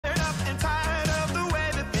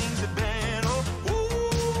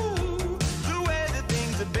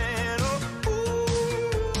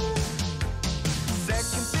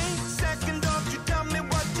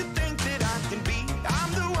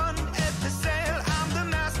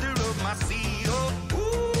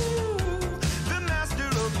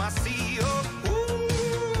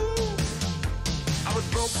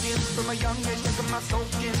a young age, taking my soul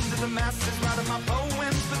into the masses, writing my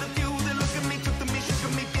poems for the few that look at me, took to me, shook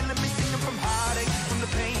at me, feeling me, singing from heartache, from the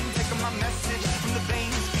pain, taking my message from the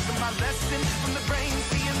veins, speaking my lesson from the brain,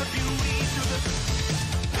 seeing the beauty through the.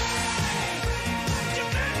 Hey, you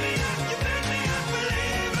make me up, believer,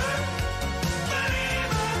 believer.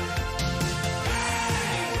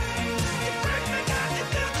 Hey, you break me down, you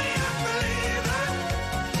build me up, believer,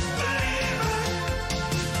 believer.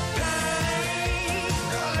 Hey,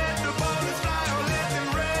 let the bullets fly or let them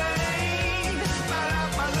rain. My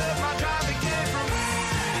life, my love, my drive, it came from.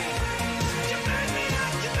 Hey, you make me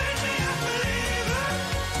up, believer, believer.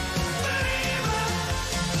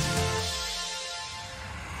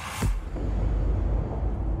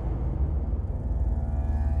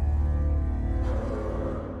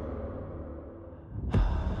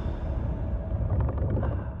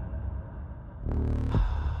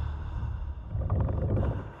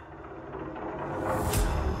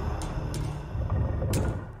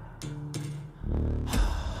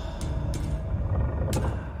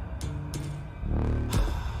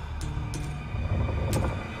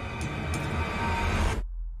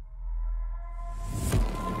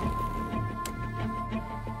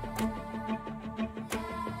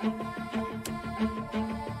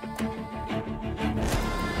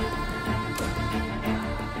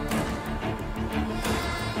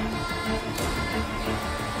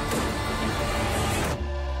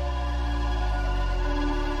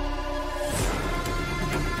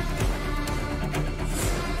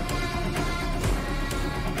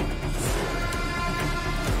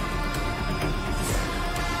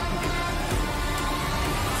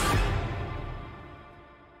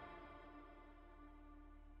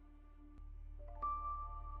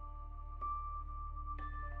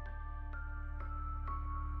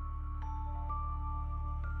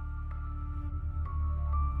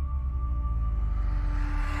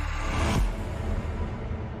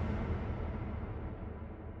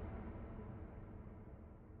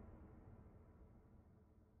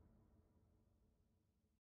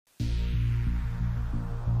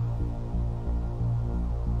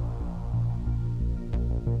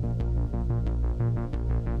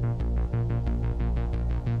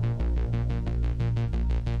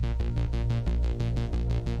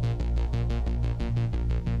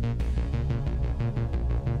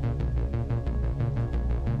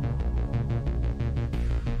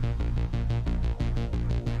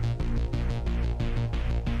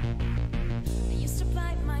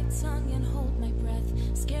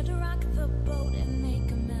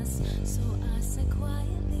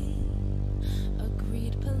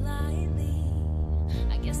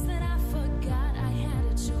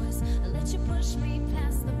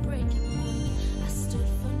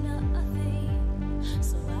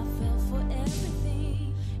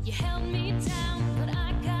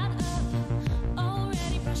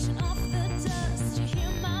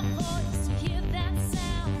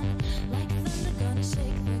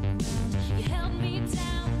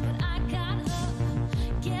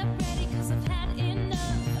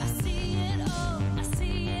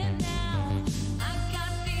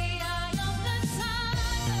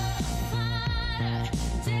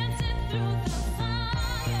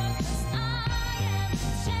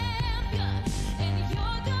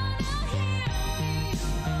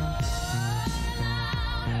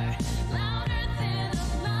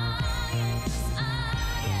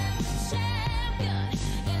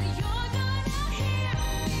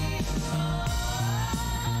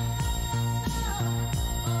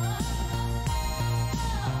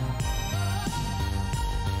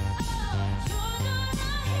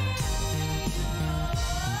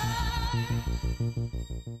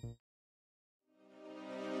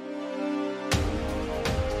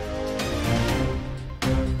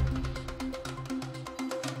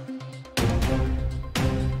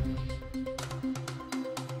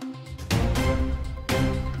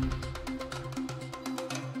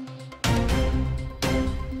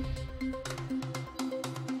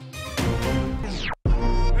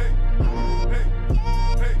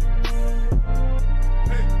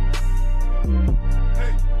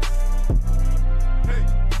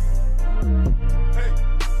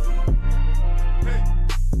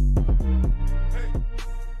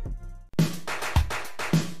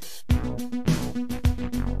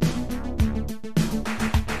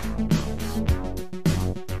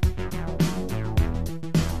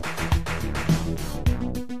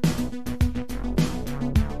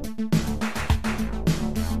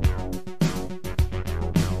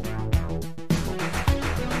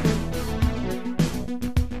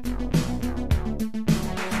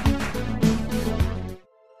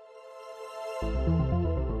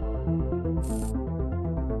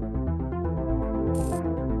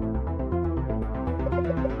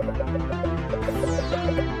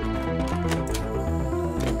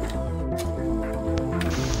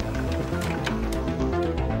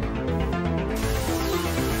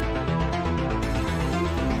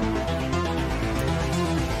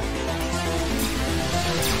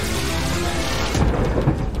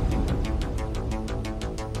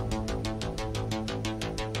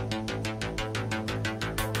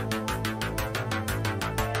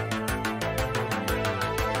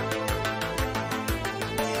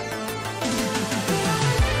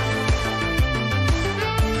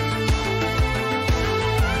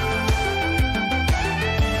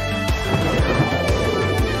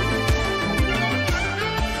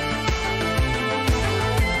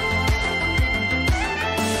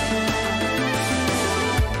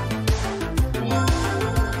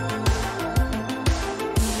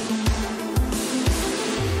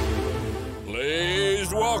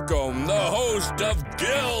 best of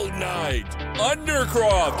Guild Night.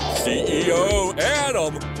 Undercroft CEO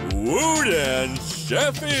Adam Wooden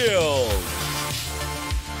Sheffield.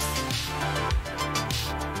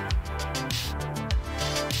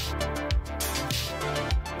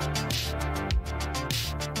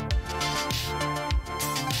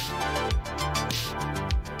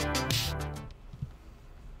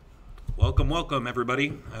 Welcome,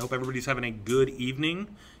 everybody. I hope everybody's having a good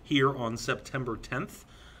evening here on September 10th.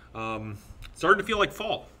 Starting to feel like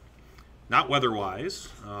fall. Not weather-wise.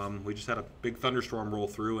 We just had a big thunderstorm roll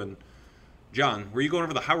through. And John, were you going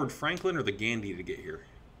over the Howard Franklin or the Gandy to get here?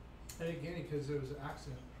 I did Gandy because there was an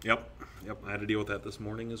accident. Yep. I had to deal with that this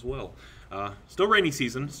morning as well. Still rainy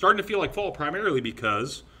season. Starting to feel like fall primarily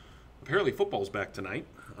because apparently football's back tonight.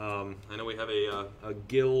 I know we have a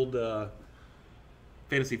guild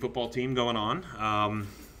fantasy football team going on.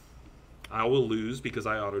 I will lose because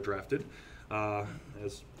I auto-drafted,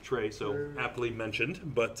 as Trey so aptly mentioned.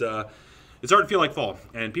 But it's starting to feel like fall,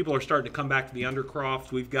 and people are starting to come back to the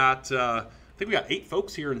Undercroft. We've got, I think we got 8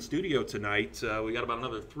 folks here in studio tonight. We got about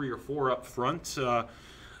another 3 or 4 up front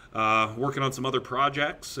working on some other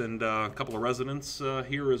projects, and a couple of residents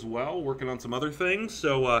here as well working on some other things.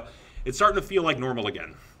 So it's starting to feel like normal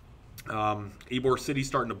again. Ybor City's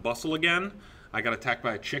starting to bustle again. I got attacked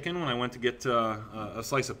by a chicken when I went to get a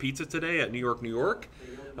slice of pizza today at New York, New York.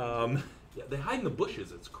 Yeah, they hide in the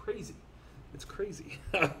bushes. It's crazy.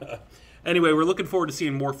 Anyway, we're looking forward to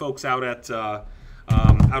seeing more folks out at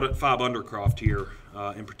Fob Undercroft here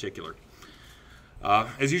in particular.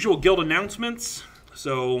 As usual, guild announcements.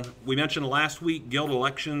 So we mentioned last week, guild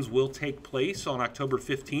elections will take place on October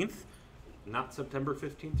 15th. Not September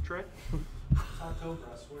 15th, Trey? It's October,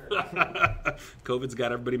 I swear. COVID's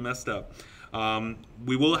got everybody messed up.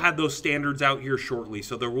 We will have those standards out here shortly,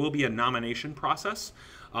 so there will be a nomination process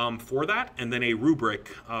for that, and then a rubric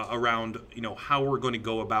around how we're going to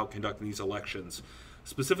go about conducting these elections.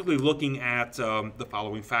 Specifically looking at the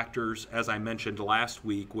following factors, as I mentioned last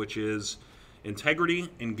week, which is integrity,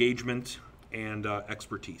 engagement, and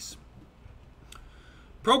expertise.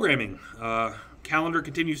 Programming. Calendar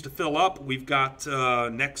continues to fill up. We've got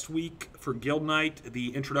next week for Guild Night,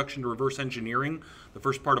 the Introduction to Reverse Engineering, the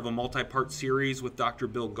first part of a multi-part series with Dr.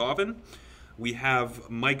 Bill Gauvin. We have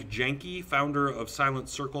Mike Jenke, founder of Silent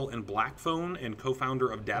Circle and Blackphone and co-founder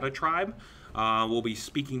of Data Tribe, will be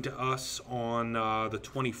speaking to us on the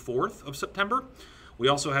 24th of September. We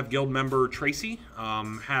also have Guild member Tracy,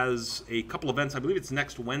 has a couple events, I believe it's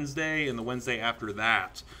next Wednesday and the Wednesday after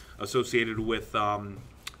that, associated with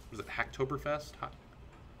was it Hacktoberfest?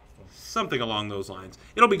 Something along those lines.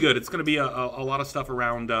 It'll be good. It's going to be a lot of stuff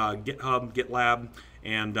around GitHub, GitLab,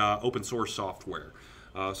 and open source software.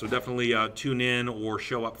 So definitely tune in or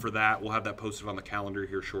show up for that. We'll have that posted on the calendar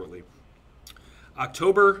here shortly.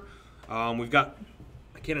 October, we've got,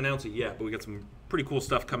 I can't announce it yet, but we got some pretty cool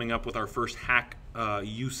stuff coming up with our first Hack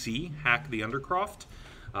UC, Hack the Undercroft.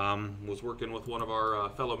 Was working with one of our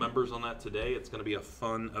fellow members on that today. It's going to be a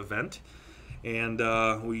fun event. And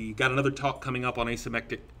we got another talk coming up on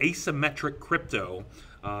asymmetric crypto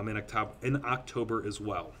in October as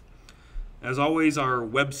well. As always, our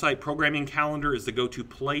website programming calendar is the go-to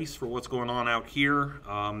place for what's going on out here.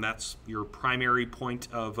 That's your primary point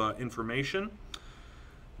of information.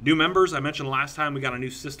 New members, I mentioned last time we got a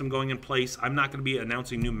new system going in place. I'm not going to be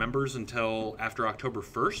announcing new members until after October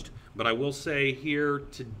 1st, but I will say here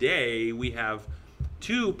today we have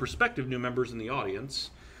 2 prospective new members in the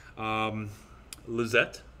audience.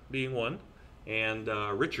 Lizette being one, and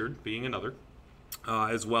Richard being another,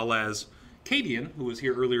 as well as Cadian, who was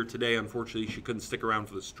here earlier today. Unfortunately, she couldn't stick around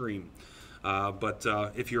for the stream. But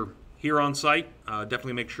if you're here on site,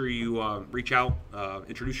 definitely make sure you reach out,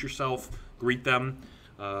 introduce yourself, greet them.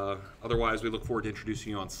 Otherwise, we look forward to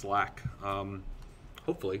introducing you on Slack,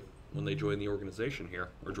 hopefully, when they join the organization here,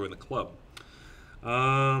 or join the club.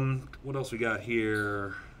 What else we got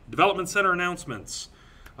here? Development Center announcements.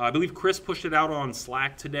 I believe Chris pushed it out on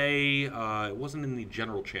Slack today. It wasn't in the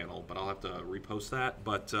general channel, but I'll have to repost that.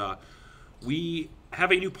 But we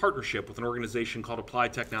have a new partnership with an organization called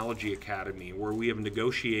Applied Technology Academy, where we have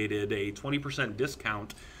negotiated a 20%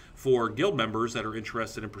 discount for guild members that are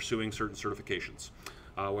interested in pursuing certain certifications,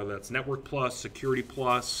 whether that's Network Plus, Security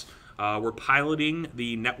Plus. We're piloting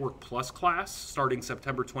the Network Plus class starting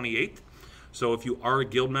September 28th. So if you are a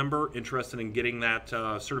guild member interested in getting that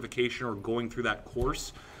certification or going through that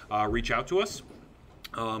course, reach out to us.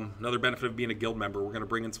 Another benefit of being a guild member, we're going to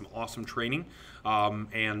bring in some awesome training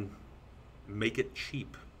and make it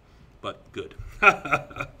cheap, but good.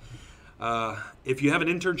 If you have an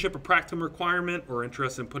internship or practicum requirement or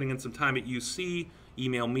interested in putting in some time at UC,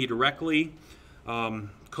 email me directly.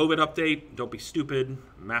 COVID update, don't be stupid.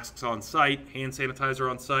 Masks on site, hand sanitizer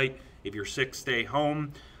on site. If you're sick, stay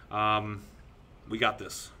home. We got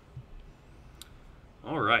this.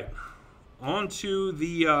 All right. On to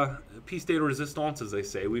the piece de resistance, as they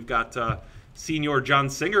say. We've got Senior John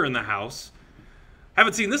Singer in the house.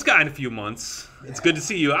 Haven't seen this guy in a few months. It's good to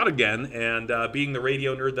see you out again. And being the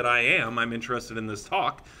radio nerd that I am, I'm interested in this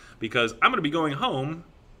talk because I'm going to be going home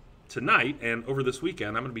tonight and over this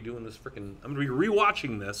weekend. I'm going to be doing this I'm going to be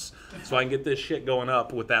rewatching this so I can get this shit going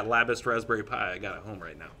up with that Labist Raspberry Pi I got at home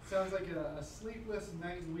right now. Sounds like a sleepless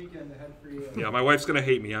night and weekend ahead for you. Yeah, my wife's going to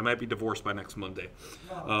hate me. I might be divorced by next Monday.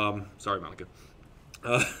 Sorry, Monica.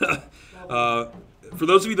 For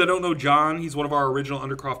those of you that don't know John, he's one of our original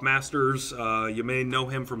Undercroft masters. You may know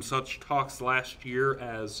him from such talks last year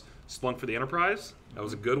as Splunk for the Enterprise. That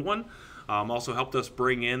was a good one. Also helped us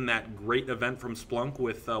bring in that great event from Splunk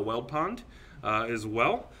with Weld Pond as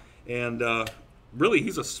well. And really,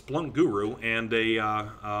 he's a Splunk guru and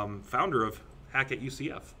a founder of Hack at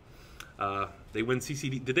UCF. They win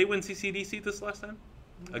CCD. Did they win CCDC this last time?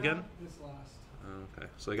 Again? Not this last. Okay,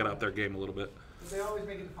 so they got out their game a little bit. They always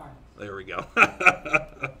make it to finals. There we go.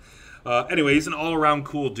 Anyway, he's an all-around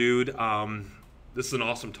cool dude. This is an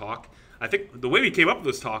awesome talk. I think the way we came up with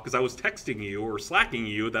this talk is I was texting you or slacking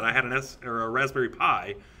you that I had a Raspberry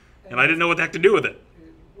Pi, and I didn't know what the heck to do with it.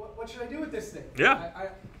 What should I do with this thing? Yeah.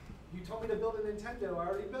 You told me to build a Nintendo. I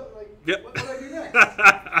already built. Yep. What do I do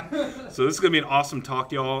next? So this is going to be an awesome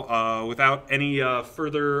talk, y'all. Without any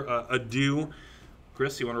further ado,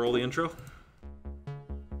 Chris, you want to roll the intro?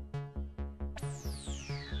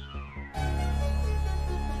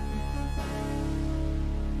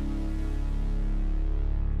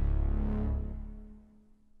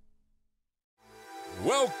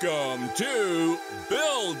 Welcome to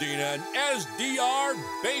Building an SDR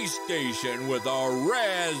Base Station with a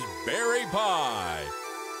Raspberry Pi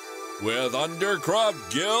with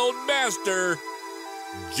Undercroft Guild Master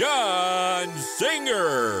John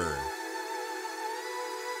Singer.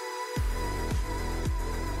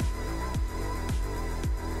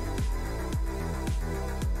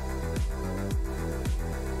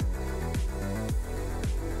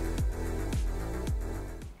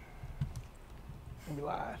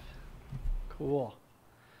 Live. Cool.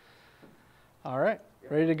 All right.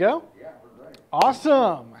 Ready to go? Yeah, we're ready.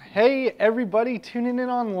 Awesome. Hey, everybody tuning in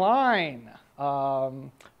online.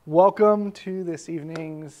 Welcome to this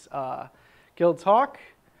evening's Guild Talk.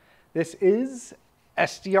 This is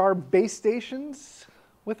SDR base stations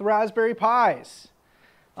with Raspberry Pis.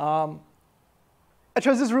 I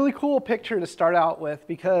chose this really cool picture to start out with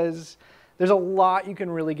because there's a lot you can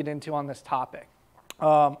really get into on this topic.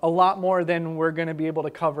 A lot more than we're going to be able to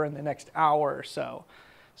cover in the next hour or so.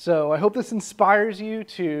 So I hope this inspires you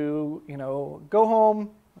to, go home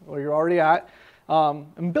where you're already at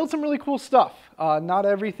and build some really cool stuff. Not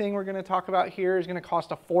everything we're going to talk about here is going to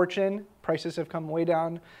cost a fortune. Prices have come way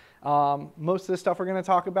down. Most of the stuff we're going to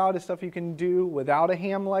talk about is stuff you can do without a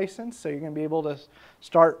ham license. So you're going to be able to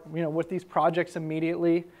start, with these projects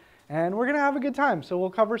immediately. And we're going to have a good time. So we'll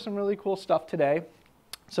cover some really cool stuff today.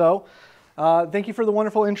 So thank you for the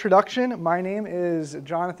wonderful introduction. My name is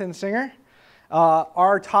Jonathan Singer.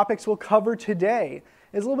 Our topics we'll cover today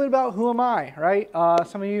is a little bit about who am I, right?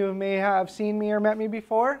 Some of you may have seen me or met me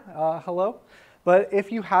before. Hello. But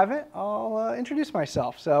if you haven't, I'll introduce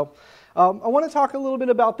myself. So I want to talk a little bit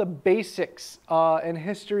about the basics and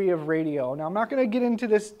history of radio. Now, I'm not going to get into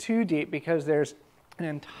this too deep because there's an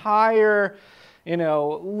entire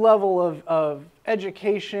level of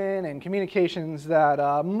education and communications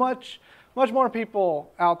that much more people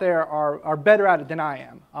out there are better at it than I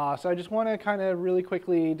am. So I just want to kind of really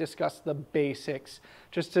quickly discuss the basics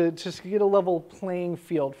just to get a level playing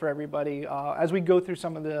field for everybody as we go through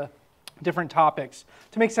some of the different topics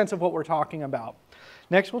to make sense of what we're talking about.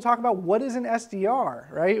 Next, we'll talk about what is an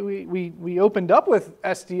SDR, right? We opened up with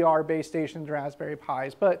SDR base stations, Raspberry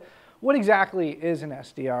Pis, but what exactly is an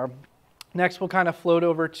SDR? Next, we'll kind of float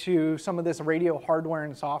over to some of this radio hardware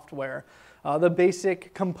and software. The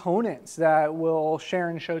basic components that we'll share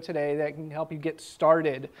and show today that can help you get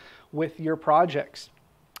started with your projects.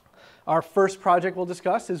 Our first project we'll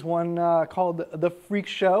discuss is one called The Freak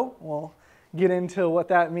Show. We'll get into what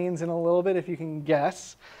that means in a little bit if you can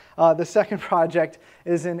guess. The second project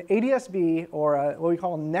is an ADS-B, or what we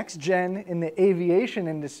call next gen in the aviation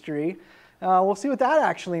industry. We'll see what that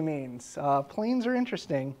actually means. Planes are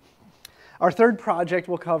interesting. Our third project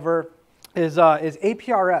we'll cover is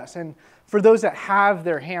APRS. And for those that have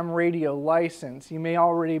their ham radio license, you may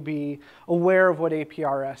already be aware of what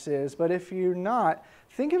APRS is. But if you're not,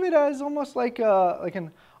 think of it as almost like an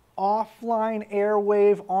offline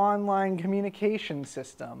airwave online communication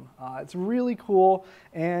system. It's really cool,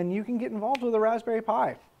 and you can get involved with a Raspberry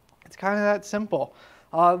Pi. It's kind of that simple.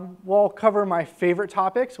 We'll cover my favorite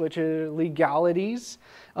topics, which are legalities,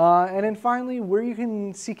 and then finally where you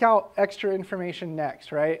can seek out extra information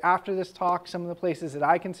next, right? After this talk, some of the places that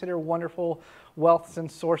I consider wonderful wealths and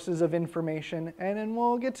sources of information, and then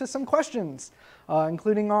we'll get to some questions,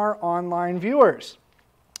 including our online viewers.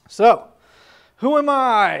 So, who am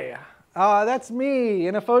I? That's me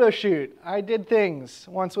in a photo shoot. I did things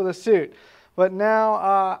once with a suit, but now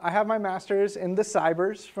I have my master's in the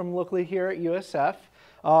cybers from locally here at USF.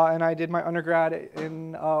 And I did my undergrad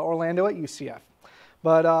in Orlando at UCF.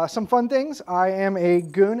 But some fun things, I am a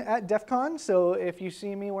goon at DEF CON, so if you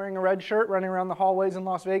see me wearing a red shirt running around the hallways in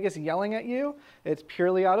Las Vegas yelling at you, it's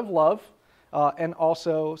purely out of love, and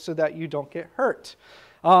also so that you don't get hurt.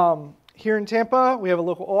 Here in Tampa, we have a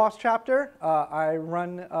local OWASP chapter. I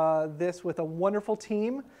run this with a wonderful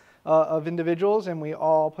team of individuals, and we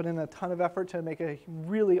all put in a ton of effort to make a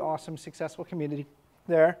really awesome, successful community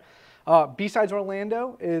there. B-Sides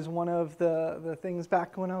Orlando is one of the things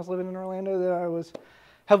back when I was living in Orlando that I was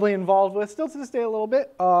heavily involved with, still to this day a little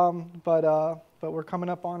bit, but we're coming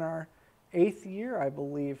up on our 8th year, I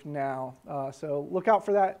believe, now. So look out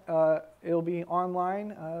for that. It'll be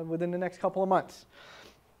online within the next couple of months.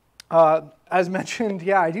 As mentioned,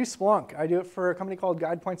 yeah, I do Splunk. I do it for a company called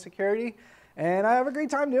GuidePoint Security, and I have a great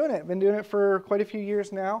time doing it. Been doing it for quite a few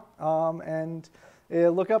years now, and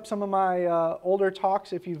look up some of my older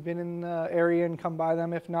talks if you've been in the area and come by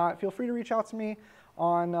them. If not, feel free to reach out to me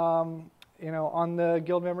on on the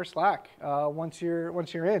guild member Slack once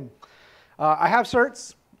you're in. I have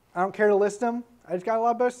certs. I don't care to list them. I just got a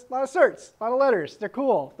lot of certs, a lot of letters. They're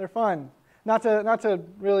cool. They're fun. Not to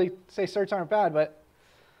really say certs aren't bad, but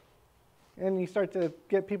and you start to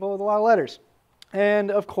get people with a lot of letters. And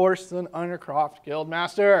of course, an Undercroft Guild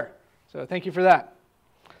Master. So thank you for that.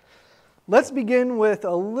 Let's begin with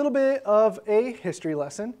a little bit of a history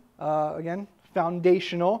lesson. Again,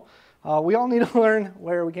 foundational. We all need to learn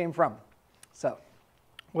where we came from. So,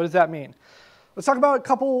 what does that mean? Let's talk about a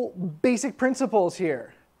couple basic principles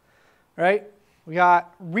here. Right? We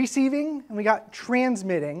got receiving and we got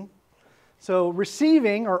transmitting. So,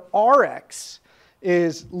 receiving, or RX,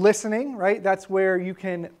 is listening, right? That's where you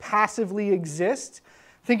can passively exist.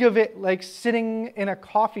 Think of it like sitting in a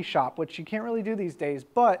coffee shop, which you can't really do these days,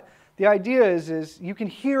 but the idea is you can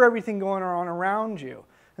hear everything going on around you.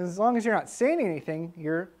 And as long as you're not saying anything,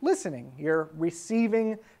 you're listening. You're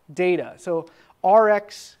receiving data. So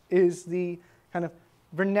RX is the kind of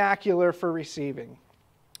vernacular for receiving.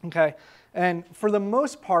 Okay? And for the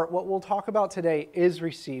most part, what we'll talk about today is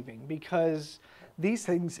receiving, because these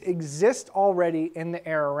things exist already in the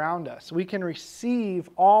air around us. We can receive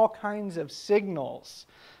all kinds of signals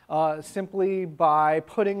simply by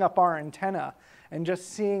putting up our antenna and just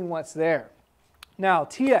seeing what's there. Now,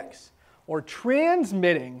 TX, or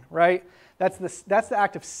transmitting, right? That's the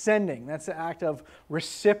act of sending. That's the act of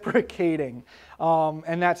reciprocating,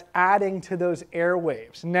 and that's adding to those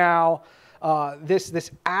airwaves. Now,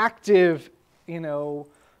 this active,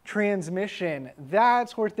 transmission,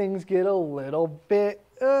 that's where things get a little bit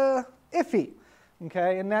iffy,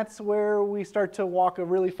 okay? And that's where we start to walk a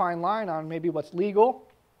really fine line on maybe what's legal,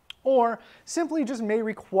 or simply just may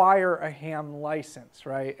require a ham license,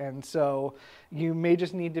 right? And so you may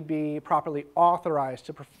just need to be properly authorized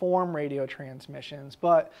to perform radio transmissions.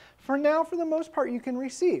 But for now, for the most part, you can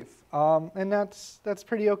receive, and that's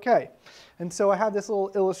pretty okay. And so I have this little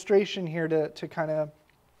illustration here to kind of,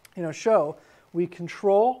 show we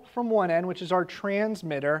control from one end, which is our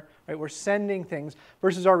transmitter, right? We're sending things,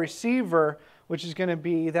 versus our receiver, which is going to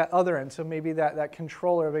be that other end. So maybe that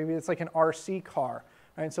controller, maybe it's like an RC car.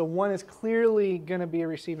 Right, so one is clearly going to be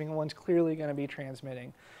receiving, and one's clearly going to be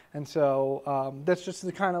transmitting. And so that's just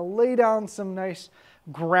to kind of lay down some nice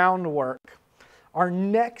groundwork. Our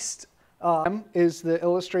next is the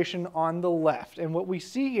illustration on the left. And what we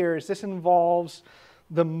see here is this involves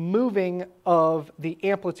the moving of the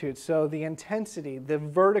amplitude, so the intensity, the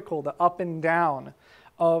vertical, the up and down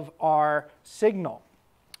of our signal,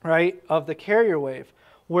 right, of the carrier wave.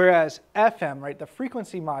 Whereas FM, right, the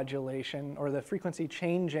frequency modulation or the frequency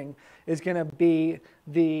changing is going to be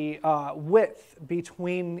the width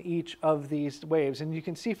between each of these waves. And you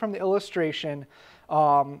can see from the illustration,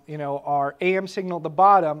 our AM signal at the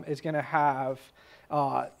bottom is going to have,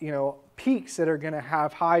 peaks that are going to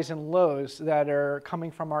have highs and lows that are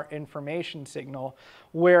coming from our information signal.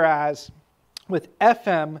 Whereas with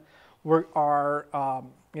FM,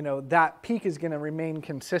 that peak is going to remain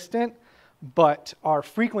consistent, but our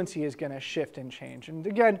frequency is going to shift and change. And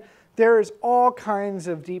again, there's all kinds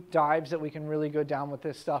of deep dives that we can really go down with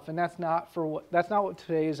this stuff, and that's not what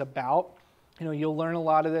today is about. You know, you'll learn a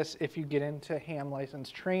lot of this if you get into ham license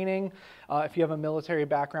training, if you have a military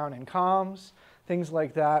background in comms, things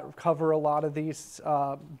like that. Cover a lot of these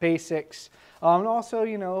basics, and also,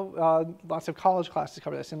 you know, lots of college classes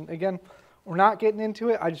cover this. And again, we're not getting into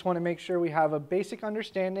it. I just want to make sure we have a basic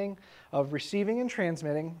understanding of receiving and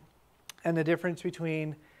transmitting, and the difference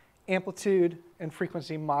between amplitude and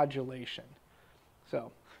frequency modulation.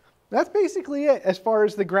 So that's basically it as far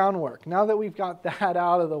as the groundwork. Now that we've got that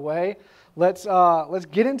out of the way, let's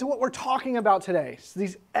get into what we're talking about today. So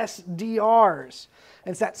these SDRs,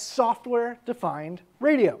 and it's that software-defined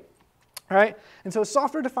radio. All right? And so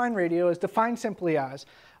software-defined radio is defined simply as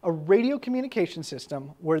a radio communication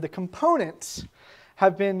system where the components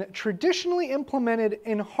have been traditionally implemented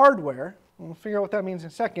in hardware, we'll figure out what that means in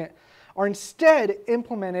a second, are instead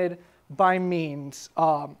implemented by means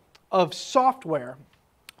of software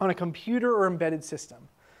on a computer or embedded system.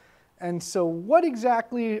 And so what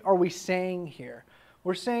exactly are we saying here?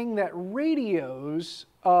 We're saying that radios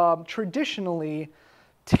traditionally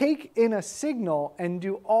take in a signal and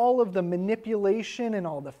do all of the manipulation and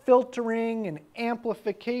all the filtering and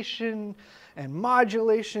amplification and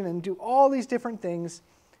modulation and do all these different things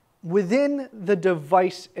within the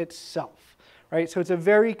device itself, right? So it's a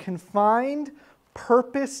very confined,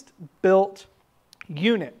 purpose-built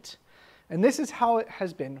unit. And this is how it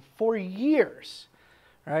has been for years,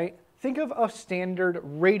 right? Think of a standard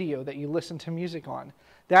radio that you listen to music on.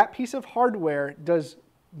 That piece of hardware does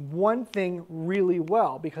one thing really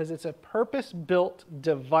well because it's a purpose-built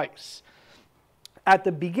device. At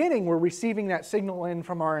the beginning, we're receiving that signal in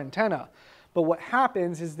from our antenna. But what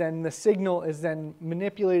happens is then the signal is then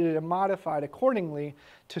manipulated and modified accordingly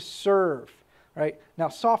to serve. Right? Now,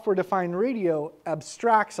 software-defined radio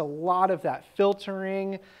abstracts a lot of that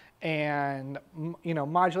filtering and, you know,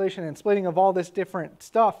 modulation and splitting of all this different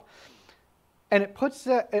stuff, and it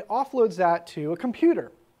offloads that to a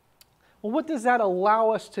computer. Well, what does that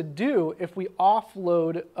allow us to do if we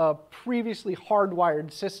offload a previously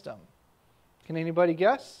hardwired system? Can anybody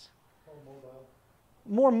guess?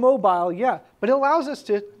 More mobile, yeah. But it allows us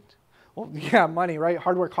to, well, yeah, money, right?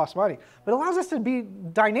 Hardware costs money. But it allows us to be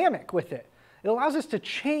dynamic with it. It allows us to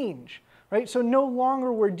change, right? So no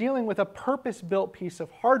longer we're dealing with a purpose-built piece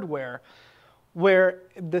of hardware where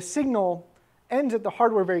the signal ends at the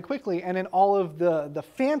hardware very quickly, and then all of the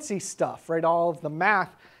fancy stuff, right? All of the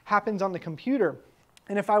math happens on the computer.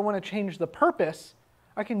 And if I want to change the purpose,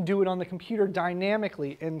 I can do it on the computer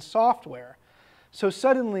dynamically in software. So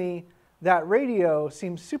suddenly, that radio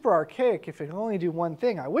seems super archaic if it can only do one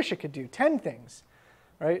thing. I wish it could do 10 things.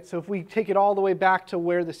 Right? So if we take it all the way back to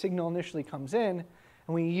where the signal initially comes in,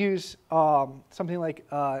 and we use something like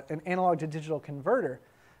an analog to digital converter,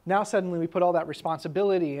 now suddenly we put all that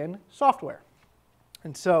responsibility in software.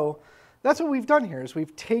 And so that's what we've done here, is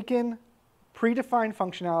we've taken predefined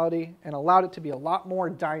functionality and allowed it to be a lot more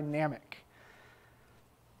dynamic.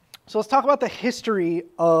 So let's talk about the history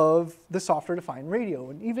of the software-defined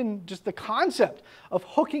radio, and even just the concept of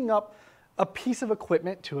hooking up a piece of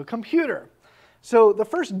equipment to a computer. So the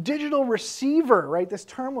first digital receiver, right, this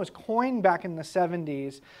term was coined back in the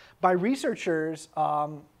 70s by researchers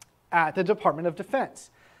at the Department of Defense.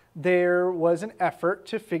 There was an effort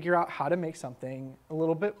to figure out how to make something a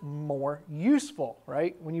little bit more useful,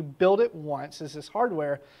 right? When you build it once as this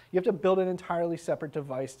hardware, you have to build an entirely separate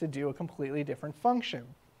device to do a completely different function.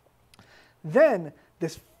 Then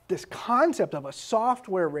this concept of a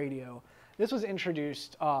software radio, this was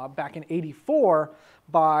introduced back in '84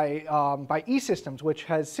 by E-Systems, which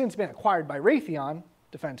has since been acquired by Raytheon,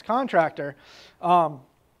 defense contractor. But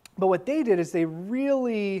what they did is they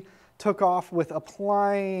really took off with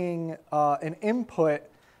applying an input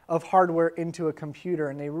of hardware into a computer,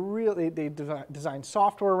 and they designed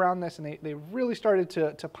software around this, and they really started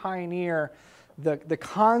to pioneer the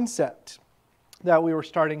concept that we were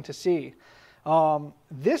starting to see.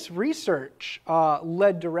 This research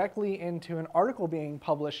led directly into an article being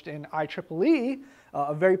published in IEEE,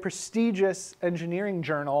 a very prestigious engineering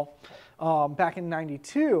journal, back in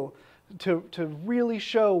 '92, to really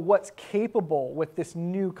show what's capable with this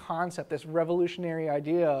new concept, this revolutionary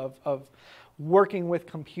idea of working with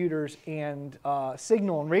computers and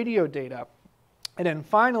signal and radio data. And then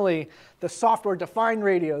finally, the software-defined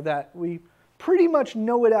radio that we pretty much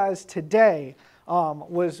know it as today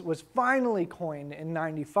was finally coined in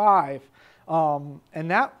 '95,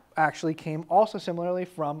 and that actually came also similarly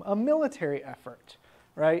from a military effort,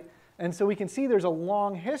 right? And so we can see there's a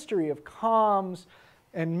long history of comms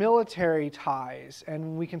and military ties,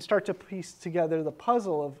 and we can start to piece together the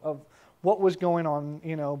puzzle of what was going on,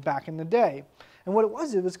 back in the day. And what it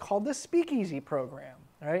was called the Speakeasy program,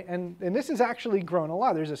 right? And this has actually grown a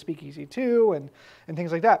lot. There's a Speakeasy 2 and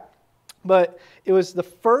things like that. But it was the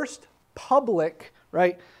first public,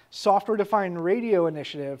 right, software-defined radio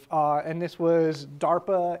initiative, and this was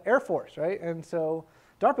DARPA Air Force, right? And so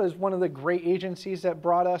DARPA is one of the great agencies that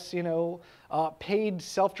brought us, paid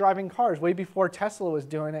self-driving cars way before Tesla was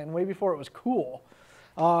doing it and way before it was cool.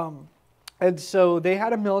 And so they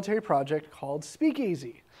had a military project called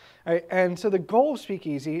Speakeasy. Right? And so the goal of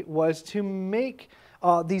Speakeasy was to make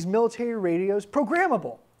these military radios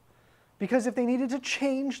programmable. Because if they needed to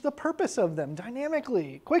change the purpose of them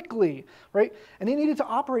dynamically, quickly, right? And they needed to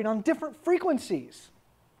operate on different frequencies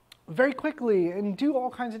very quickly and do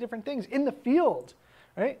all kinds of different things in the field,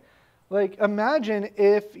 right? Like imagine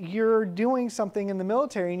if you're doing something in the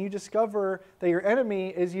military and you discover that your enemy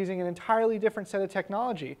is using an entirely different set of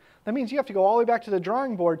technology. That means you have to go all the way back to the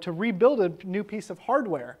drawing board to rebuild a new piece of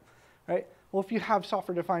hardware, right? Well, if you have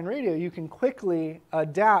software-defined radio, you can quickly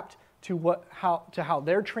adapt to how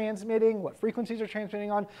they're transmitting, what frequencies they're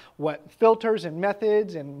transmitting on, what filters and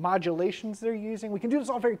methods and modulations they're using. We can do this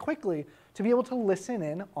all very quickly to be able to listen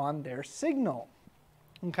in on their signal,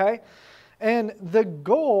 okay? And the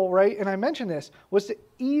goal, right, and I mentioned this, was to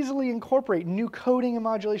easily incorporate new coding and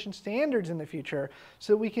modulation standards in the future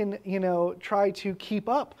so that we can, try to keep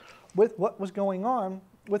up with what was going on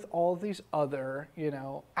with all of these other,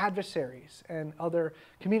 adversaries and other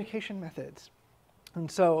communication methods. And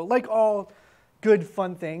so, like all good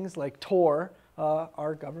fun things like Tor,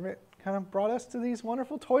 our government kind of brought us to these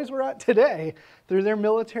wonderful toys we're at today through their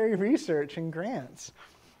military research and grants.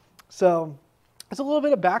 So it's a little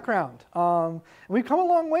bit of background. And we've come a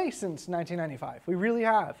long way since 1995. We really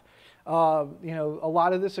have. A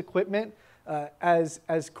lot of this equipment,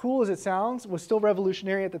 as cool as it sounds, was still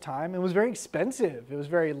revolutionary at the time. It was very expensive. It was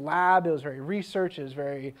very lab. It was very research. It was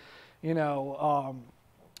very, it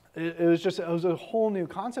was a whole new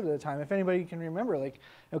concept at the time. If anybody can remember,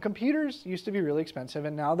 computers used to be really expensive,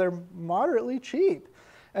 and now they're moderately cheap.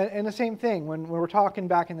 And the same thing, when we're talking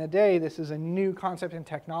back in the day, this is a new concept in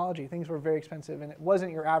technology. Things were very expensive, and it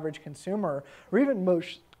wasn't your average consumer, or even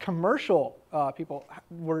most commercial people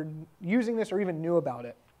were using this or even knew about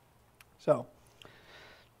it. So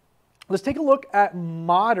let's take a look at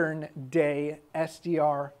modern day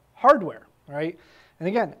SDR hardware, right? And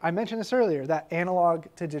again, I mentioned this earlier, that analog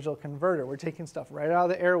to digital converter. We're taking stuff right out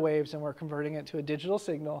of the airwaves and we're converting it to a digital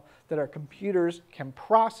signal that our computers can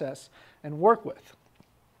process and work with.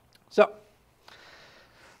 So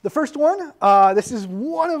the first one, this is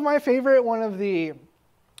one of my favorite, one of the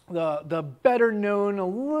better known, a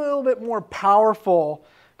little bit more powerful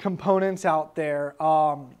components out there.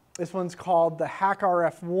 This one's called the Hack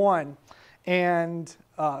RF1. And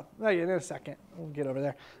in a second, we'll get over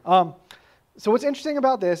there. So what's interesting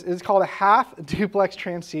about this is it's called a half duplex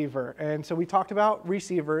transceiver. And so we talked about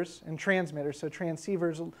receivers and transmitters. So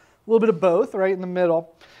transceivers, a little bit of both right in the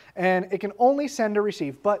middle. And it can only send or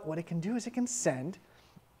receive. But what it can do is it can send,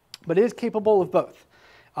 but it is capable of both.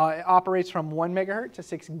 It operates from 1 megahertz to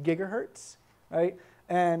 6 gigahertz, right?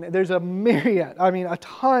 And there's a myriad, a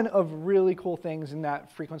ton of really cool things in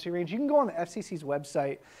that frequency range. You can go on the FCC's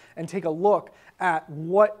website and take a look at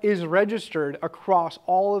what is registered across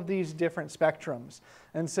all of these different spectrums.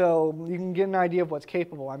 And so you can get an idea of what's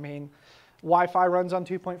capable. Wi-Fi runs on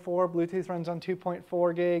 2.4, Bluetooth runs on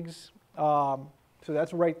 2.4 gigs. So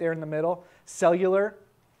that's right there in the middle. Cellular,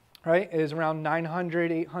 right, is around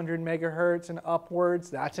 900, 800 megahertz and upwards.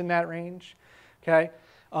 That's in that range, okay?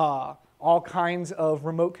 All kinds of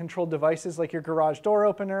remote controlled devices like your garage door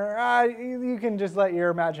opener, you can just let your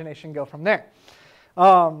imagination go from there.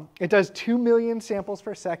 It does 2 million samples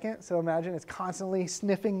per second, so imagine it's constantly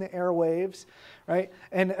sniffing the airwaves, right?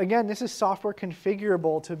 And again, this is software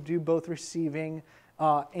configurable to do both receiving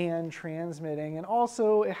and transmitting, and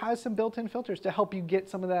also it has some built-in filters to help you get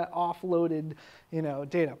some of that offloaded,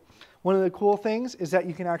 data. One of the cool things is that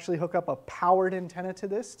you can actually hook up a powered antenna to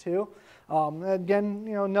this too. Again,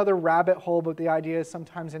 another rabbit hole, but the idea is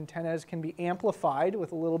sometimes antennas can be amplified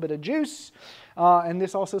with a little bit of juice, and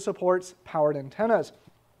this also supports powered antennas.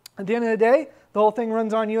 At the end of the day, the whole thing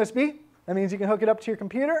runs on USB. That means you can hook it up to your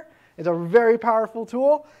computer. It's a very powerful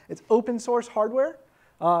tool. It's open source hardware.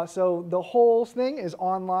 So the whole thing is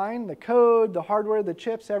online, the code, the hardware, the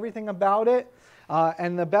chips, everything about it.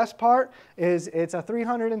 And the best part is it's a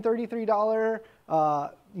 $333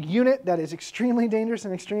 unit that is extremely dangerous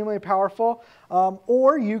and extremely powerful.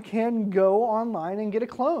 Or you can go online and get a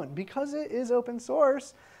clone. Because it is open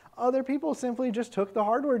source, other people simply just took the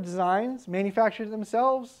hardware designs, manufactured it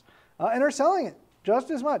themselves, and are selling it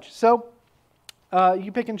just as much. So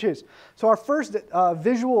you pick and choose. So our first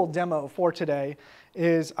visual demo for today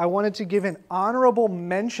is I wanted to give an honorable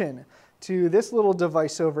mention to this little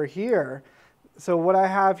device over here. So what I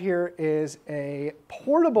have here is a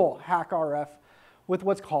portable hack RF with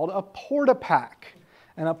what's called a porta-pack.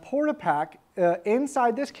 And a porta-pack,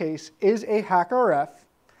 inside this case, is a hack RF,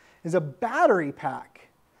 is a battery pack.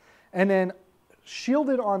 And then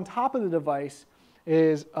shielded on top of the device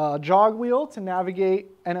is a jog wheel to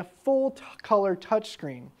navigate and a full color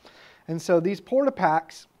touchscreen. And so these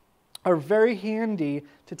porta-packs are very handy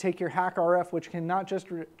to take your hack RF, which can not just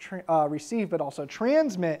receive but also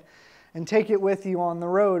transmit, and take it with you on the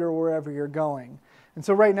road or wherever you're going. And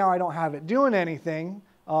so right now I don't have it doing anything,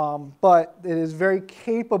 but it is very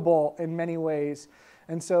capable in many ways.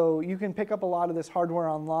 And so you can pick up a lot of this hardware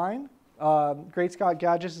online. Great Scott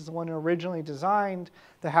Gadgets is the one who originally designed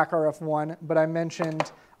the hack RF1, but I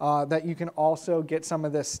mentioned that you can also get some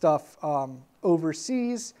of this stuff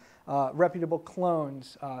overseas, reputable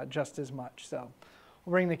clones just as much. So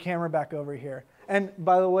we'll bring the camera back over here. And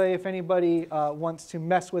by the way, if anybody wants to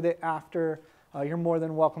mess with it after, you're more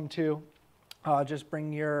than welcome to. Just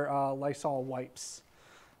bring your Lysol wipes.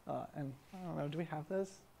 And I don't know, do we have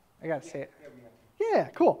those? I gotta say it. Yeah,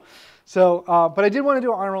 cool. So, but I did want to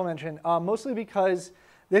do an honorable mention, mostly because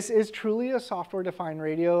this is truly a software-defined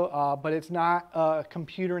radio, but it's not a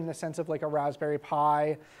computer in the sense of like a Raspberry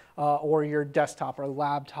Pi or your desktop or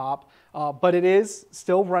laptop, but it is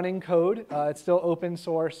still running code. It's still open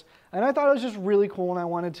source. And I thought it was just really cool, and I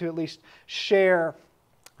wanted to at least share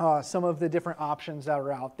some of the different options that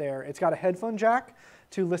are out there. It's got a headphone jack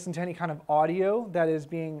to listen to any kind of audio that is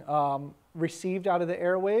being received out of the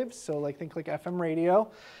airwaves, so like think like FM radio.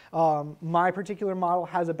 My particular model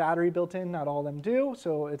has a battery built in, not all of them do,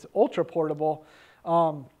 so it's ultra portable.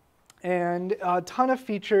 And a ton of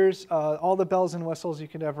features, all the bells and whistles you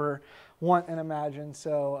could ever want and imagine.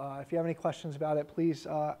 So if you have any questions about it, please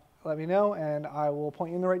let me know, and I will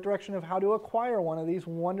point you in the right direction of how to acquire one of these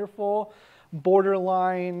wonderful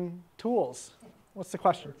borderline tools. What's the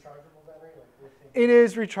question? It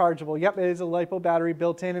is rechargeable. Yep, it is a LiPo battery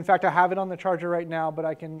built in. In fact, I have it on the charger right now, but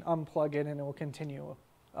I can unplug it and it will continue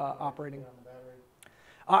operating.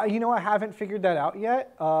 You know, I haven't figured that out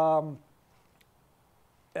yet. I've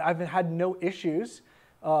had no issues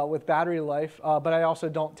with battery life, but I also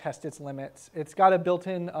don't test its limits. It's got a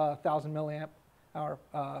built-in 1,000 milliamp hour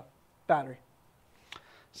battery.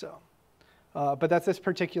 So, but that's this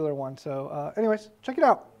particular one. So anyways, check it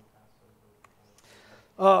out.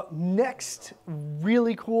 Next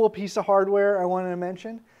really cool piece of hardware I wanted to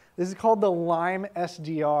mention, this is called the Lime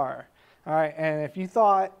SDR. All right, and if you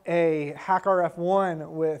thought a hack RF1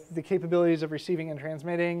 with the capabilities of receiving and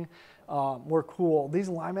transmitting were cool, these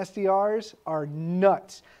Lime SDRs are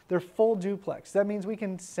nuts. They're full duplex. That means we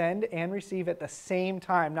can send and receive at the same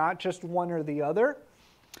time, not just one or the other.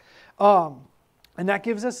 And that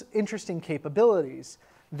gives us interesting capabilities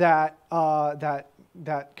that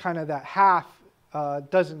that half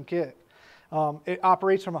doesn't get. It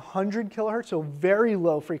operates from 100 kilohertz, so very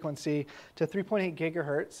low frequency, to 3.8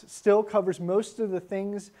 gigahertz. Still covers most of the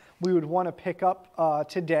things we would want to pick up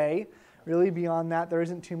today. Really, beyond that, there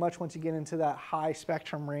isn't too much once you get into that high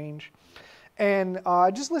spectrum range. And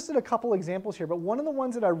I just listed a couple examples here, but one of the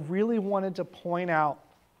ones that I really wanted to point out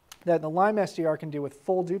that the Lime SDR can do with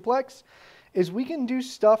full duplex is we can do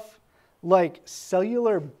stuff like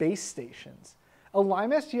cellular base stations. A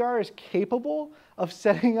Lime SDR is capable of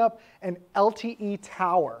setting up an LTE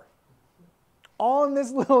tower on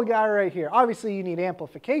this little guy right here. Obviously, you need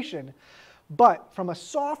amplification, but from a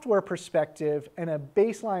software perspective and a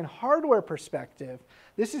baseline hardware perspective,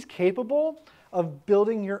 this is capable of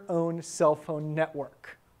building your own cell phone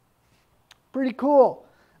network. Pretty cool.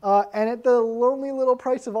 And at the lonely little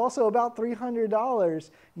price of also about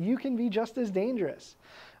 $300, you can be just as dangerous.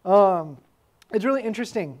 It's really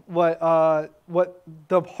interesting what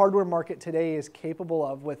the hardware market today is capable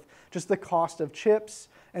of with just the cost of chips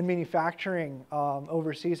and manufacturing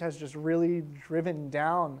overseas has just really driven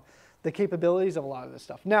down the capabilities of a lot of this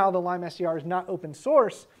stuff. Now, the Lime SDR is not open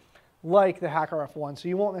source like the Hack RF1, so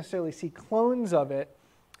you won't necessarily see clones of it.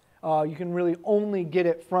 You can really only get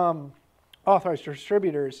it from authorized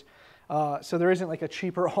distributors, so there isn't like a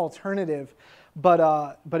cheaper alternative.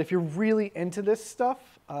 But if you're really into this stuff,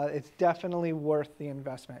 it's definitely worth the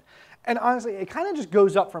investment. And honestly, it kind of just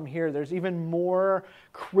goes up from here. There's even more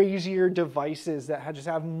crazier devices that just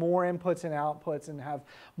have more inputs and outputs and have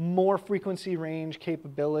more frequency range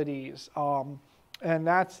capabilities. And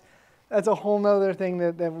that's that's a whole nother thing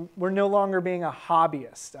that we're no longer being a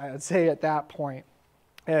hobbyist, I would say, at that point.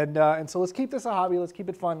 And so let's keep this a hobby. Let's keep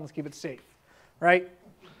it fun. Let's keep it safe, right?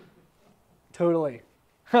 Totally.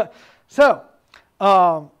 So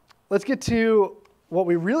let's get to what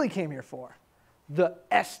we really came here for, the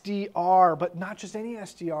SDR, but not just any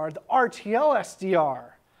SDR, the RTL SDR.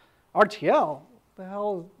 RTL? The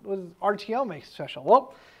hell was RTL make special?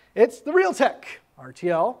 Well, it's the Realtek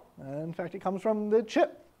RTL. In fact, it comes from the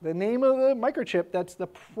chip, the name of the microchip. That's the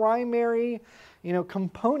primary,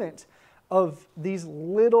 component of these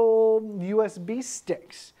little USB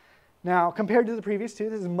sticks. Now, compared to the previous two,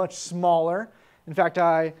 this is much smaller. In fact,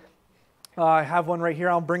 I have one right here.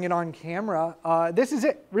 I'll bring it on camera. This is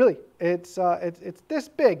it, really. It's this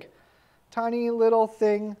big, tiny little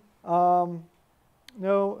thing.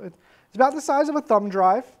 No, it's about the size of a thumb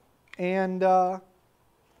drive, and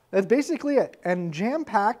that's basically it. And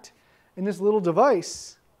jam-packed in this little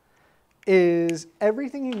device is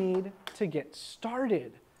everything you need to get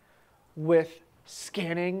started with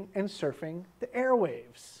scanning and surfing the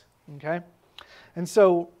airwaves. Okay, and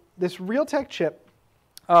so this Realtek chip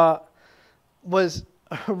was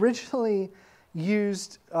originally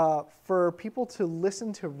used for people to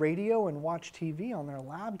listen to radio and watch TV on their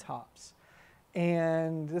laptops.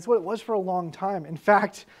 And that's what it was for a long time. In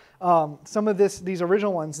fact, some of these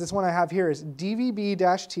original ones, this one I have here is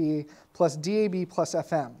DVB-T plus DAB plus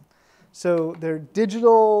FM. So they're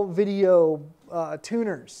digital video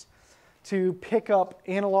tuners to pick up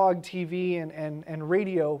analog TV and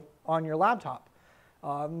radio on your laptop.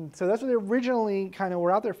 So that's what they originally kind of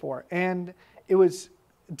were out there for. And it was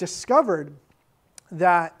discovered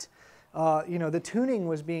that the tuning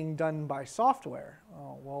was being done by software.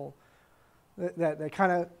 That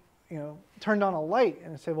kind of turned on a light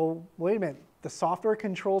and said, well, wait a minute, the software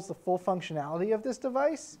controls the full functionality of this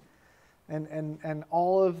device, and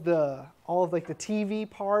all of like the TV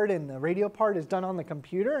part and the radio part is done on the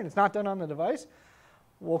computer and it's not done on the device.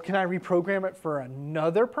 Well, can I reprogram it for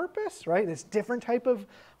another purpose, right? This different type of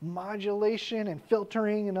modulation and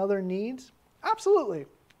filtering and other needs? Absolutely.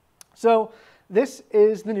 So this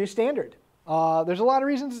is the new standard. There's a lot of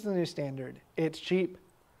reasons it's the new standard. It's cheap.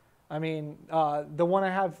 I mean, the one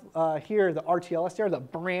I have here, the RTL SDR, the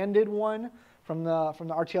branded one from the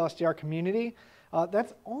RTL SDR community,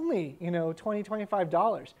 that's only $20,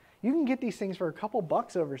 $25. You can get these things for a couple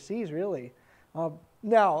bucks overseas, really.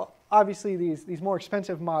 Now, obviously, these more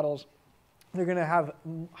expensive models, they're going to have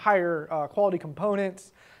higher quality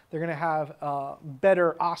components. They're going to have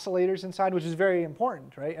better oscillators inside, which is very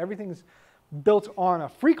important, right? Everything's built on a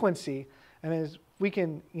frequency, and as we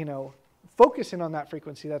can, focus in on that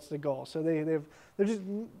frequency, that's the goal. So they're just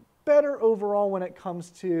better overall when it comes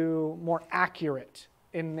to more accurate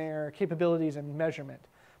in their capabilities and measurement.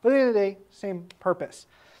 But at the end of the day, same purpose.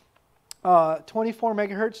 24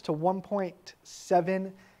 megahertz to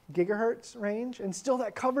 1.7 gigahertz range, and still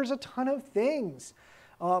that covers a ton of things.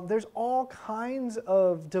 There's all kinds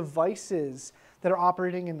of devices that are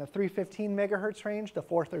operating in the 315 megahertz range, the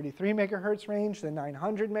 433 megahertz range, the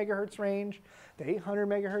 900 megahertz range, the 800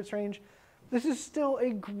 megahertz range. This is still a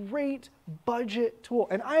great budget tool,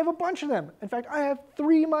 and I have a bunch of them. In fact, I have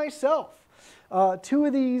 3 myself. 2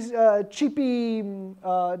 of these cheapy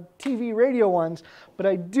TV radio ones, but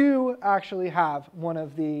I do actually have one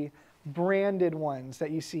of the branded ones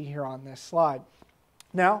that you see here on this slide.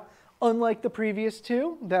 Now, unlike the previous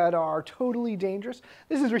 2 that are totally dangerous,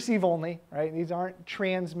 this is receive only, right? These aren't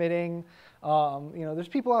transmitting. There's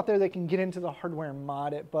people out there that can get into the hardware and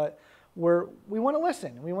mod it, but we want to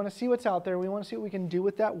listen. We want to see what's out there. We want to see what we can do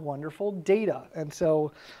with that wonderful data. And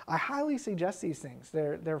so I highly suggest these things.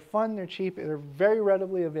 They're fun, they're cheap, they're very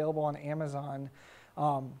readily available on Amazon.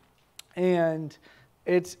 And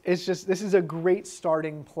this is a great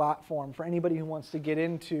starting platform for anybody who wants to get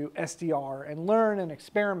into SDR and learn and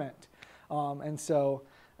experiment.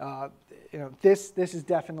 This is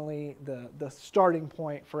definitely the starting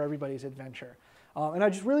point for everybody's adventure. And I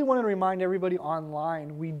just really want to remind everybody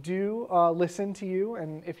online, we do listen to you,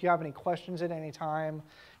 and if you have any questions at any time,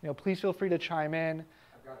 please feel free to chime in.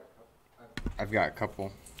 I've got a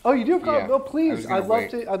couple. Oh, you do? Yeah, oh, please. I'd love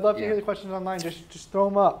to hear the questions online. Just throw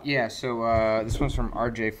them up. Yeah. So this one's from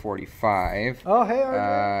RJ45. Oh, hey,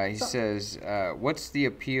 RJ. He says, "What's the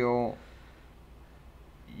appeal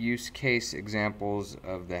use case examples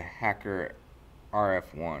of the hacker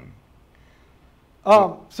RF1?"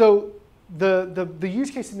 So the use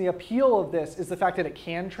case and the appeal of this is the fact that it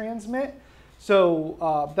can transmit.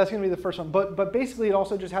 So that's going to be the first one. But basically, it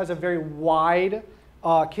also just has a very wide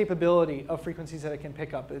capability of frequencies that it can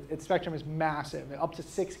pick up. Its spectrum is massive, up to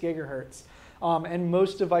 6 gigahertz. And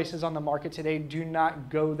most devices on the market today do not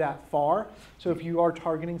go that far. So if you are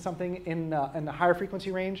targeting something in the higher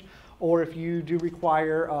frequency range, or if you do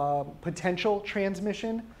require potential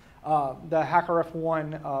transmission, the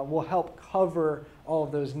HackRF1 will help cover all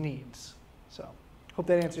of those needs. So hope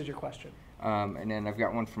that answers your question. And then I've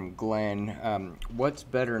got one from Glenn. What's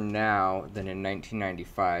better now than in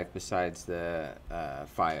 1995 besides the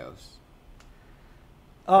FiOS?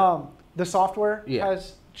 The software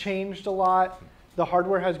has changed a lot. The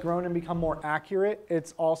hardware has grown and become more accurate.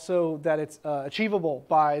 It's also that it's achievable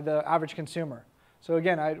by the average consumer. So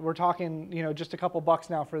again, we're talking just a couple bucks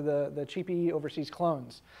now for the cheapy overseas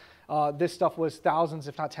clones. This stuff was thousands,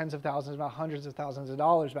 if not tens of thousands, if not hundreds of thousands of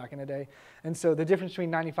dollars back in the day. And so the difference between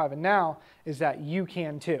 95 and now is that you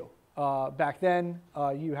can too. Back then,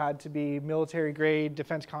 you had to be military grade,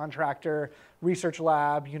 defense contractor, research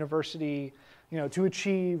lab, university, to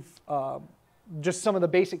achieve just some of the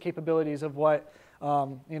basic capabilities of what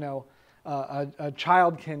a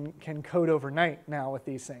child can code overnight now with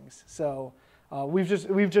these things. So we've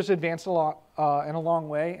just advanced a lot in a long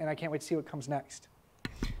way, and I can't wait to see what comes next.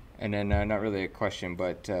 And then not really a question,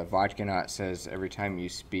 but Vodkanaut says every time you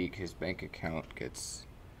speak, his bank account gets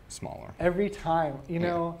smaller. Every time,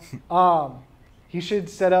 he should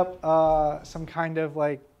set up some kind of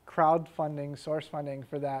like crowdfunding, source funding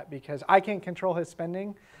for that, because I can't control his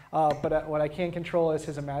spending, but what I can control is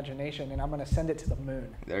his imagination, and I'm going to send it to the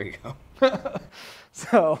moon. There you go.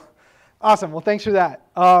 So, awesome. Well, thanks for that.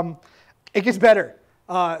 It gets better.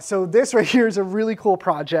 So this right here is a really cool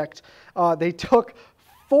project. They took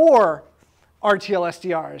 4 RTL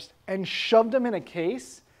SDRs and shoved them in a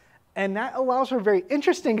case, and that allows for very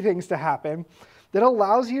interesting things to happen. That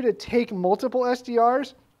allows you to take multiple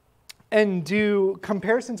SDRs and do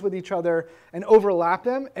comparisons with each other and overlap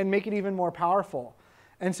them and make it even more powerful.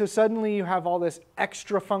 And so suddenly you have all this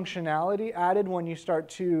extra functionality added when you start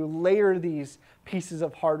to layer these pieces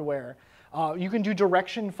of hardware. You can do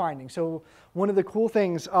direction finding. So one of the cool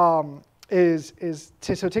things so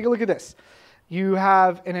take a look at this. You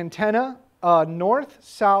have an antenna north,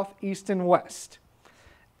 south, east, and west.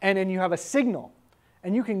 And then you have a signal.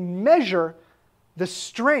 And you can measure the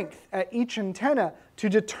strength at each antenna to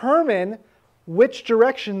determine which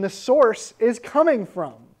direction the source is coming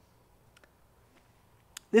from.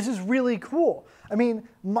 This is really cool. I mean,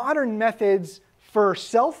 modern methods for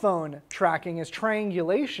cell phone tracking is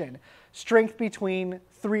triangulation, strength between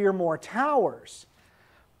 3 or more towers.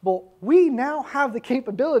 Well, we now have the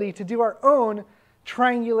capability to do our own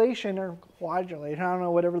triangulation or quadrulation. I don't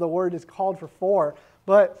know whatever the word is called for 4,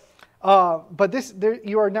 but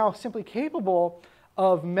you are now simply capable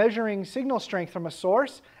of measuring signal strength from a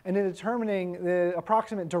source and then determining the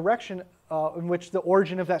approximate direction in which the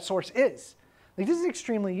origin of that source is. Like, this is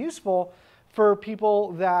extremely useful for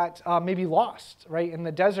people that may be lost, right, in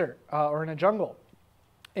the desert or in a jungle,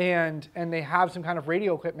 and they have some kind of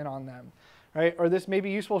radio equipment on them, right? Or this may be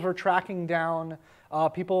useful for tracking down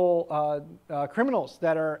criminals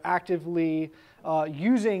that are actively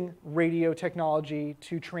using radio technology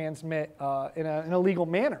to transmit in a legal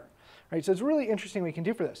manner, right? So it's really interesting what we can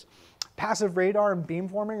do for this. Passive radar and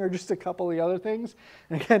beamforming are just a couple of the other things.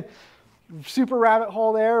 And again, super rabbit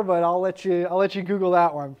hole there, but I'll let you Google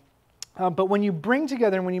that one. But when you bring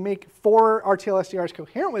together and when you make 4 RTL SDRs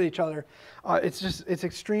coherent with each other, it's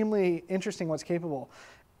extremely interesting what's capable.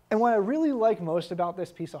 And what I really like most about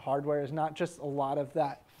this piece of hardware is not just a lot of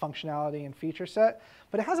that functionality and feature set,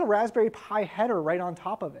 but it has a Raspberry Pi header right on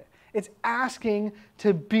top of it. It's asking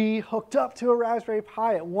to be hooked up to a Raspberry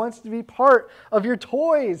Pi. It wants to be part of your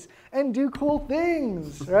toys and do cool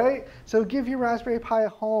things, right? So give your Raspberry Pi a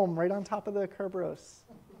home right on top of the Kerberos.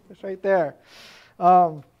 It's right there.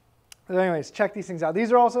 But anyways, check these things out.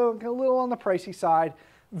 These are also a little on the pricey side.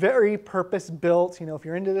 Very purpose-built. If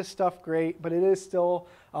you're into this stuff, great. But it is still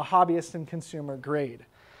a hobbyist and consumer grade.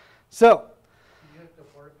 So, do you have the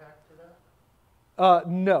Portapack for that?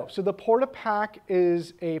 No. So the Portapack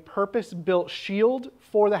is a purpose-built shield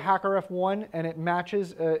for the HackRF1, and it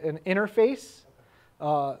matches an interface.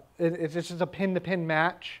 It's just a pin-to-pin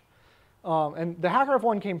match. And the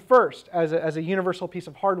HackRF1 came first as a universal piece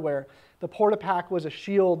of hardware. The Portapack was a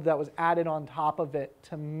shield that was added on top of it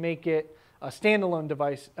to make it a standalone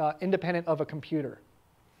device independent of a computer.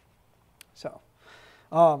 So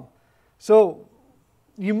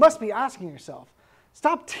you must be asking yourself,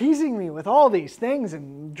 stop teasing me with all these things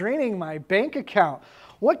and draining my bank account.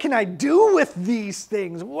 What can I do with these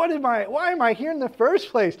things? Why am I here in the first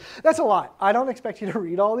place? That's a lot. I don't expect you to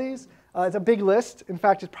read all these. It's a big list. In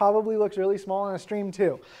fact, it probably looks really small on a stream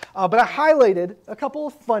too. But I highlighted a couple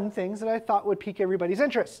of fun things that I thought would pique everybody's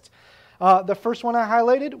interest. The first one I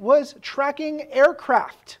highlighted was tracking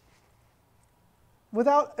aircraft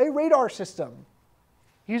without a radar system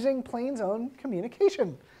using plane's own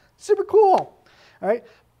communication. Super cool. All right.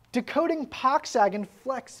 Decoding POC and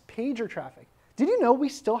flex pager traffic. Did you know we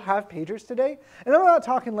still have pagers today? And I'm not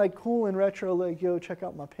talking like cool and retro, like, yo, check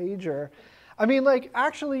out my pager. I mean, like,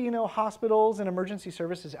 actually, hospitals and emergency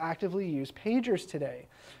services actively use pagers today.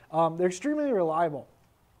 They're extremely reliable.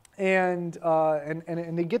 And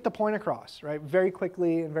they get the point across, right, very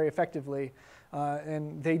quickly and very effectively.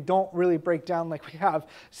 And they don't really break down like we have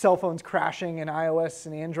cell phones crashing and iOS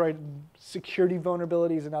and Android security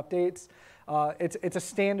vulnerabilities and updates. It's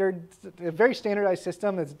a very standardized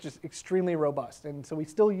system that's just extremely robust. And so we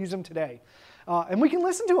still use them today. And we can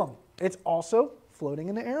listen to them. It's also floating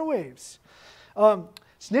in the airwaves.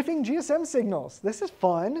 Sniffing GSM signals. This is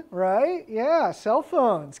fun, right? Yeah, cell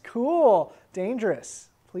phones. Cool. Dangerous.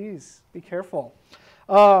 Please be careful.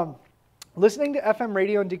 Listening to FM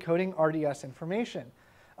radio and decoding RDS information.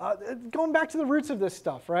 Going back to the roots of this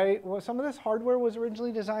stuff, right? Well, some of this hardware was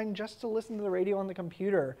originally designed just to listen to the radio on the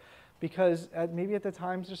computer because maybe at the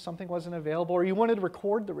time just something wasn't available or you wanted to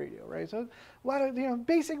record the radio, right? So a lot of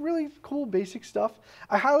basic, really cool basic stuff.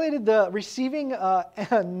 I highlighted the receiving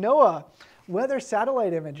NOAA weather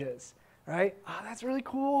satellite images, right? That's really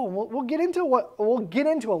cool. We'll get into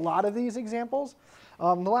a lot of these examples.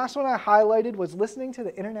 The last one I highlighted was listening to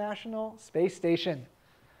the International Space Station.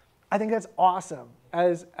 I think that's awesome.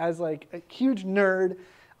 As like a huge nerd,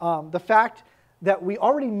 the fact that we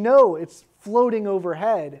already know it's floating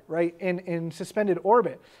overhead, right, in suspended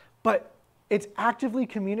orbit, but it's actively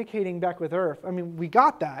communicating back with Earth. I mean, we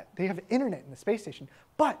got that. They have internet in the space station.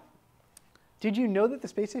 But did you know that the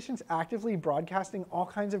space station's actively broadcasting all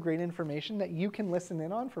kinds of great information that you can listen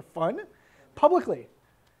in on for fun publicly?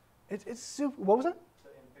 It's super. What was it?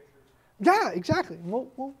 Yeah, exactly. We'll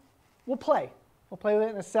play. We'll play with it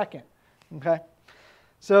in a second. Okay.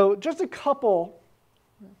 So just a couple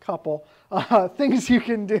things you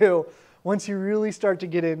can do once you really start to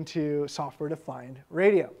get into software-defined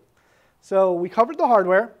radio. So we covered the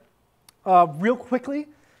hardware. Real quickly,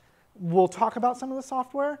 we'll talk about some of the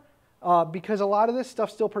software because a lot of this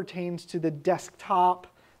stuff still pertains to the desktop,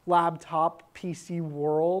 laptop, PC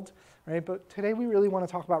world, right? But today we really want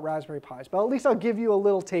to talk about Raspberry Pis. But at least I'll give you a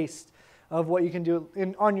little taste of what you can do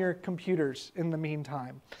on your computers in the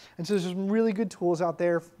meantime. And so there's some really good tools out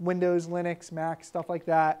there, Windows, Linux, Mac, stuff like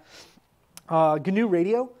that. GNU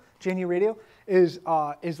Radio is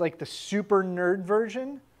like the super nerd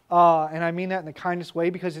version. And I mean that in the kindest way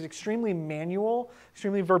because it's extremely manual,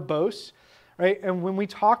 extremely verbose. Right? And when we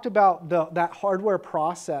talked about that hardware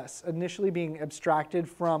process initially being abstracted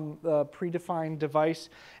from the predefined device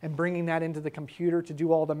and bringing that into the computer to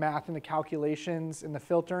do all the math and the calculations and the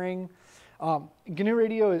filtering, GNU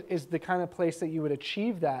Radio is the kind of place that you would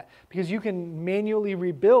achieve that because you can manually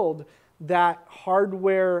rebuild that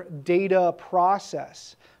hardware data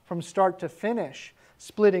process from start to finish,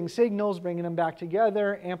 splitting signals, bringing them back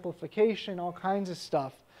together, amplification, all kinds of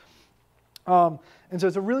stuff. And so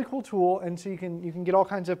it's a really cool tool, and so you can get all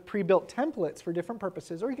kinds of pre-built templates for different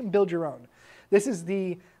purposes, or you can build your own. This is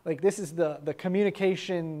the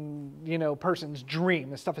communication person's dream.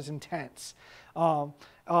 This stuff is intense. By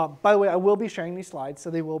the way, I will be sharing these slides, so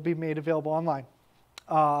they will be made available online,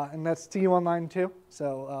 and that's to you online too.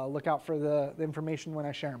 So look out for the information when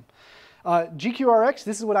I share them. GQRX.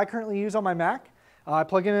 This is what I currently use on my Mac. I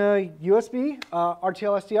plug in a USB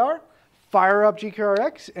RTL SDR. Fire up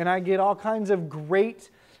GQRX, and I get all kinds of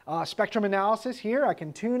great spectrum analysis here. I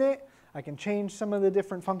can tune it. I can change some of the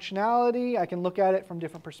different functionality. I can look at it from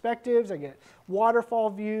different perspectives. I get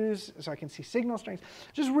waterfall views, so I can see signal strengths.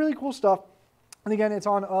 Just really cool stuff. And again, it's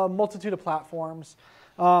on a multitude of platforms.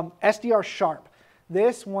 SDR Sharp.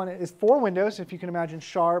 This one is for Windows, if you can imagine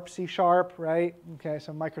Sharp, C Sharp, right? Okay,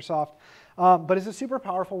 so Microsoft. But it's a super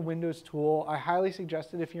powerful Windows tool. I highly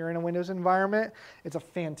suggest it if you're in a Windows environment. It's a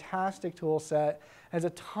fantastic tool set. It has a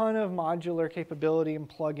ton of modular capability and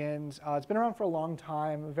plugins. It's been around for a long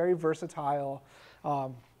time, very versatile.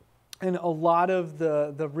 And a lot of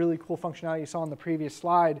the really cool functionality you saw on the previous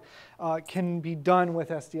slide can be done with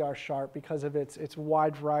SDR Sharp because of its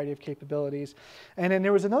wide variety of capabilities. And then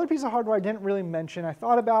there was another piece of hardware I didn't really mention. I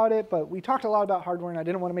thought about it, but we talked a lot about hardware, and I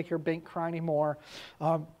didn't want to make your bank cry anymore.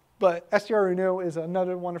 But SDR Uno is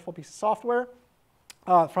another wonderful piece of software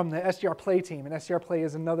from the SDR Play team. And SDR Play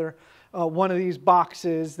is another one of these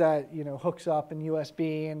boxes that hooks up in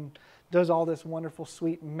USB and does all this wonderful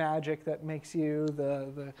sweet magic that makes you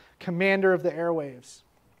the commander of the airwaves.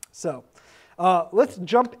 So let's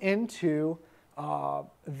jump into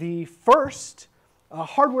the first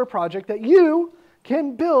hardware project that you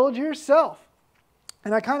can build yourself.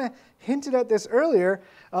 And I kind of hinted at this earlier.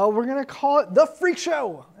 We're going to call it the Freak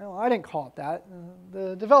Show. Well, I didn't call it that.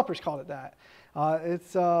 The developers called it that.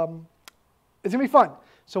 It's going to be fun.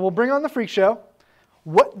 So we'll bring on the Freak Show.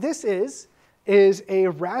 What this is a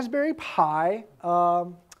Raspberry Pi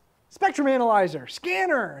spectrum analyzer,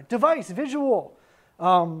 scanner, device, visual.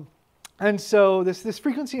 And so this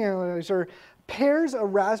frequency analyzer pairs a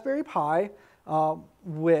Raspberry Pi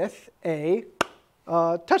with a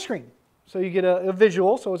touchscreen. So you get a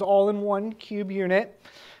visual, so it's all in one cube unit,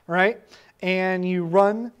 right? And you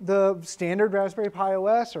run the standard Raspberry Pi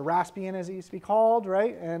OS, or Raspbian as it used to be called,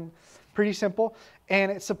 right? And pretty simple. And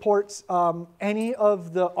it supports any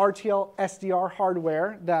of the RTL SDR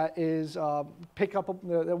hardware that is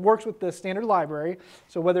that works with the standard library.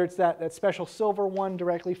 So whether it's that special silver one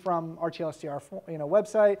directly from RTL SDR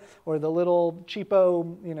website, or the little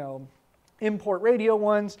cheapo import radio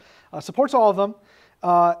ones, supports all of them.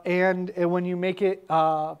 And when you make it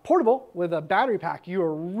portable with a battery pack, you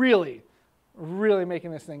are really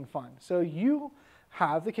making this thing fun. So you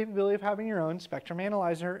have the capability of having your own spectrum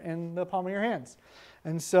analyzer in the palm of your hands.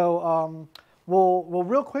 And so we'll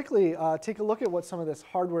real quickly take a look at what some of this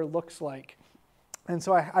hardware looks like. And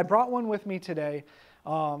so I brought one with me today.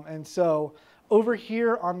 And so over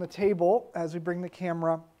here on the table, as we bring the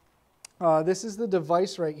camera, this is the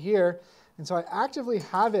device right here. And so I actively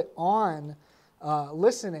have it on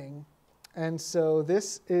listening. And so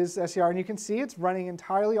this is SDR, and you can see it's running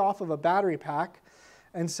entirely off of a battery pack.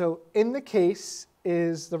 And so in the case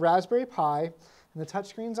is the Raspberry Pi, and the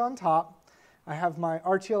touchscreen's on top. I have my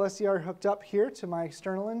RTL SDR hooked up here to my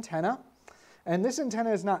external antenna. And this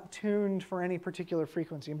antenna is not tuned for any particular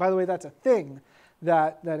frequency. And by the way, that's a thing,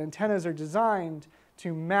 that antennas are designed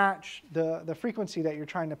to match the frequency that you're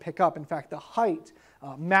trying to pick up. In fact, the height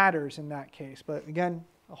matters in that case. But again,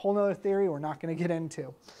 a whole nother theory we're not going to get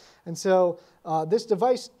into. And so this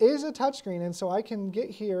device is a touchscreen, and so I can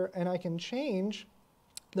get here and I can change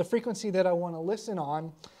the frequency that I want to listen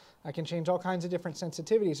on. I can change all kinds of different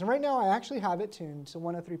sensitivities. And right now I actually have it tuned to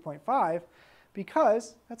 103.5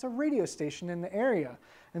 because that's a radio station in the area.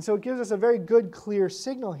 And so it gives us a very good, clear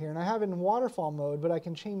signal here. And I have it in waterfall mode, but I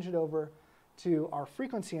can change it over to our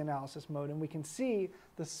frequency analysis mode, and we can see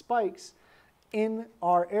the spikes in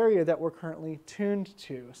our area that we're currently tuned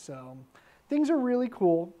to. So things are really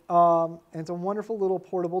cool, and it's a wonderful little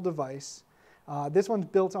portable device. This one's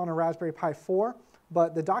built on a Raspberry Pi 4,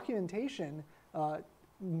 but the documentation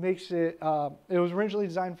makes it, it was originally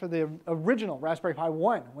designed for the original Raspberry Pi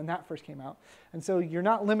 1 when that first came out. And so you're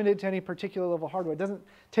not limited to any particular level of hardware. It doesn't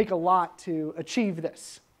take a lot to achieve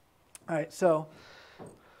this. All right, so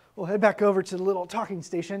we'll head back over to the little talking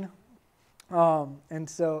station. And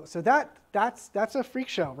so that's a freak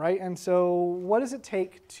show, right? And so what does it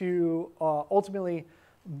take to ultimately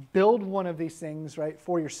build one of these things, right,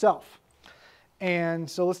 for yourself? And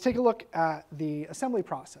so let's take a look at the assembly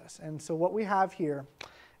process. And so what we have here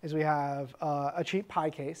is we have a cheap Pi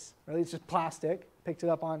case, right? It's just plastic. Picked it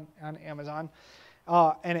up on Amazon.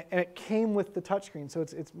 And it came with the touchscreen. So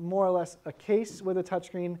it's more or less a case with a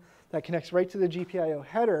touchscreen that connects right to the GPIO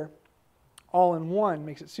header, all in one,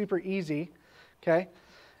 makes it super easy, okay?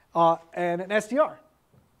 And an SDR.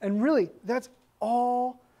 And really, that's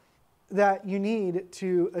all that you need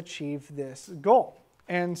to achieve this goal.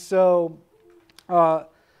 And so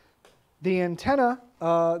the antenna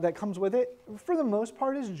that comes with it, for the most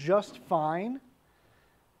part, is just fine,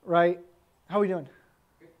 right? How are we doing?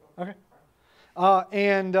 Okay.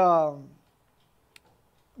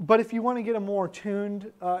 But if you want to get a more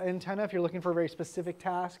tuned antenna, if you're looking for a very specific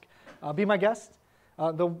task, be my guest.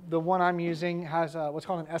 The one I'm using has what's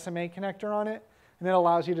called an SMA connector on it, and it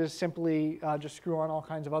allows you to simply just screw on all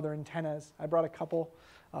kinds of other antennas. I brought a couple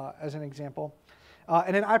as an example.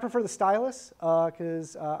 And then I prefer the stylus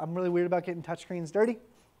because I'm really weird about getting touchscreens dirty,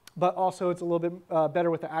 but also it's a little bit better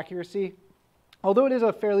with the accuracy. Although it is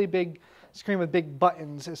a fairly big screen with big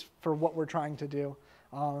buttons is for what we're trying to do.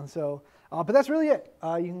 But that's really it.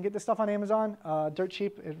 You can get this stuff on Amazon, dirt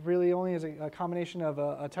cheap. It really only is a combination of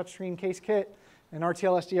a touchscreen case kit, an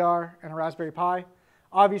RTL SDR, and a Raspberry Pi.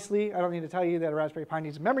 Obviously, I don't need to tell you that a Raspberry Pi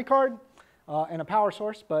needs a memory card and a power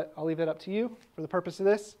source, but I'll leave it up to you for the purpose of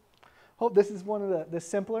this. Hope this is one of the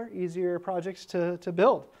simpler, easier projects to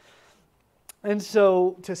build. And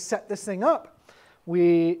so to set this thing up,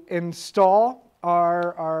 we install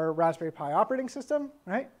our Raspberry Pi operating system,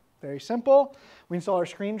 right? Very simple. We install our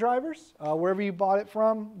screen drivers. Wherever you bought it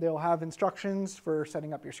from, they'll have instructions for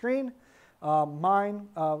setting up your screen. Mine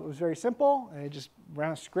was very simple. I just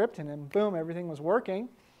ran a script, and then boom, everything was working.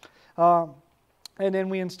 And then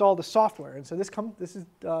we installed the software. And so this is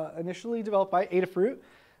initially developed by Adafruit.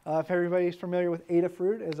 If everybody's familiar with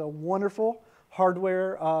Adafruit, it's a wonderful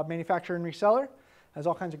hardware manufacturer and reseller. Has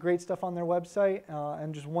all kinds of great stuff on their website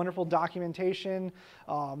and just wonderful documentation,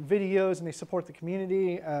 videos, and they support the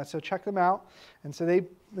community. So check them out. And so they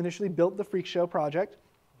initially built the Freak Show project.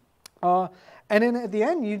 And then at the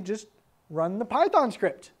end, you just run the Python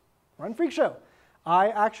script, run Freak Show. I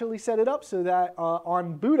actually set it up so that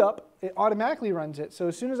on boot up, it automatically runs it. So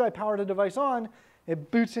as soon as I power the device on,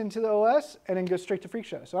 it boots into the OS and then goes straight to Freak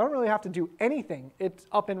Show. So I don't really have to do anything. It's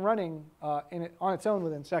up and running on its own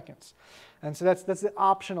within seconds. And so that's the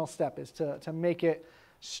optional step, is to make it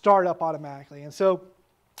start up automatically. And so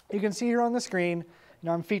you can see here on the screen,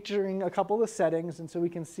 I'm featuring a couple of the settings, and so we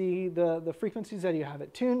can see the frequencies that you have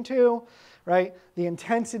it tuned to, right? The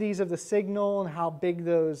intensities of the signal and how big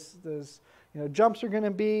those jumps are going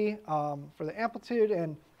to be for the amplitude,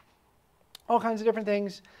 and all kinds of different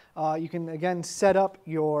things. You can, again, set up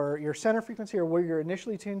your center frequency or where you're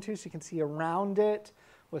initially tuned to, so you can see around it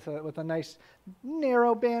with a nice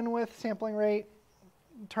narrow bandwidth sampling rate.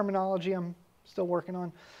 Terminology I'm still working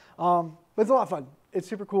on. But it's a lot of fun. It's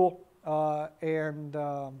super cool. And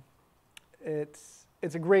it's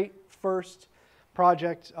a great first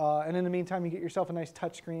project. And in the meantime, you get yourself a nice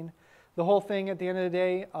touchscreen. The whole thing, at the end of the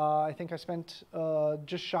day, I think I spent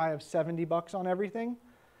just shy of $70 on everything.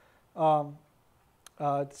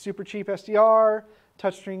 Super cheap SDR,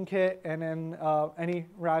 touchscreen kit, and then any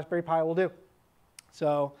Raspberry Pi will do.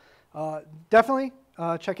 So definitely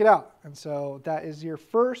check it out. And so that is your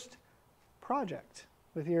first project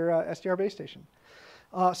with your SDR base station.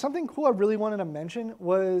 Something cool I really wanted to mention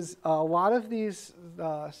was a lot of these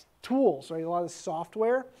tools, right? A lot of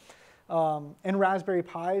software and Raspberry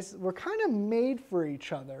Pis were kind of made for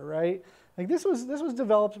each other, right? Like this was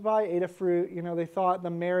developed by Adafruit. They thought the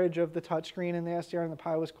marriage of the touchscreen and the SDR and the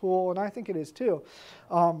Pi was cool, and I think it is too.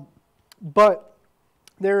 But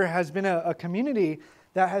there has been a community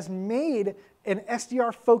that has made an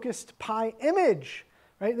SDR-focused Pi image.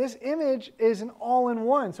 Right? This image is an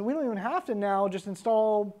all-in-one, so we don't even have to now just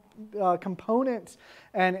install components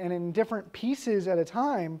and in different pieces at a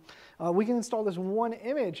time. We can install this one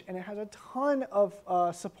image, and it has a ton of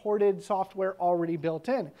supported software already built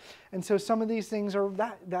in. And so some of these things are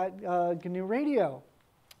that GNU radio.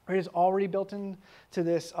 It is already built into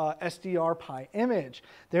this SDR Pi image.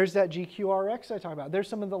 There's that GQRX I talked about. There's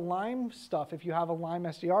some of the Lime stuff. If you have a Lime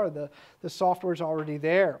SDR, the software's already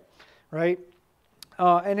there, right?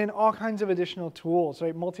 And then all kinds of additional tools,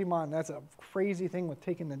 right? Multimon, that's a crazy thing with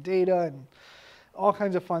taking the data and all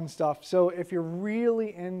kinds of fun stuff. So if you're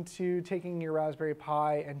really into taking your Raspberry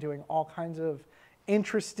Pi and doing all kinds of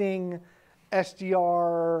interesting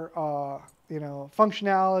SDR,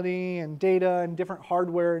 functionality and data and different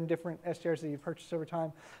hardware and different SDRs that you've purchased over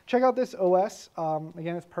time, check out this OS.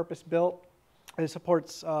 Again, it's purpose-built. It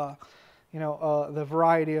supports, the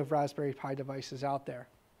variety of Raspberry Pi devices out there.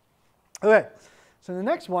 Okay. So the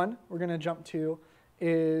next one we're going to jump to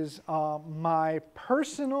is my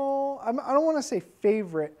personal, I don't want to say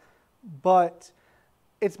favorite, but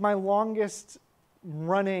it's my longest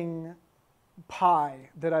running Pi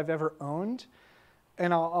that I've ever owned,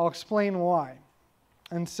 and I'll explain why.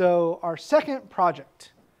 And so our second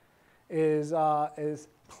project is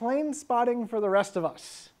plane spotting for the rest of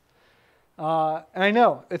us. And I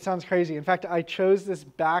know it sounds crazy. In fact, I chose this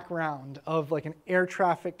background of like an air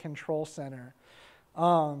traffic control center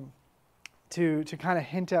to kind of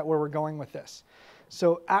hint at where we're going with this.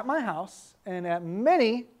 So at my house and at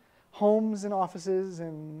many homes and offices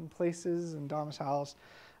and places and domiciles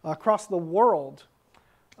across the world,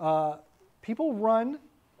 people run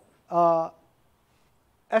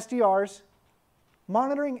SDRs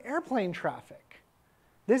monitoring airplane traffic.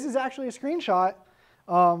 This is actually a screenshot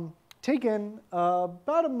taken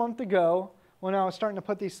about a month ago when I was starting to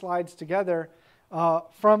put these slides together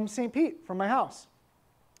from St. Pete, from my house.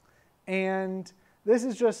 And this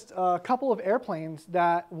is just a couple of airplanes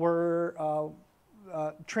that were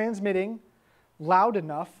transmitting loud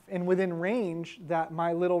enough and within range that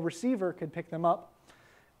my little receiver could pick them up.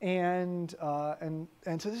 And so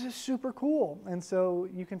this is super cool. And so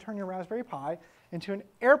you can turn your Raspberry Pi into an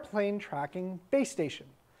airplane tracking base station.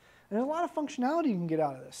 And there's a lot of functionality you can get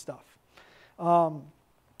out of this stuff.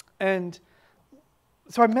 And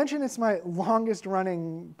so I mentioned it's my longest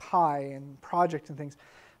running Pi and project and things.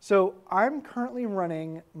 So I'm currently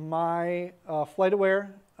running my FlightAware,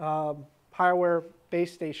 PiAware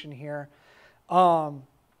base station here on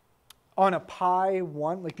a Pi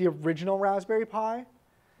 1, like the original Raspberry Pi,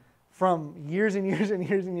 from years and years and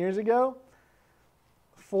years and years ago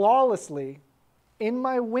flawlessly in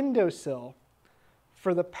my windowsill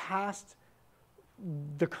for the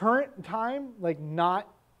current time, like not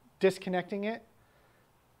disconnecting it,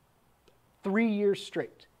 3 years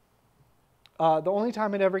straight. The only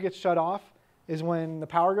time it ever gets shut off is when the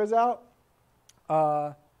power goes out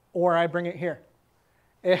or I bring it here.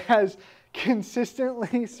 It has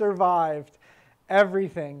consistently survived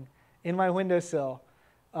everything in my windowsill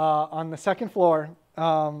on the second floor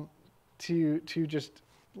to just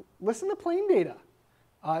listen to plane data.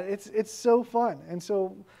 It's so fun. And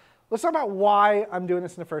so let's talk about why I'm doing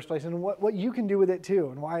this in the first place and what you can do with it too,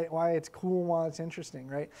 and why it's cool and why it's interesting,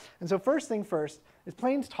 right? And so first thing first is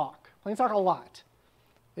planes talk. Planes talk a lot.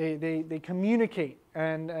 They communicate.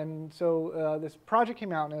 And so this project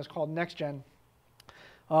came out and it was called NextGen.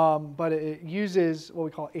 But it uses what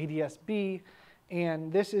we call ADS-B,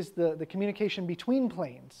 and this is the communication between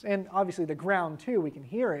planes, and obviously the ground too, we can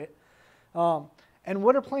hear it. And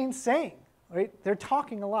what are planes saying, right? They're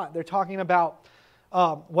talking a lot. They're talking about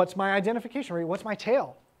what's my identification, right? What's my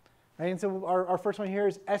tail, right? And so our first one here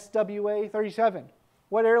is SWA-37.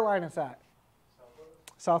 What airline is that?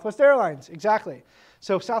 Southwest Airlines, exactly.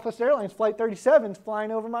 So Southwest Airlines Flight 37 is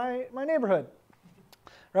flying over my neighborhood,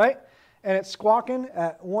 right? And it's squawking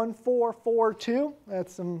at 1442.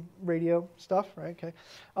 That's some radio stuff, right? Okay.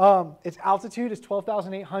 Its altitude is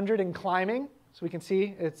 12,800 and climbing, so we can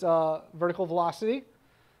see its vertical velocity.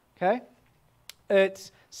 Okay.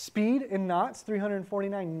 Its speed in knots,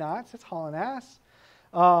 349 knots. It's hauling ass.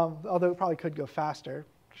 Although it probably could go faster.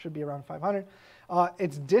 Should be around 500.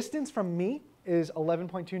 Its distance from me is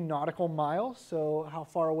 11.2 nautical miles, so how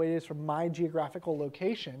far away it is from my geographical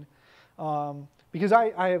location. Because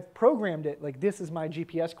I have programmed it like this is my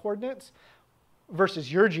GPS coordinates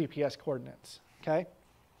versus your GPS coordinates, okay?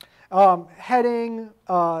 Heading,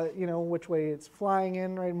 which way it's flying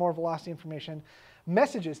in, right? More velocity information.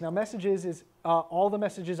 Messages. Now, messages is all the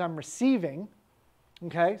messages I'm receiving,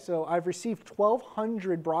 okay? So I've received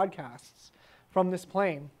 1,200 broadcasts from this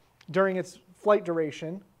plane during its flight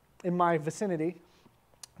duration in my vicinity,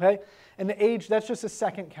 okay? And the age, that's just a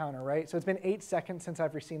second counter, right? So it's been 8 seconds since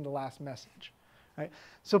I've received the last message, right?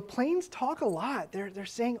 So planes talk a lot. They're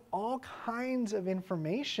saying all kinds of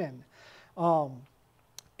information,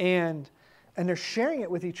 and they're sharing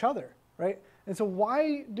it with each other, right? And so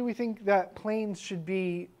why do we think that planes should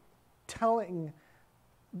be telling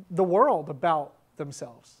the world about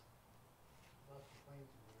themselves?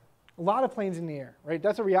 A lot of planes in the air, right?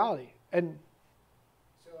 That's a reality. And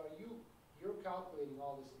so you're calculating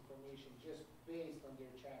all this information just based on their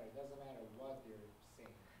chatter. It doesn't matter what they're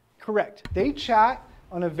saying. Correct. They chat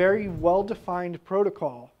on a very well-defined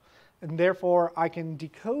protocol, and therefore I can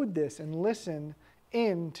decode this and listen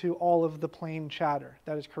into all of the plane chatter.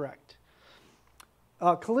 That is correct.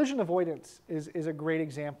 Collision avoidance is a great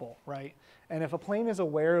example, right? And if a plane is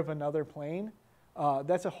aware of another plane,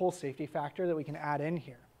 that's a whole safety factor that we can add in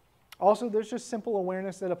here. Also, there's just simple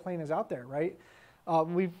awareness that a plane is out there, right?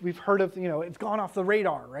 We've heard of, it's gone off the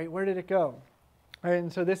radar, right? Where did it go? Right,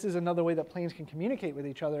 and so this is another way that planes can communicate with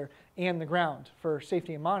each other and the ground for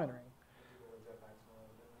safety and monitoring.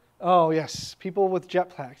 Oh, yes, people with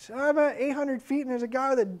jetpacks. I'm at 800 feet and there's a guy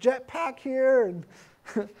with a jetpack here. And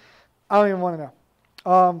I don't even want to know.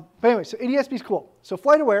 But anyway, so ADS-B is cool. So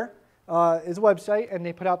FlightAware is a website, and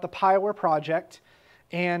they put out the PyAware project.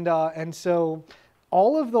 And so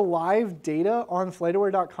all of the live data on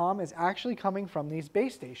FlightAware.com is actually coming from these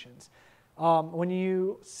base stations. When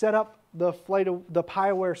you set up the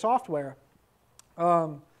PyAware software,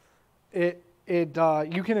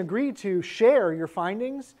 you can agree to share your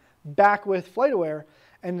findings back with FlightAware,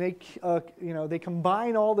 and they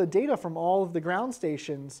combine all the data from all of the ground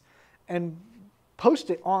stations and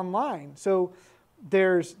post it online. So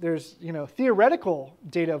there's theoretical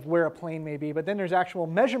data of where a plane may be, but then there's actual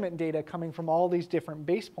measurement data coming from all these different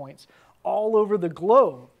base points all over the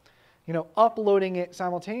globe, uploading it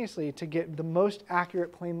simultaneously to get the most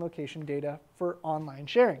accurate plane location data for online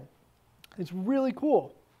sharing. It's really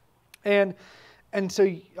cool. And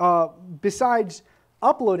so besides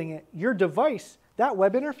uploading it, your device, that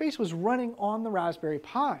web interface was running on the Raspberry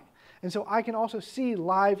Pi. And so I can also see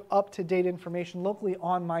live up-to-date information locally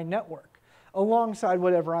on my network, alongside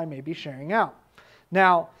whatever I may be sharing out.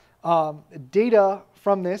 Now, data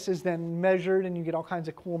from this is then measured, and you get all kinds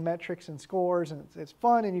of cool metrics and scores, and it's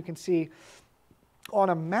fun, and you can see on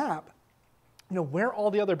a map where all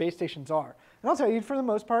the other base stations are. And I'll tell you, for the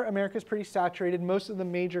most part, America's pretty saturated. Most of the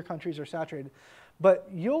major countries are saturated. But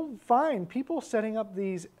you'll find people setting up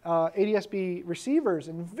these ADS-B receivers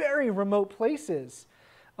in very remote places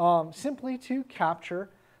simply to capture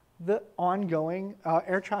the ongoing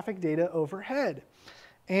air traffic data overhead.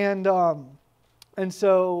 And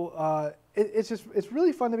so it's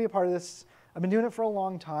really fun to be a part of this. I've been doing it for a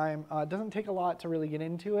long time. It doesn't take a lot to really get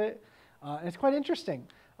into it. And it's quite interesting.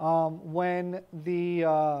 When the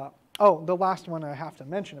last one I have to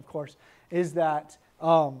mention, of course, is that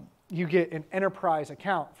you get an enterprise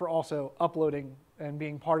account for also uploading and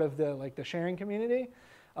being part of the sharing community,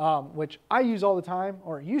 which I use all the time,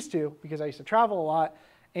 or used to, because I used to travel a lot.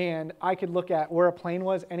 And I could look at where a plane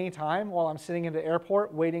was anytime while I'm sitting at the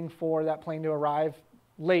airport waiting for that plane to arrive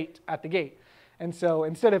late at the gate. And so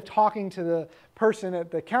instead of talking to the person at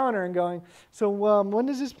the counter and going, so when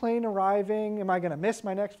is this plane arriving? Am I going to miss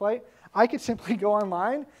my next flight? I could simply go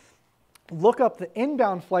online, look up the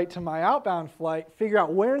inbound flight to my outbound flight, figure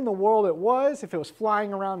out where in the world it was, if it was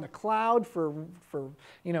flying around the cloud for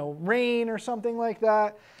rain or something like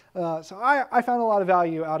that. So I found a lot of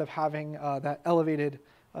value out of having that elevated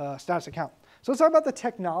status account. So let's talk about the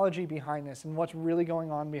technology behind this and what's really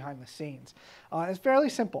going on behind the scenes. It's fairly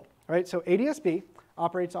simple, right? So ADS-B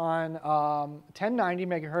operates on 1090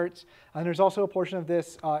 megahertz, and there's also a portion of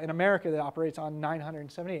this in America that operates on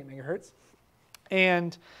 978 megahertz.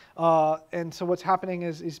 And so what's happening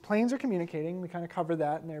is planes are communicating. We kind of cover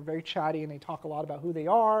that, and they're very chatty, and they talk a lot about who they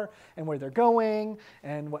are and where they're going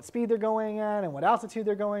and what speed they're going at and what altitude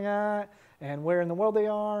they're going at and where in the world they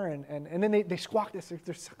are. And then they squawk this.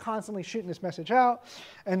 They're constantly shooting this message out.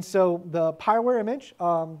 And so the PyWare image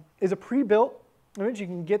is a pre-built image. You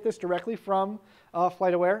can get this directly from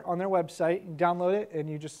FlightAware on their website. You download it, and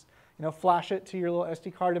you just flash it to your little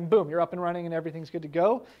SD card, and boom, you're up and running, and everything's good to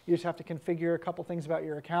go. You just have to configure a couple things about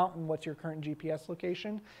your account and what's your current GPS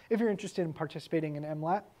location if you're interested in participating in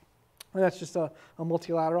MLAT. And that's just a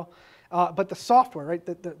multilateral. But the software, right,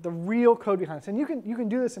 the real code behind this, and you can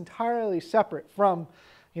do this entirely separate from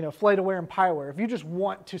FlightAware and PyWare. If you just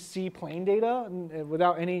want to see plane data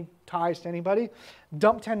without any ties to anybody,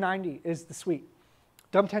 Dump 1090 is the suite.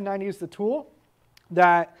 Dump 1090 is the tool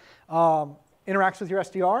that interacts with your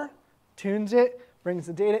SDR, tunes it, brings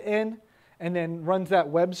the data in, and then runs that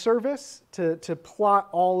web service to plot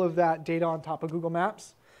all of that data on top of Google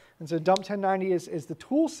Maps. And so Dump 1090 is the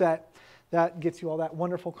tool set that gets you all that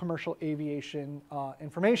wonderful commercial aviation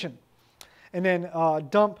information. And then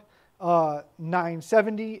Dump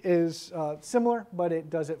 970 is similar, but it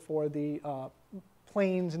does it for the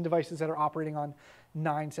planes and devices that are operating on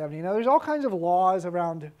 970. Now, there's all kinds of laws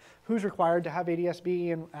around who's required to have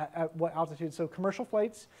ADS-B and at what altitude. So commercial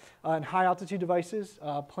flights and high altitude devices,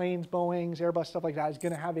 planes, Boeings, Airbus, stuff like that is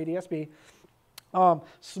going to have ADS-B.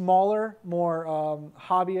 Smaller, more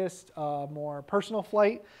hobbyist, more personal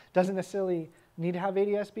flight doesn't necessarily need to have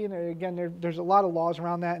ADS-B. And again, there's a lot of laws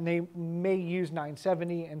around that, and they may use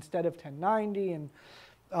 970 instead of 1090. And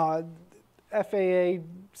FAA,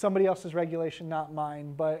 somebody else's regulation, not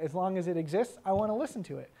mine. But as long as it exists, I want to listen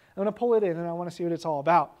to it. I want to pull it in, and I want to see what it's all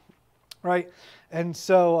about, right? And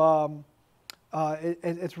so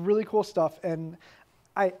it's really cool stuff. And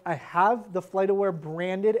I have the FlightAware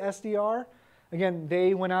branded SDR. Again,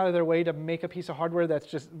 they went out of their way to make a piece of hardware that's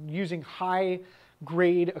just using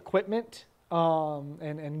high-grade equipment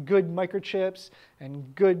and good microchips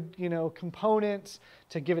and good components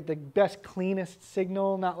to give it the best, cleanest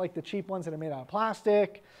signal, not like the cheap ones that are made out of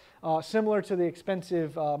plastic, similar to the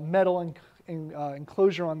expensive metal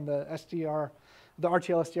enclosure on the SDR, the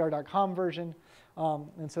RTLSDR.com version.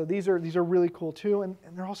 And so these are really cool too, and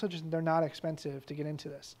they're also they're not expensive to get into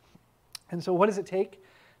this. And so what does it take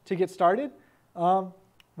to get started?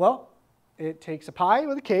 Well, it takes a Pi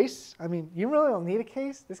with a case. I mean, you really don't need a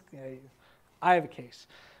case. I have a case.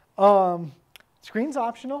 Screen's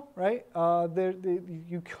optional, right?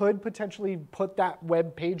 You could potentially put that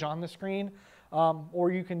web page on the screen, or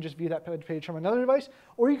you can just view that web page from another device,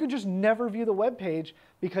 or you could just never view the web page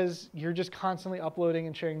because you're just constantly uploading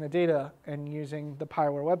and sharing the data and using the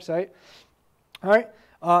PyWare website. All right.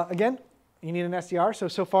 Again, you need an SDR.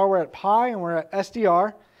 So far we're at Pi and we're at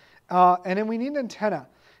SDR. And then we need an antenna.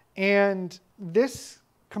 And this,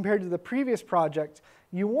 compared to the previous project,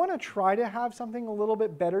 you want to try to have something a little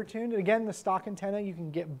bit better tuned. Again, the stock antenna you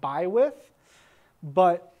can get by with,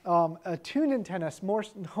 but a tuned antenna, more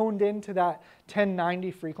honed into that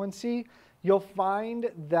 1090 frequency, you'll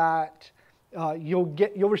find that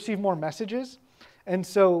you'll receive more messages. And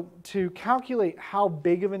so to calculate how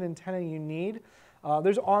big of an antenna you need,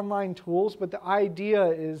 there's online tools, but the idea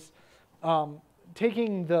is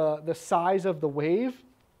taking the size of the wave,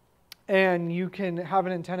 and you can have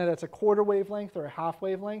an antenna that's a quarter wavelength or a half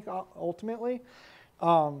wavelength ultimately.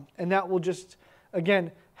 And that will just,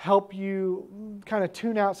 again, help you kind of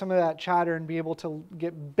tune out some of that chatter and be able to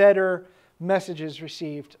get better, messages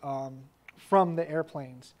received from the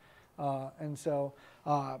airplanes. And so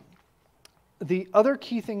the other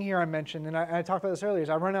key thing here I mentioned, and I talked about this earlier, is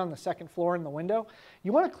I run out on the second floor in the window.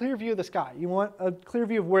 You want a clear view of the sky. You want a clear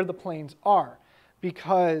view of where the planes are,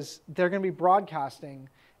 because they're going to be broadcasting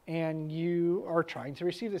and you are trying to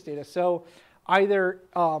receive this data. So either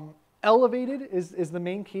elevated is the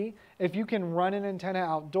main key. If you can run an antenna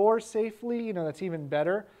outdoors safely, that's even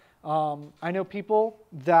better. I know people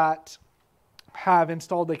that have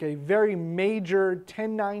installed like a very major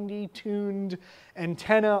 1090 tuned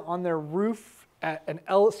antenna on their roof at an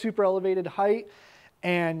super elevated height,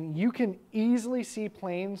 and you can easily see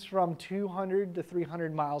planes from 200 to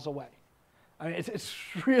 300 miles away. I mean, it's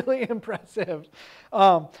really impressive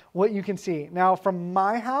what you can see. Now, from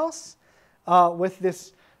my house, with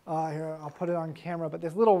this, here, I'll put it on camera, but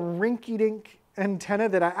this little rinky-dink antenna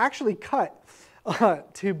that I actually cut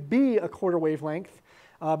to be a quarter wavelength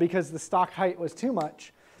because the stock height was too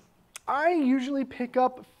much. I usually pick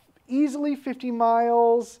up easily 50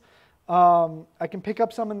 miles. I can pick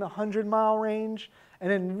up some in the 100-mile range,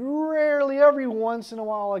 and then rarely, every once in a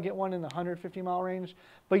while, I get one in the 150-mile range.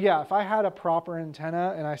 But yeah, if I had a proper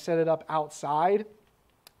antenna and I set it up outside,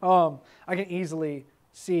 I can easily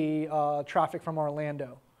see traffic from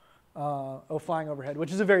Orlando flying overhead,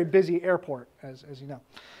 which is a very busy airport, as you know.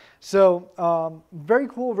 So very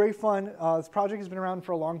cool, very fun. This project has been around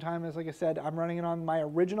for a long time. As like I said, I'm running it on my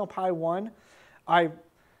original Pi 1.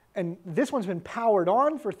 And this one's been powered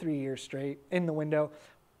on for 3 years straight in the window.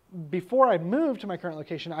 Before I moved to my current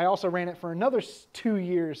location, I also ran it for another 2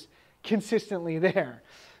 years consistently there.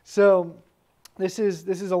 So this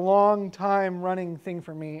is a long time running thing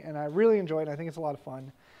for me, and I really enjoy it. I think it's a lot of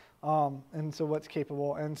fun. And so what's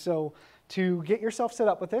capable. And so to get yourself set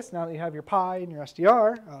up with this, now that you have your Pi and your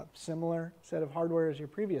SDR, similar set of hardware as your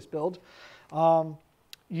previous build,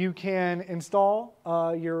 you can install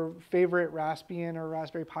your favorite Raspbian or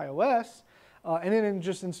Raspberry Pi OS, and then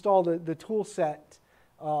just install the tool set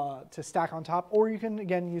to stack on top. Or you can,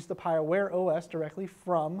 again, use the PiAware OS directly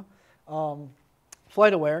from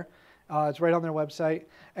FlightAware. It's right on their website.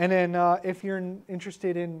 And then if you're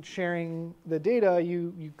interested in sharing the data,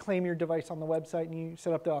 you claim your device on the website and you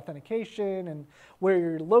set up the authentication and where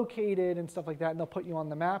you're located and stuff like that, and they'll put you on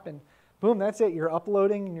the map, and boom, that's it. You're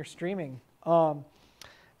uploading and you're streaming.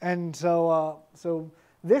 And so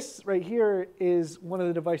this right here is one of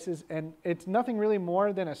the devices, and it's nothing really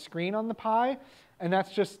more than a screen on the Pi, and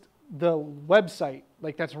that's just the website,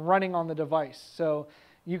 like that's running on the device. So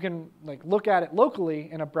you can like look at it locally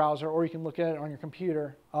in a browser, or you can look at it on your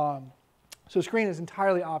computer. So screen is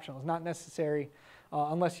entirely optional. It's not necessary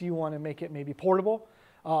unless you want to make it maybe portable.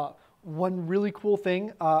 One really cool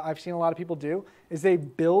thing I've seen a lot of people do is they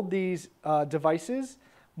build these devices,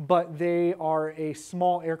 but they are a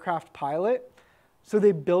small aircraft pilot. So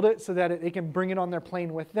they build it so that they can bring it on their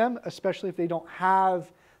plane with them, especially if they don't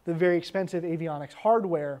have the very expensive avionics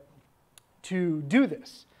hardware to do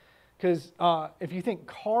this. Because if you think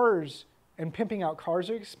cars and pimping out cars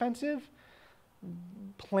are expensive,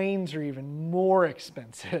 planes are even more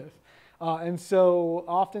expensive. And so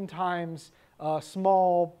oftentimes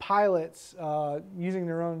small pilots using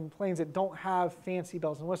their own planes that don't have fancy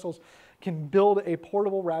bells and whistles can build a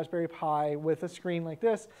portable Raspberry Pi with a screen like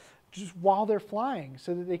this just while they're flying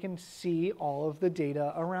so that they can see all of the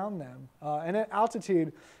data around them. And at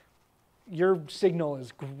altitude, your signal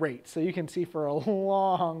is great, so you can see for a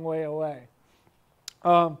long way away.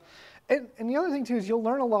 And the other thing, too, is you'll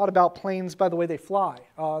learn a lot about planes by the way they fly,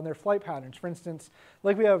 and their flight patterns. For instance,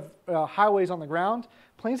 like we have highways on the ground,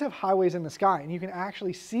 planes have highways in the sky, and you can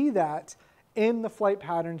actually see that in the flight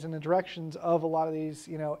patterns and the directions of a lot of these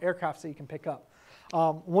aircrafts that you can pick up.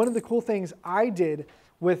 One of the cool things I did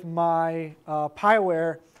with my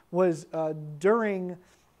PiAware was during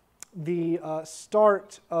the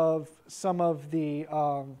start of some of the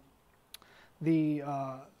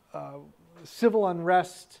civil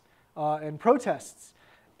unrest and protests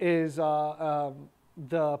is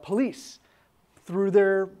the police threw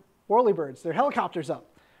their whirlybirds, their helicopters up,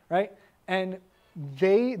 right? And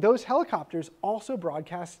those helicopters also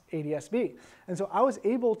broadcast ADS-B. And so I was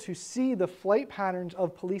able to see the flight patterns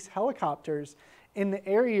of police helicopters in the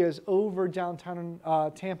areas over downtown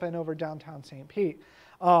Tampa and over downtown St. Pete.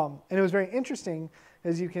 And it was very interesting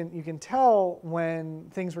as you can tell when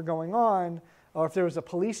things were going on, or if there was a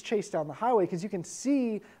police chase down the highway, because you can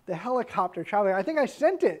see the helicopter traveling. I think I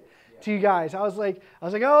sent it to you guys. I was like,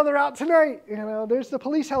 oh, they're out tonight. There's the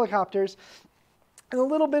police helicopters. And a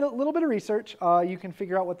little bit of research, you can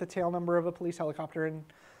figure out what the tail number of a police helicopter in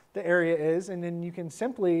the area is, and then you can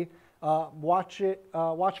simply watch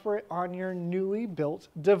for it on your newly built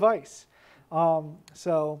device.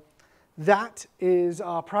 So that is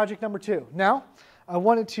project number 2. Now, I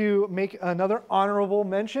wanted to make another honorable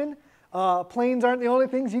mention. Planes aren't the only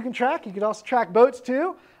things you can track. You can also track boats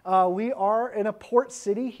too. We are in a port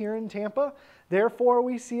city here in Tampa. Therefore,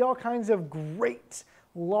 we see all kinds of great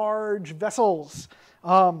large vessels.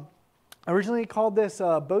 I originally called this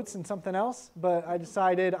boats and something else, but I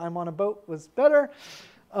decided I'm on a boat was better.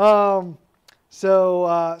 So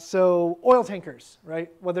oil tankers, right?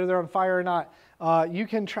 Whether they're on fire or not, you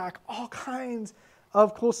can track all kinds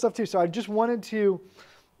of cool stuff too. So I just wanted to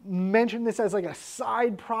mention this as like a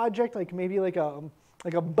side project, like maybe like a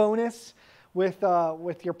bonus with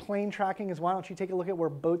your plane tracking. Is why don't you take a look at where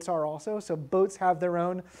boats are also? So boats have their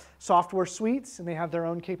own software suites and they have their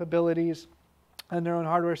own capabilities and their own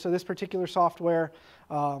hardware. So this particular software,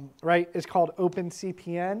 right, is called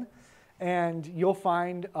OpenCPN. And you'll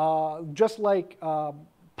find, just like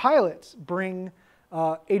pilots bring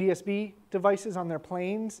ADS-B devices on their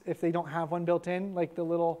planes if they don't have one built in, like the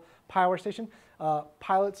little power station,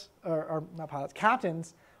 captains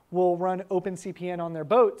will run OpenCPN on their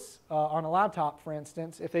boats, on a laptop, for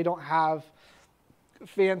instance, if they don't have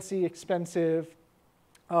fancy, expensive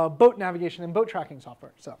boat navigation and boat tracking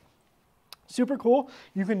software. So super cool.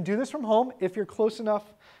 You can do this from home if you're close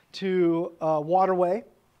enough to a waterway,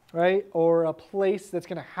 right, or a place that's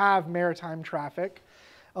going to have maritime traffic.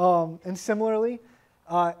 And similarly,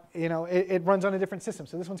 it runs on a different system.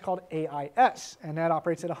 So this one's called AIS, and that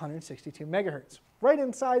operates at 162 megahertz, right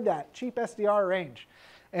inside that cheap SDR range.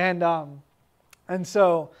 And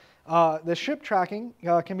so the ship tracking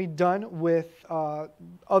can be done with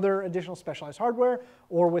other additional specialized hardware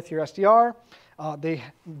or with your SDR. They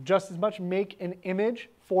just as much make an image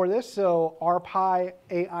for this. So RPi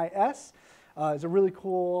AIS is a really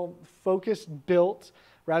cool focus-built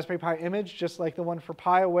Raspberry Pi image, just like the one for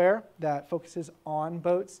PiAware that focuses on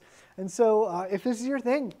boats. And so if this is your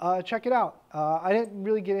thing, check it out. I didn't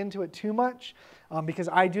really get into it too much because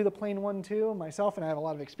I do the plane one too myself, and I have a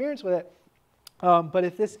lot of experience with it. But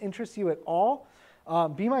if this interests you at all,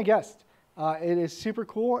 be my guest. It is super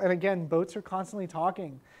cool. And again, boats are constantly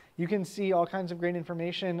talking. You can see all kinds of great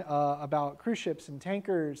information about cruise ships and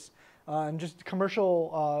tankers and just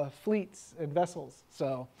commercial fleets and vessels.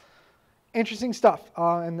 So interesting stuff.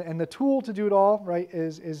 And the tool to do it all, right,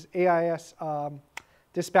 is AIS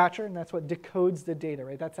Dispatcher, and that's what decodes the data,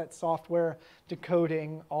 right? That's that software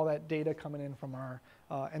decoding all that data coming in from our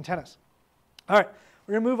antennas. All right,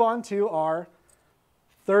 we're going to move on to our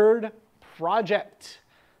third project.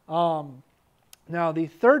 Now, the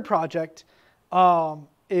third project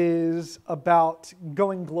is about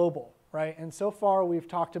going global, right? And so far, we've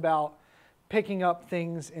talked about picking up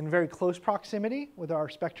things in very close proximity with our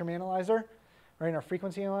spectrum analyzer, right, our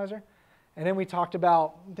frequency analyzer. And then we talked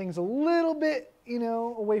about things a little bit,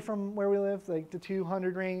 away from where we live, like the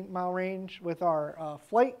 200-mile range with our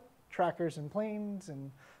flight trackers and planes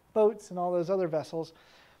and boats and all those other vessels.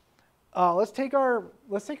 Let's take our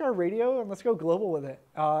radio and let's go global with it.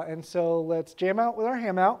 And so let's jam out with our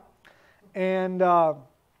ham out. And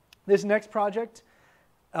this next project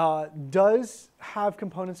does have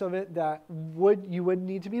components of it that you would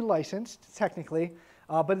need to be licensed technically,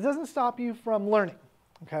 but it doesn't stop you from learning.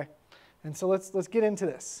 Okay, and so let's get into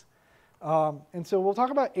this. And so we'll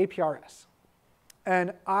talk about APRS.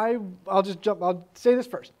 And I'll say this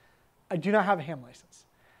first. I do not have a ham license.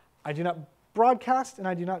 I do not broadcast and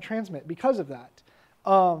I do not transmit because of that.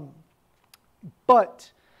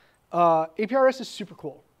 But APRS is super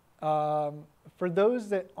cool. For those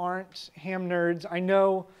that aren't ham nerds, I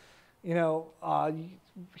know,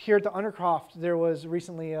 here at the Undercroft, there was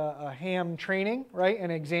recently a ham training, right,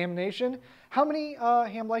 an examination. How many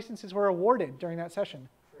ham licenses were awarded during that session?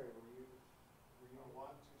 Trey, were you want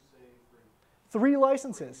to say three? 3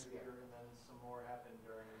 licenses. And then some more happened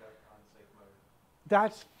during DEFCON safe mode.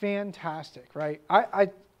 That's fantastic, right? I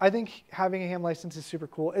think having a ham license is super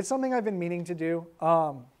cool. It's something I've been meaning to do,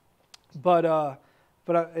 but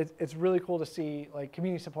it's really cool to see like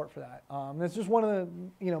community support for that. That's just one of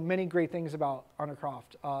the many great things about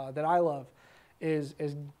Undercroft that I love is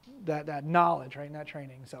that knowledge, right, and that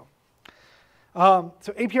training. So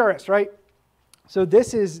APRS, right? So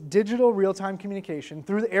this is digital real-time communication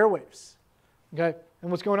through the airwaves. Okay, and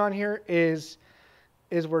what's going on here is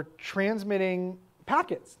we're transmitting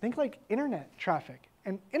packets. Think like internet traffic,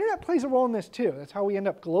 and internet plays a role in this too. That's how we end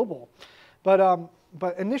up global. But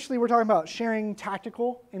initially, we're talking about sharing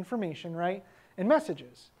tactical information, right, and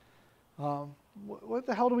messages. What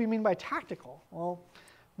the hell do we mean by tactical? Well,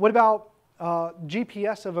 what about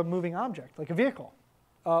GPS of a moving object, like a vehicle?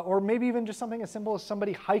 Or maybe even just something as simple as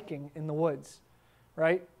somebody hiking in the woods,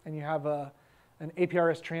 right? And you have an an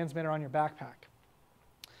APRS transmitter on your backpack.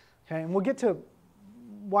 Okay, and we'll get to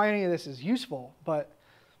why any of this is useful, but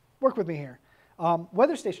work with me here.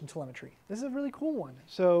 Weather station telemetry. This is a really cool one.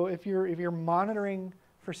 So if you're monitoring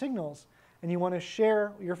for signals and you want to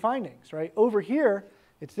share your findings, right? Over here,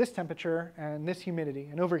 it's this temperature and this humidity,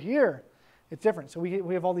 and over here, it's different. So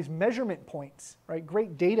we have all these measurement points, right?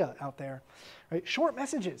 Great data out there, right? Short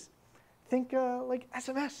messages. Think like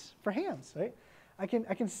SMS for hands, right? I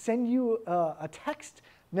can send you a text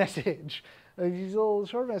message, these little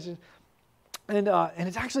short messages, and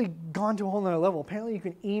it's actually gone to a whole nother level. Apparently, you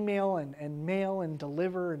can email and mail and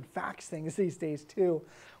deliver and fax things these days too,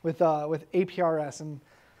 with APRS. And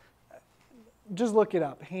just look it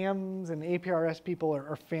up. Hams and APRS people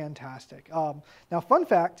are fantastic. Now, fun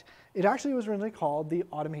fact: it actually was originally called the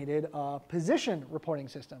Automated Position Reporting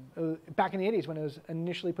System back in the 80s when it was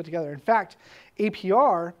initially put together. In fact,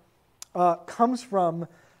 APR comes from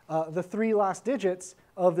the 3 last digits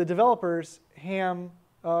of the developer's ham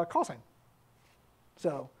call sign.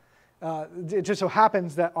 So it just so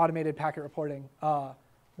happens that automated packet reporting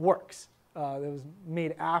works. It was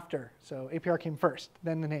made after, so APR came first,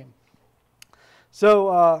 then the name.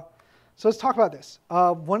 So let's talk about this.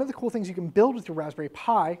 One of the cool things you can build with your Raspberry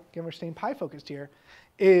Pi, again we're staying Pi focused here,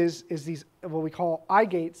 is these what we call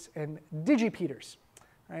iGates and digipeaters.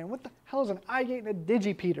 Right? And what the hell is an iGate and a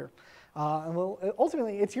digipeater? Well,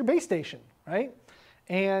 ultimately, it's your base station, right?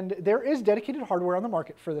 And there is dedicated hardware on the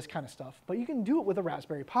market for this kind of stuff, but you can do it with a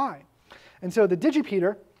Raspberry Pi. And so the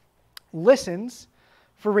digipeater listens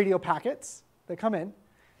for radio packets that come in,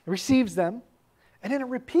 it receives them, and then it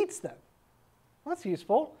repeats them. Well, that's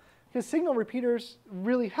useful, because signal repeaters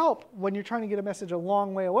really help when you're trying to get a message a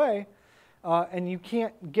long way away, and you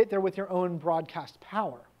can't get there with your own broadcast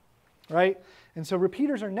power, right? And so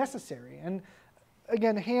repeaters are necessary. And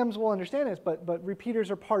again, hams will understand this, but repeaters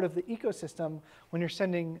are part of the ecosystem when you're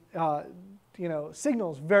sending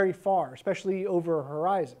signals very far, especially over a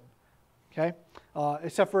horizon, okay?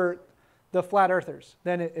 Except for the flat earthers.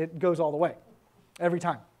 Then it goes all the way, every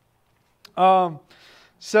time.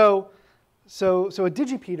 So a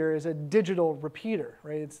digipeater is a digital repeater,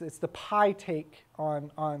 right? It's the Pi take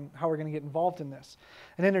on how we're going to get involved in this.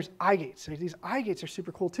 And then there's iGates. These iGates are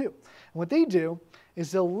super cool too. And what they do is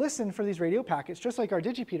they'll listen for these radio packets, just like our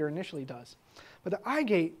digipeater initially does. But the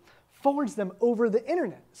iGate forwards them over the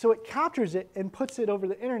internet. So it captures it and puts it over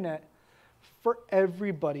the internet for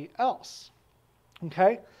everybody else.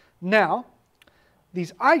 Okay? Now,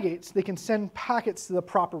 these iGates, they can send packets to the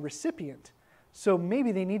proper recipient. So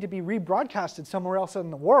maybe they need to be rebroadcasted somewhere else in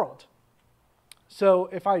the world. So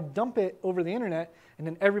if I dump it over the internet and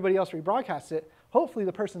then everybody else rebroadcasts it, hopefully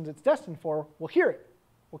the person it's destined for will hear it,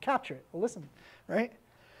 will capture it, will listen, right?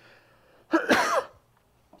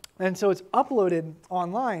 And so it's uploaded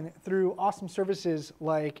online through awesome services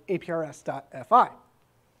like aprs.fi.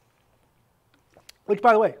 Which,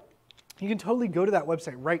 by the way, you can totally go to that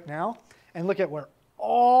website right now and look at where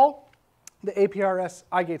all the APRS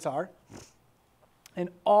iGates are, and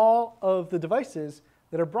all of the devices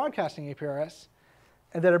that are broadcasting APRS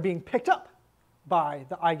and that are being picked up by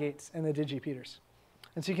the iGates and the digipeaters.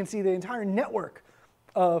 And so you can see the entire network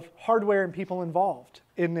of hardware and people involved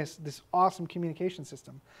in this awesome communication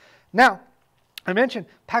system. Now, I mentioned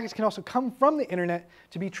packets can also come from the internet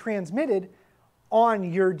to be transmitted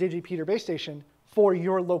on your digipeater base station for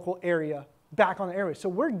your local area back on the airwaves. So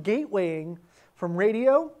we're gatewaying from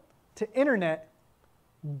radio to internet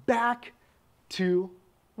back to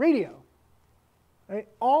radio, right?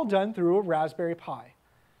 All done through a Raspberry Pi.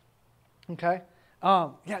 Okay.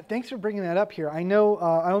 Yeah. Thanks for bringing that up here. I know.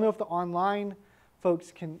 I don't know if the online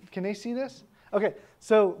folks can they see this? Okay.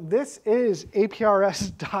 So this is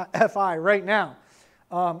aprs.fi right now,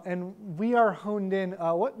 and we are honed in.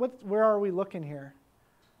 Where are we looking here?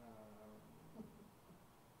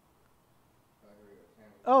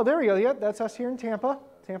 Oh, there we go. Yep, that's us here in Tampa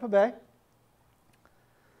Bay.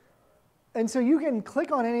 And so you can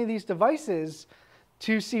click on any of these devices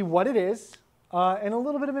to see what it is and a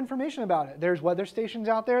little bit of information about it. There's weather stations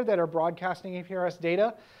out there that are broadcasting APRS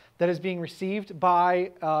data that is being received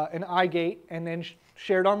by an iGate and then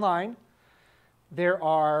shared online. There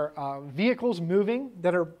are vehicles moving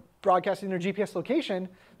that are broadcasting their GPS location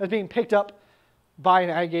that's being picked up by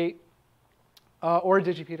an iGate or a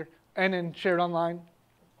digipeater and then shared online.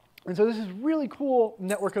 And so this is really cool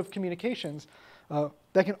network of communications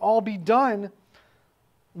that can all be done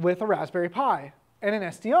with a Raspberry Pi and an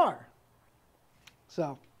SDR.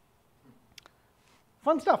 So,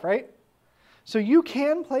 fun stuff, right? So you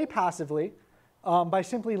can play passively by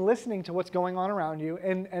simply listening to what's going on around you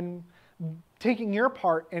and taking your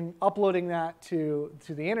part and uploading that to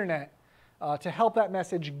the internet to help that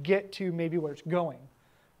message get to maybe where it's going,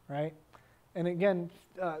 right? And again,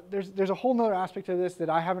 there's a whole nother aspect of this that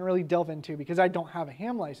I haven't really delved into because I don't have a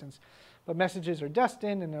ham license. But messages are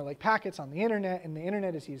destined, and they're like packets on the internet, and the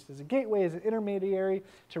internet is used as a gateway, as an intermediary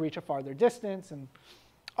to reach a farther distance, and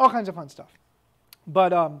all kinds of fun stuff.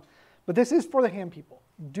 But this is for the ham people.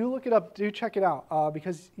 Do look it up. Do check it out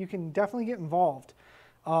because you can definitely get involved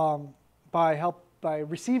by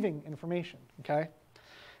receiving information. Okay,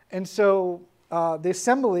 and so the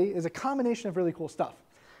assembly is a combination of really cool stuff.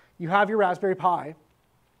 You have your Raspberry Pi.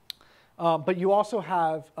 But you also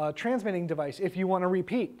have a transmitting device if you want to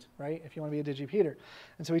repeat, right? If you want to be a digipeater.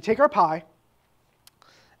 And so we take our Pi,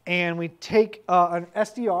 and we take an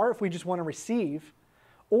SDR if we just want to receive,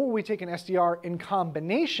 or we take an SDR in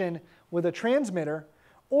combination with a transmitter,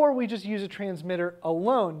 or we just use a transmitter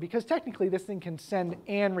alone, because technically this thing can send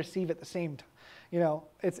and receive at the same time. You know,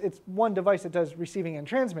 it's one device that does receiving and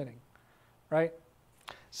transmitting, right?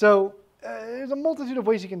 So there's a multitude of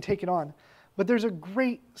ways you can take it on. But there's a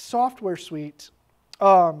great software suite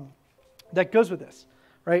that goes with this,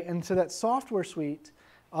 right? And so that software suite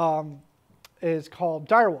is called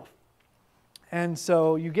Direwolf. And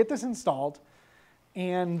so you get this installed,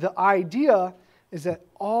 and the idea is that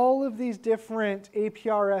all of these different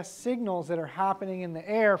APRS signals that are happening in the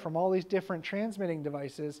air from all these different transmitting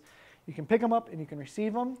devices, you can pick them up and you can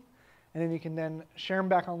receive them, and then you can then share them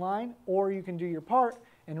back online, or you can do your part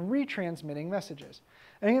in retransmitting messages.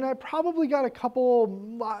 And I probably got a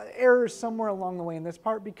couple errors somewhere along the way in this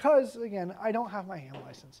part because, again, I don't have my ham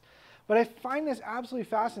license. But I find this absolutely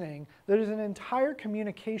fascinating. There's an entire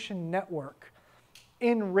communication network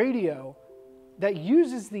in radio that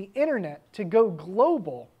uses the internet to go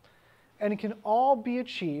global, and it can all be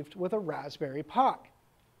achieved with a Raspberry Pi.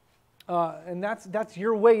 And that's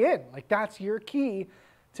your way in. Like, that's your key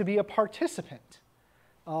to be a participant.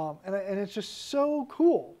 And it's just so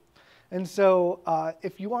cool. And so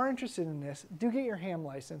if you are interested in this, do get your ham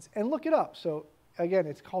license and look it up. So again,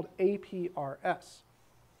 it's called APRS.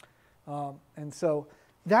 And so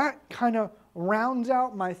that kind of rounds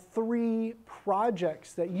out my 3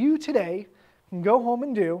 projects that you today can go home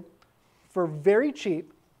and do for very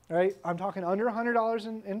cheap, right? I'm talking under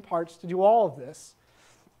 $100 in parts to do all of this.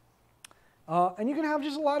 And you can have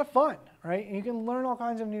just a lot of fun, right? And you can learn all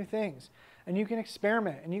kinds of new things. And you can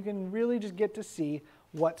experiment, and you can really just get to see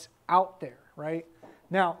what's out there, right?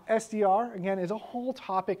 Now, SDR, again, is a whole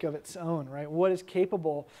topic of its own, right? What is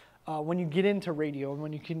capable when you get into radio and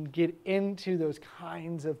when you can get into those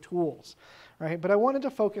kinds of tools, right? But I wanted to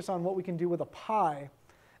focus on what we can do with a Pi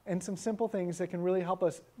and some simple things that can really help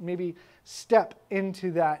us maybe step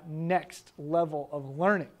into that next level of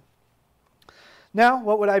learning. Now,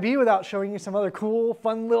 what would I be without showing you some other cool,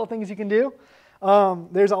 fun little things you can do?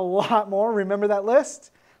 There's a lot more. Remember that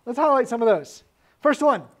list? Let's highlight some of those. First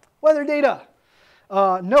one, weather data.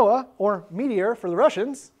 NOAA, or Meteor for the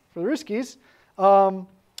Russians, for the Ruskies,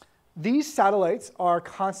 these satellites are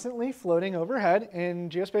constantly floating overhead in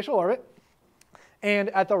geospatial orbit. And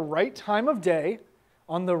at the right time of day,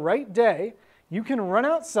 on the right day, you can run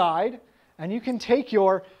outside and you can take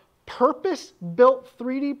your purpose-built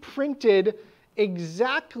 3D printed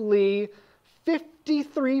exactly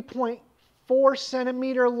 53.4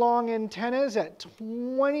 centimeter long antennas at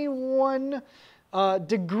 21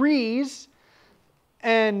 degrees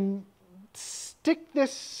and stick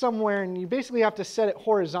this somewhere, and you basically have to set it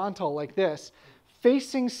horizontal like this,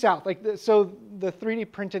 facing south. Like this, so the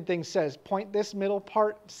 3D printed thing says, point this middle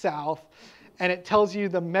part south, and it tells you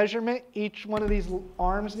the measurement each one of these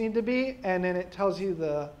arms need to be, and then it tells you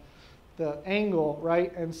the angle,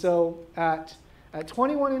 right? And so at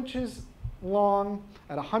 21 inches long,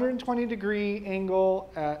 at 120 degree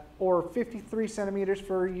angle, or 53 centimeters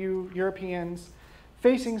for you Europeans,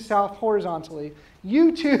 facing south horizontally,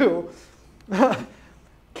 you too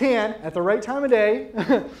can, at the right time of day,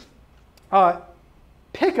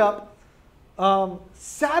 pick up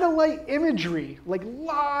satellite imagery, like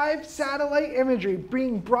live satellite imagery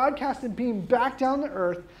being broadcasted, being back down to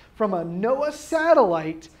Earth from a NOAA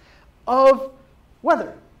satellite of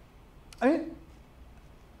weather. I mean,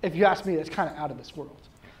 if you ask me, that's kind of out of this world.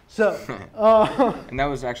 So, and that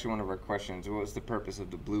was actually one of our questions. What was the purpose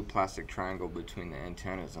of the blue plastic triangle between the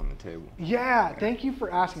antennas on the table? Yeah, thank you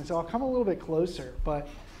for asking. So I'll come a little bit closer, but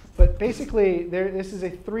basically, this is a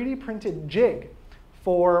 3D printed jig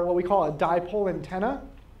for what we call a dipole antenna,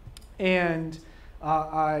 and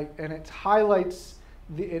it highlights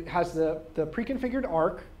it has the pre-configured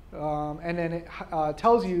arc, and then it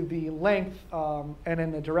tells you the length and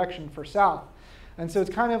then the direction for south. And so it's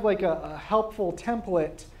kind of like a helpful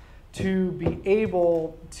template to be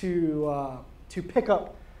able to pick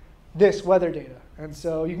up this weather data. And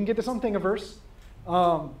so you can get this on Thingiverse.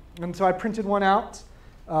 And so I printed one out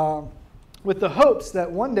with the hopes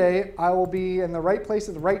that one day I will be in the right place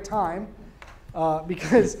at the right time,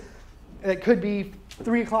 because it could be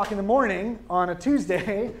 3 o'clock in the morning on a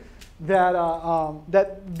Tuesday that,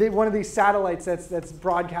 one of these satellites that's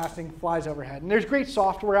broadcasting flies overhead. And there's great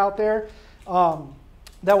software out there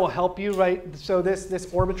that will help you, right? So this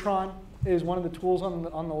Orbitron is one of the tools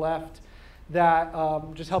on the left that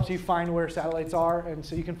just helps you find where satellites are. And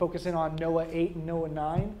so you can focus in on NOAA 8 and NOAA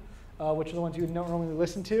 9, which are the ones you would normally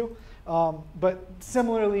listen to. But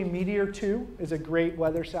similarly, Meteor 2 is a great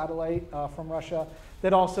weather satellite from Russia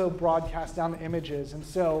that also broadcasts down the images. And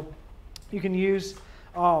so you can use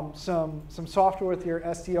some software with your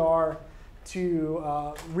SDR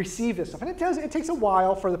to receive this stuff. And it takes a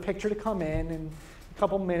while for the picture to come in a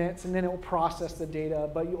couple minutes, and then it will process the data.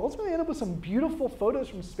 But you ultimately end up with some beautiful photos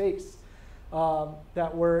from space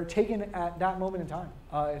that were taken at that moment in time.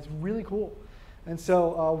 It's really cool. And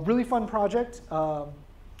so really fun project. So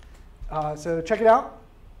check it out.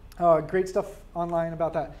 Great stuff online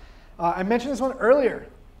about that. I mentioned this one earlier,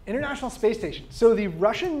 International Space Station. So the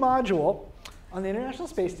Russian module on the International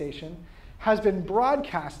Space Station has been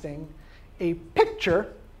broadcasting a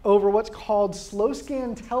picture over what's called slow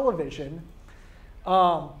scan television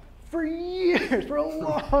for years, for a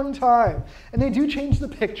long time. And they do change the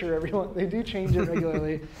picture, everyone. They do change it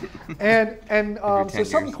regularly. and so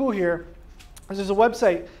something cool here is there's a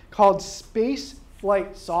website called Space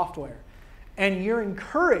Flight Software. And you're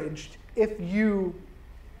encouraged, if you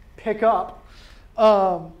pick up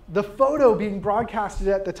the photo being broadcasted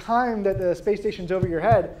at the time that the space station's over your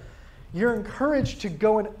head, you're encouraged to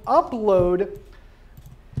go and upload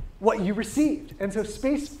what you received. And so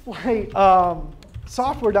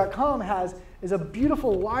spaceflightsoftware.com is a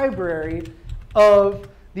beautiful library of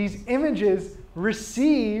these images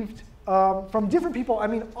received from different people. I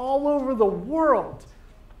mean, all over the world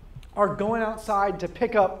are going outside to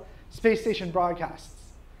pick up space station broadcasts.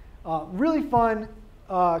 Really fun,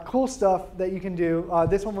 cool stuff that you can do.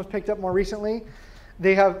 This one was picked up more recently.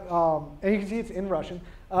 They have, and you can see it's in Russian.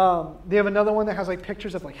 They have another one that has like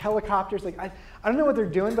pictures of like helicopters. Like I don't know what they're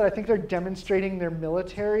doing, but I think they're demonstrating their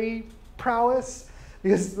military prowess,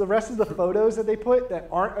 because the rest of the photos that they put that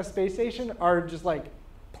aren't a space station are just like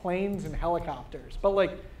planes and helicopters, but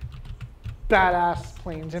like badass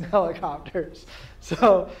planes and helicopters.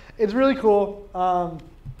 So it's really cool.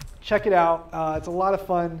 Check it out. It's a lot of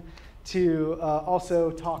fun to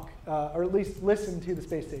also talk, or at least listen to the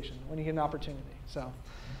space station when you get an opportunity. So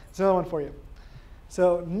it's another one for you.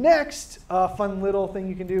 So next fun little thing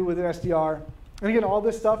you can do with an SDR, and again, all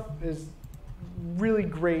this stuff is really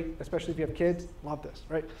great, especially if you have kids. Love this,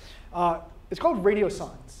 right? It's called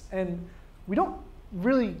radiosondes, and we don't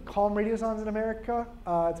really call them radiosondes in America.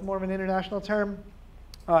 It's more of an international term.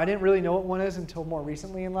 I didn't really know what one is until more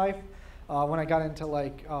recently in life, when I got into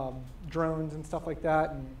like drones and stuff like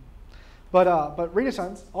that. But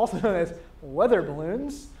radiosondes, also known as weather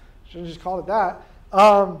balloons, should have just called it that.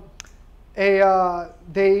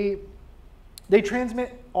 They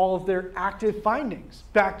transmit all of their active findings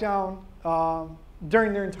back down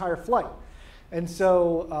during their entire flight. And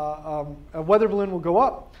so a weather balloon will go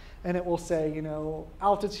up, and it will say, you know,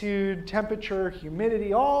 altitude, temperature,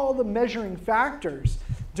 humidity, all the measuring factors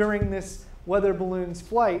during this weather balloon's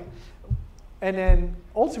flight. And then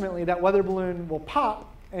ultimately that weather balloon will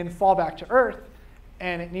pop and fall back to Earth,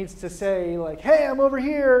 and it needs to say like, hey, I'm over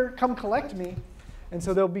here, come collect me. And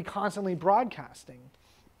so they'll be constantly broadcasting.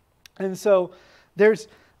 And so there's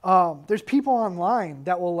people online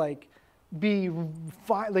that will like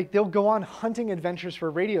they'll go on hunting adventures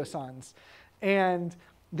for radiosondes, and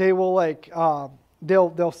they will like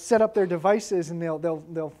they'll set up their devices, and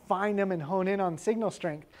they'll find them and hone in on signal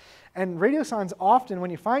strength. And radiosondes often, when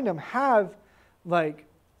you find them, have like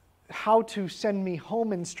how to send me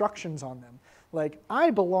home instructions on them. Like,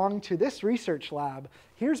 I belong to this research lab.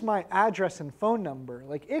 Here's my address and phone number.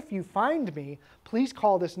 Like, if you find me, please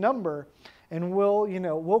call this number, and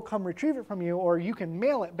we'll come retrieve it from you, or you can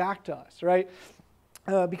mail it back to us, right?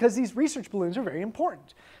 Because these research balloons are very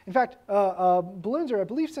important. In fact, balloons are, I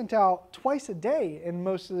believe, sent out twice a day in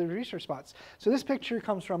most of the research spots. So this picture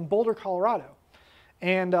comes from Boulder, Colorado.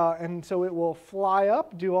 And so it will fly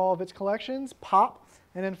up, do all of its collections, pop,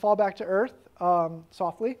 and then fall back to Earth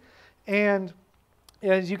softly. And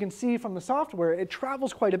as you can see from the software, it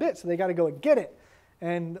travels quite a bit, so they got to go and get it.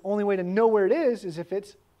 And the only way to know where it is if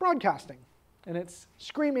it's broadcasting, and it's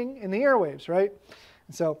screaming in the airwaves, right?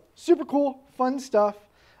 And so super cool, fun stuff.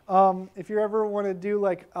 If you ever want to do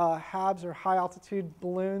like HABs or high altitude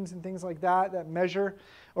balloons and things like that measure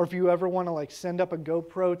or if you ever want to like send up a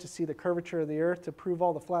GoPro to see the curvature of the Earth to prove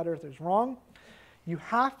all the flat earthers wrong, you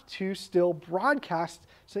have to still broadcast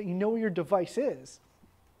so that you know where your device is,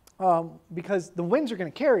 because the winds are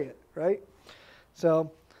going to carry it, right?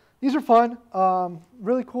 So these are fun,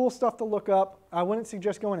 really cool stuff to look up. I wouldn't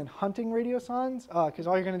suggest going and hunting radiosondes, because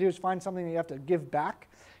all you're going to do is find something that you have to give back.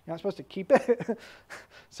 You're not supposed to keep it.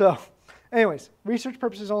 So anyways, research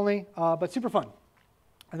purposes only, but super fun.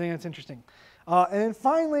 I think that's interesting. And then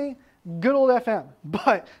finally, good old FM.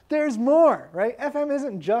 But there's more, right? FM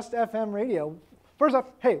isn't just FM radio. First off,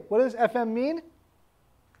 hey, what does FM mean?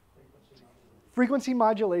 Frequency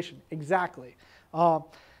modulation, exactly.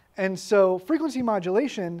 And so frequency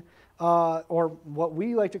modulation, or what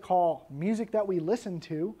we like to call music that we listen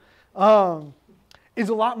to, is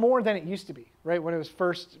a lot more than it used to be, right, when it was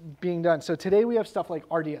first being done. So today we have stuff like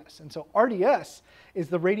RDS. And so RDS is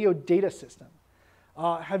the radio data system.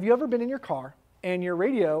 Have you ever been in your car and your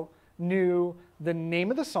radio knew the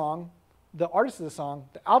name of the song, the artist of the song,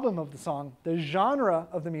 the album of the song, the genre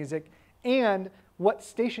of the music, and what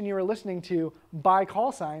station you were listening to by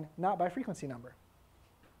call sign, not by frequency number?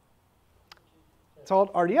 It's called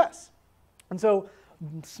RDS. And so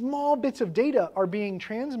small bits of data are being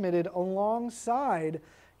transmitted alongside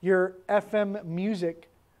your FM music.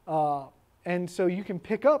 And so you can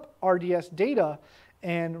pick up RDS data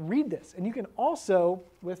and read this. And you can also,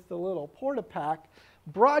 with the little Portapack,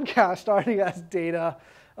 broadcast RDS data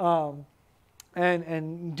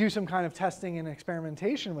and do some kind of testing and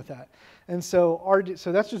experimentation with that. And so,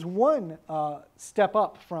 so that's just one step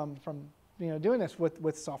up from doing this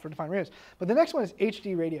with software-defined radios. But the next one is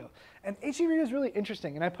HD radio. And HD radio is really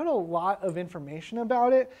interesting. And I put a lot of information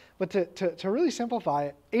about it. But to really simplify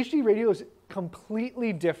it, HD radio is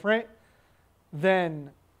completely different than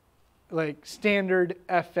like standard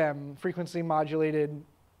FM, frequency modulated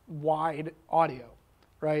wide audio,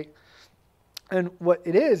 right? And what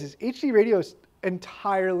it is HD radio is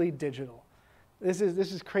entirely digital. This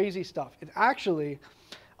is crazy stuff. It actually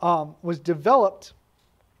was developed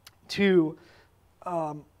to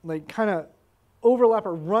like kind of overlap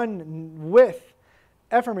or run with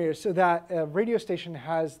FM radios, so that a radio station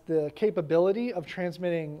has the capability of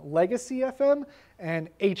transmitting legacy FM and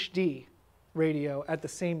HD radio at the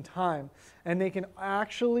same time, and they can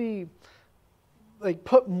actually like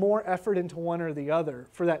put more effort into one or the other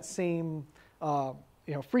for that same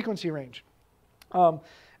frequency range.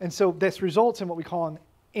 And so this results in what we call an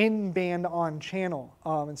in-band on channel,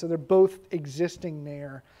 and so they're both existing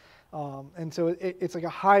there. And so it's like a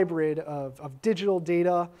hybrid of digital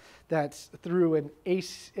data that's through an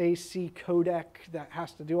AC codec that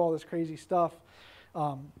has to do all this crazy stuff,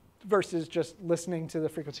 versus just listening to the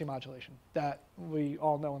frequency modulation that we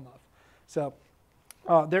all know and love. So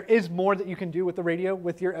there is more that you can do with the radio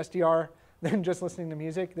with your SDR than just listening to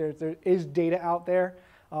music. There is data out there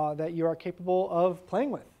that you are capable of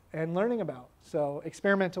playing with and learning about. So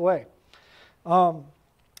experiment away.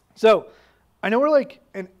 So I know we're like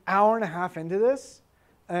an hour and a half into this,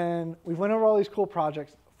 and we've went over all these cool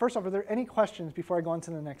projects. First off, are there any questions before I go on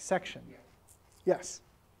to the next section? Yes.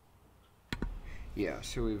 Yeah,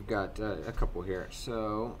 so we've got a couple here.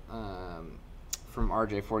 So from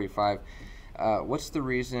RJ45, what's the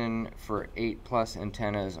reason for 8+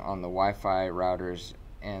 antennas on the Wi-Fi routers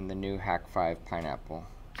and the new Hack5 Pineapple?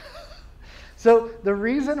 So the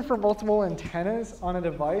reason for multiple antennas on a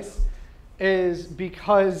device is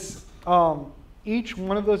because each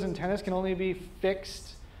one of those antennas can only be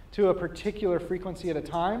fixed to a particular frequency at a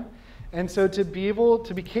time. And so to be able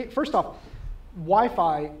to be, first off,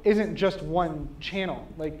 Wi-Fi isn't just one channel.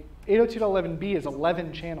 Like 802.11b is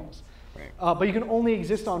 11 channels. Right. But you can only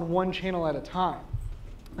exist on one channel at a time.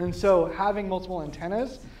 And so having multiple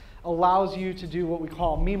antennas allows you to do what we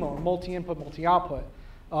call MIMO, or multi-input, multi-output,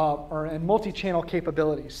 and multi-channel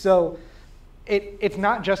capabilities. So it's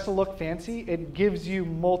not just to look fancy. It gives you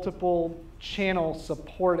multiple channel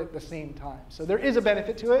support at the same time. So there is a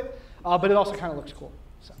benefit to it, but it also kind of looks cool.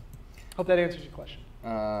 So hope that answers your question.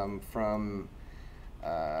 From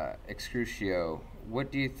Excrucio,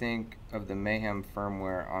 what do you think of the Mayhem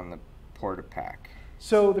firmware on the Portapack?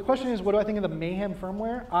 So the question is, what do I think of the Mayhem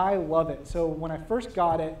firmware? I love it. So when I first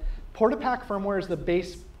got it, Portapack firmware is the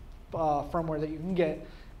base firmware that you can get,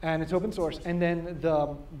 and it's open source. And then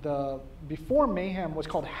the before Mayhem was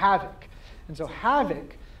called Havoc. And so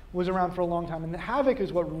Havoc was around for a long time. And the Havoc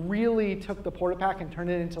is what really took the Portapack and turned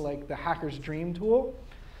it into like the hacker's dream tool,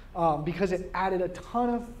 because it added a ton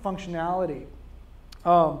of functionality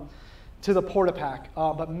to the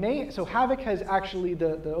Portapack. So Havoc has actually,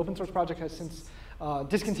 the open source project has since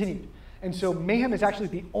discontinued. And so Mayhem is actually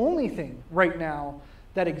the only thing right now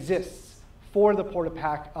that exists for the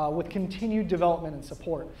PortaPack with continued development and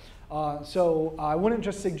support. So I wouldn't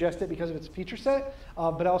just suggest it because of its feature set,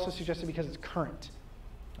 but I also suggest it because it's current.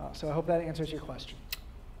 So I hope that answers your question.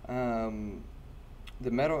 The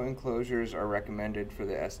metal enclosures are recommended for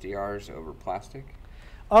the SDRs over plastic?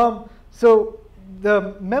 So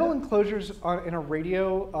the metal enclosures in a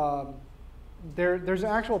radio, there's an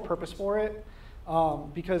actual purpose for it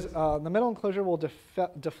because the metal enclosure will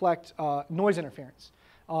deflect noise interference.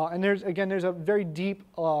 And there's a very deep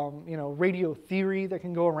radio theory that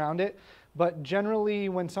can go around it. But generally,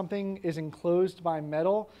 when something is enclosed by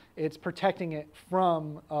metal, it's protecting it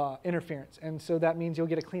from interference. And so that means you'll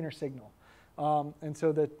get a cleaner signal. And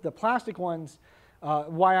so the plastic ones,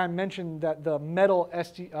 why I mentioned that the metal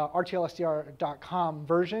RTLSDR.com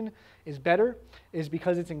version is better is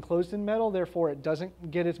because it's enclosed in metal, therefore it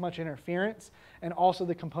doesn't get as much interference. And also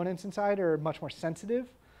the components inside are much more sensitive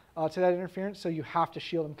to that interference, so you have to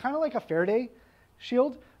shield them. Kind of like a Faraday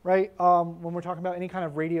shield, right? When we're talking about any kind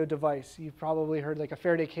of radio device, you've probably heard like a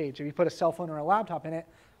Faraday cage. If you put a cell phone or a laptop in it,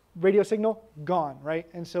 radio signal, gone, right?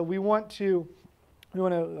 And so we want to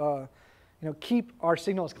keep our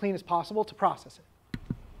signal as clean as possible to process it.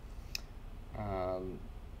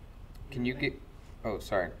 Can you get, oh,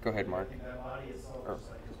 sorry, go ahead, Mark. That body itself, just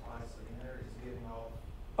like this pie sitting there, is giving off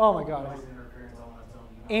Oh my God. noise interference on its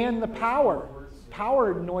own. And the power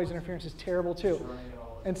noise interference is terrible too.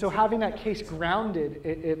 And so having that case grounded,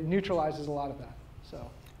 it neutralizes a lot of that. So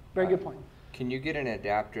very good point. Can you get an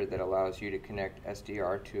adapter that allows you to connect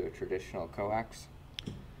SDR to a traditional coax?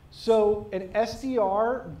 So an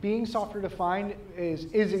SDR, being software defined, is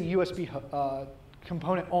a USB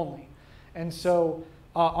component only. And so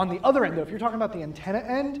on the other end, though, if you're talking about the antenna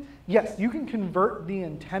end, yes, you can convert the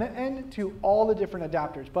antenna end to all the different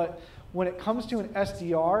adapters. But when it comes to an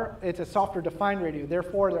SDR, it's a software defined radio.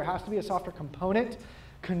 Therefore, there has to be a software component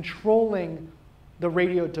controlling the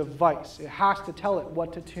radio device. It has to tell it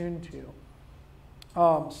what to tune to.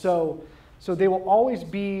 So they will always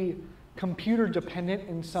be computer dependent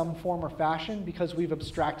in some form or fashion because we've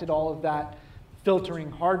abstracted all of that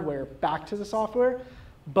filtering hardware back to the software.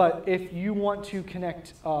 But if you want to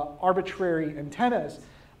connect arbitrary antennas,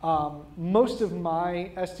 most of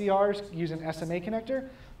my SDRs use an SMA connector.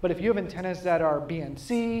 But if you have antennas that are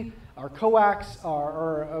BNC, or coax,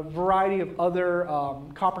 or a variety of other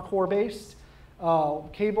copper core based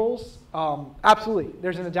cables, absolutely,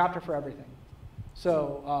 there's an adapter for everything.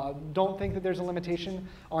 So don't think that there's a limitation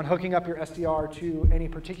on hooking up your SDR to any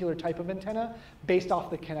particular type of antenna based off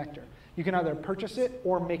the connector. You can either purchase it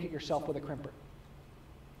or make it yourself with a crimper.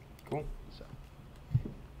 Cool. So.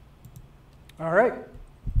 All right.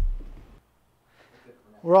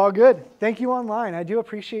 We're all good. Thank you online. I do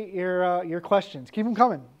appreciate your questions. Keep them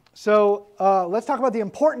coming. So let's talk about the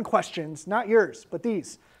important questions, not yours, but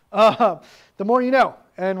these. The more you know,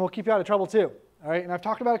 and we'll keep you out of trouble too. All right, and I've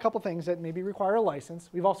talked about a couple things that maybe require a license.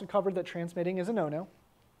 We've also covered that transmitting is a no-no,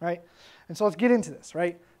 right? And so let's get into this,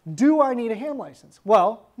 right? Do I need a ham license?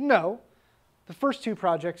 Well, no. The first two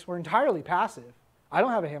projects were entirely passive. I don't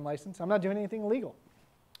have a ham license. I'm not doing anything illegal.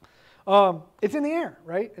 It's in the air,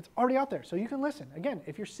 right? It's already out there, so you can listen. Again,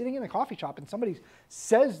 if you're sitting in a coffee shop and somebody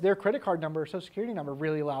says their credit card number or social security number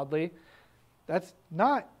really loudly, that's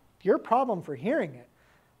not your problem for hearing it.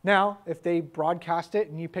 Now, if they broadcast it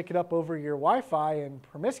and you pick it up over your Wi-Fi in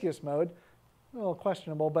promiscuous mode, a little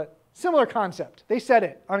questionable, but similar concept. They said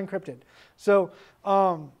it, unencrypted. So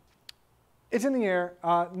it's in the air.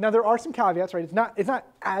 Now, there are some caveats, right? It's not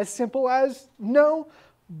as simple as no,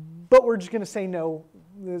 but we're just going to say no,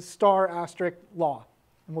 the star asterisk law,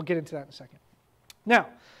 and we'll get into that in a second. Now,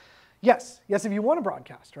 yes, if you want to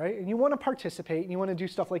broadcast, right, and you want to participate, and you want to do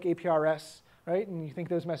stuff like APRS, right, and you think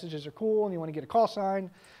those messages are cool, and you want to get a call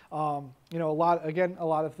sign, a lot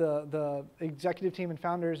of the executive team and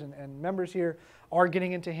founders and members here are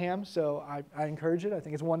getting into ham, so I encourage it. I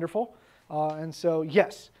think it's wonderful, and so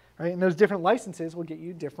yes, right, and those different licenses will get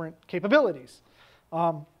you different capabilities.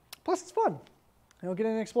 Plus, it's fun. Get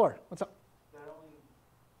in and explore. What's up? That only,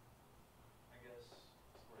 I guess,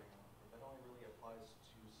 where you're going, but that only really applies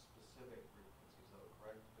to specific frequencies, though,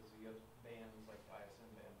 correct? Because you have bands like ISM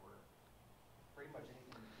band where pretty much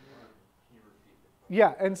anything can you repeat?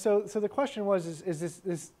 Yeah, and so the question was,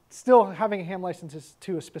 is still having a ham license is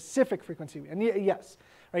to a specific frequency? And yes,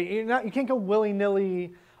 right? You can't go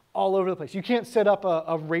willy-nilly all over the place. You can't set up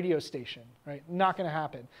a radio station, right? Not going to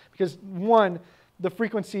happen because one, the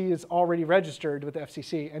frequency is already registered with the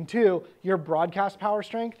FCC, and two, your broadcast power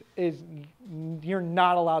strength is you're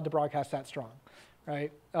not allowed to broadcast that strong,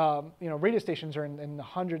 right? Radio stations are in the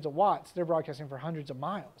hundreds of watts. They're broadcasting for hundreds of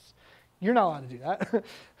miles. You're not allowed to do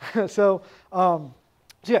that. So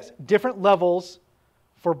So yes, different levels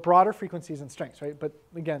for broader frequencies and strengths, right? But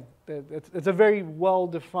again, it's a very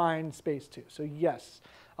well-defined space too. So yes,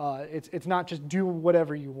 it's not just do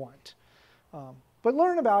whatever you want. But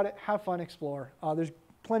learn about it, have fun, explore. There's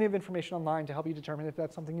plenty of information online to help you determine if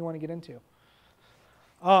that's something you want to get into.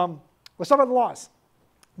 Let's talk about the laws.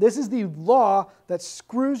 This is the law that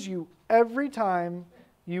screws you every time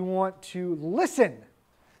you want to listen.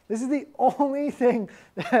 This is the only thing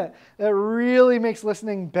that really makes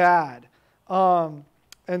listening bad.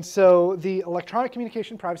 And so the Electronic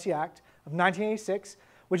Communication Privacy Act of 1986,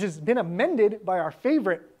 which has been amended by our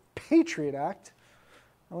favorite Patriot Act,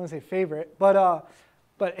 I don't want to say favorite, but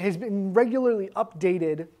has been regularly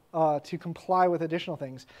updated to comply with additional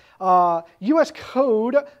things. U.S.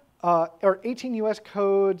 Code, or 18 U.S.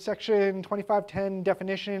 Code, section 2510,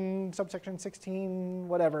 definition, subsection 16,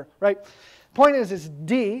 whatever, right? Point is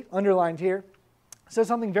D, underlined here, says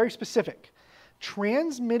something very specific.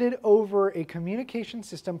 Transmitted over a communication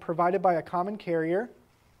system provided by a common carrier,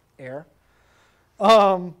 air,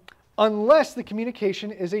 unless the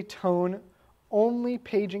communication is a tone-only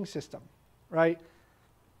paging system, right?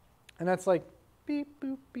 And that's like beep,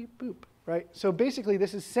 boop, beep, boop, right? So basically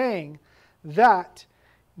this is saying that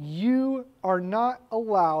you are not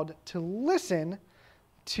allowed to listen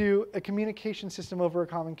to a communication system over a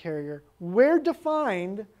common carrier where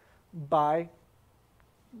defined by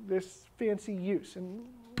this fancy use. And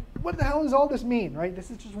what the hell does all this mean, right? This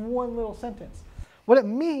is just one little sentence. What it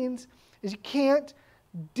means is you can't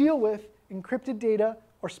deal with encrypted data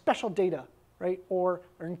or special data, right? Or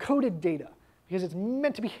encoded data, because it's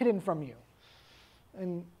meant to be hidden from you.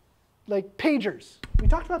 And like pagers. We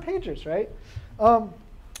talked about pagers, right?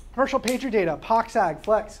 Commercial pager data, POCSAG,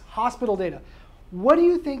 Flex, hospital data. What do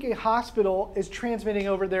you think a hospital is transmitting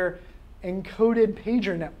over their encoded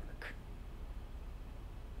pager network?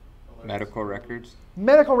 Medical records?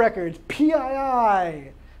 Medical records,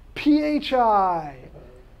 PII, PHI,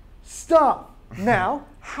 stuff. Now,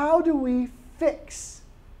 how do we fix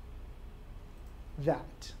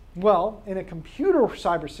that? Well, in a computer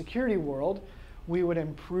cybersecurity world, we would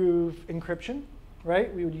improve encryption,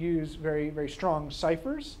 right? We would use very, very strong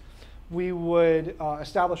ciphers. We would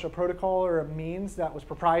establish a protocol or a means that was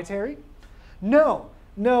proprietary. No,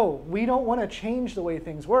 we don't want to change the way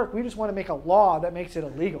things work. We just want to make a law that makes it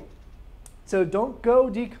illegal. So don't go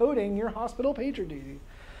decoding your hospital pager data.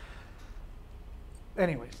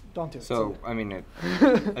 Anyways, don't do it. So, I mean,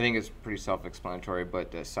 I think it's pretty self-explanatory,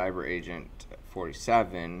 but Cyber Agent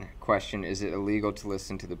 47 question, is it illegal to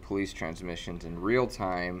listen to the police transmissions in real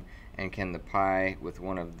time, and can the Pi with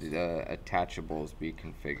one of the attachables be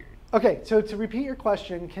configured? Okay, so to repeat your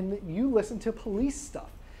question, can you listen to police stuff?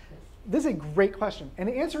 This is a great question, and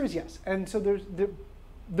the answer is yes. And so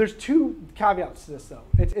there's two caveats to this, though.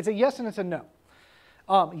 It's a yes and it's a no.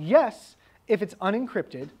 Yes, if it's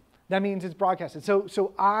unencrypted, that means it's broadcasted.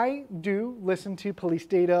 So I do listen to police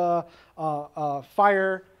data,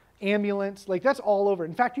 fire, ambulance, like that's all over.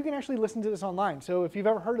 In fact, you can actually listen to this online. So if you've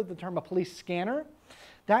ever heard of the term a police scanner,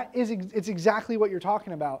 it's exactly what you're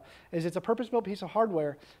talking about. It's a purpose-built piece of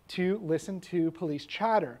hardware to listen to police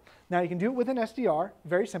chatter. Now you can do it with an SDR,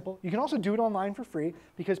 very simple. You can also do it online for free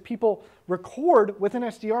because people record with an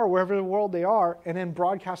SDR wherever in the world they are and then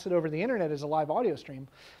broadcast it over the internet as a live audio stream.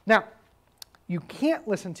 Now, you can't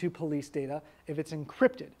listen to police data if it's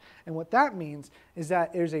encrypted. And what that means is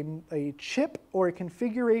that there's a chip or a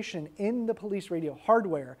configuration in the police radio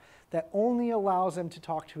hardware that only allows them to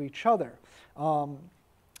talk to each other.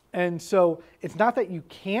 And so it's not that you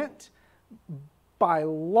can't by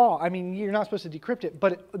law. I mean, you're not supposed to decrypt it,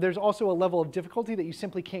 but there's also a level of difficulty that you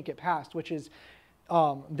simply can't get past, which is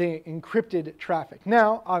the encrypted traffic.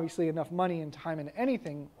 Now, obviously, enough money and time in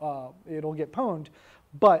anything, it'll get pwned.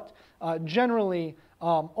 But generally,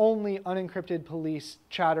 only unencrypted police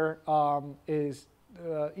chatter is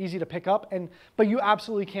easy to pick up. But you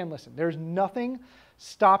absolutely can listen. There's nothing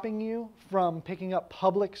stopping you from picking up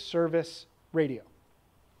public service radio.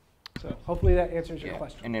 So hopefully that answers your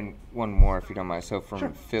question. And then one more, if you don't mind. So from Sure.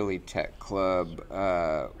 Philly Tech Club,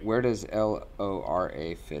 where does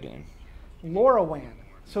LoRa fit in? LoRaWAN.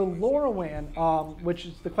 So LoRaWAN, which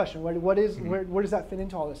is the question, where does that fit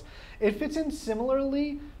into all this? It fits in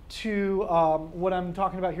similarly to what I'm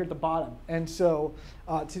talking about here at the bottom. And so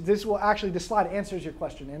this slide answers your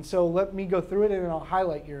question. And so let me go through it and then I'll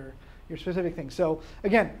highlight your specific thing. So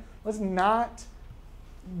again, let's not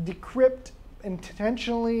decrypt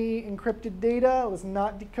intentionally encrypted data. Let's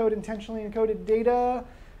not decode intentionally encoded data.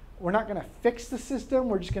 We're not going to fix the system.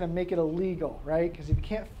 We're just going to make it illegal, right? Because if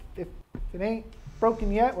it ain't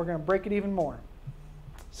broken yet, we're going to break it even more.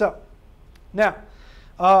 So now,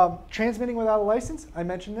 Transmitting without a license, I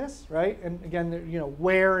mentioned this, right? And again,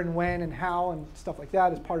 where and when and how and stuff like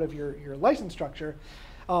that is part of your license structure.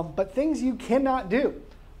 But things you cannot do.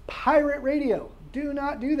 Pirate radio, do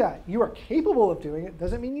not do that. You are capable of doing it,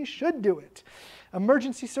 doesn't mean you should do it.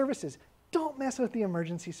 Emergency services, don't mess with the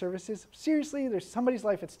emergency services. Seriously, there's somebody's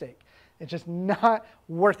life at stake. It's just not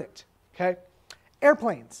worth it, okay?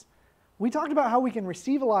 Airplanes, we talked about how we can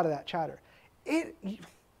receive a lot of that chatter.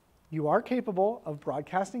 You are capable of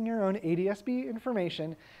broadcasting your own ADSB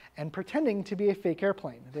information and pretending to be a fake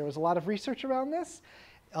airplane. There was a lot of research around this.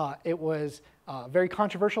 It was very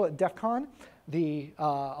controversial at DEF CON.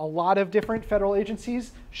 A lot of different federal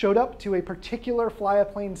agencies showed up to a particular fly a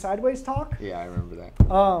plane sideways talk. Yeah, I remember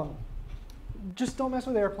that. Just don't mess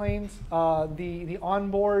with airplanes. The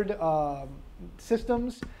onboard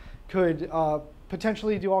systems could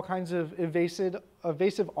potentially do all kinds of evasive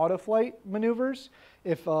autoflight maneuvers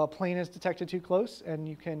if a plane is detected too close, and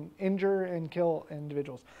you can injure and kill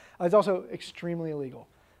individuals. It's also extremely illegal.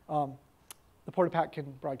 The Portapack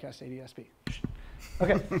can broadcast ADSB.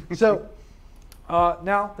 Okay, so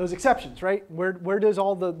now those exceptions, right? Where does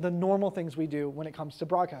all the normal things we do when it comes to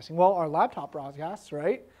broadcasting? Well, our laptop broadcasts,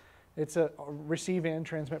 right? It's a receive and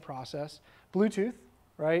transmit process. Bluetooth,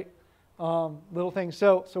 right? Little things.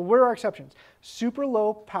 So where are our exceptions? Super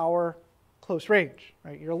low power, close range,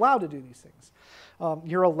 right? You're allowed to do these things.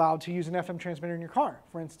 You're allowed to use an FM transmitter in your car.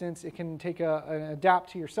 For instance, it can take an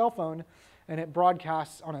adapt to your cell phone, and it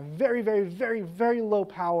broadcasts on a very, very, very, very low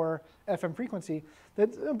power FM frequency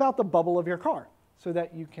that's about the bubble of your car, so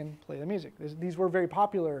that you can play the music. These were very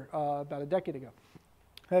popular about a decade ago.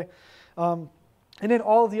 Okay, and then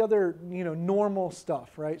all of the other normal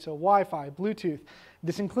stuff, right? So Wi-Fi, Bluetooth.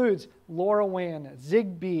 This includes LoRaWAN,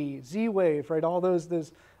 Zigbee, Z-Wave, right? All those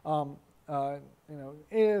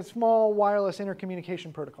small wireless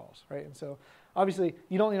intercommunication protocols, right? And so obviously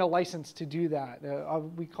you don't need a license to do that.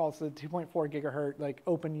 We call it the 2.4 gigahertz like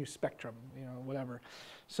open use spectrum, whatever.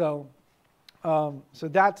 So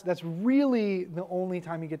that's really the only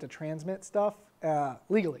time you get to transmit stuff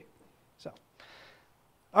legally. So,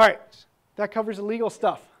 all right, that covers the legal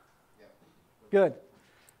stuff. Good.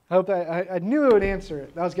 I hope I knew it would answer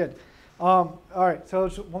it. That was good. All right, so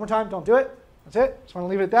just one more time, don't do it. That's it. Just want to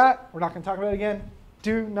leave it at that. We're not going to talk about it again.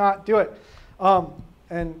 Do not do it.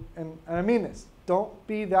 And I mean this. Don't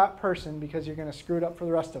be that person because you're going to screw it up for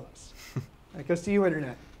the rest of us. That goes to you,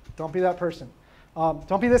 Internet. Don't be that person.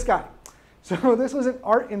 Don't be this guy. So this was an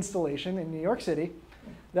art installation in New York City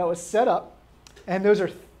that was set up. And those are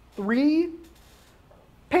 3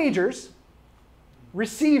 pagers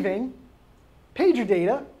receiving pager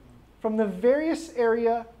data from the various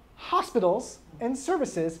area hospitals and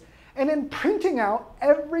services, and then printing out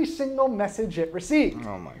every single message it received.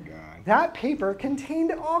 Oh my God. That paper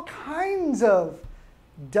contained all kinds of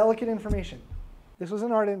delicate information. This was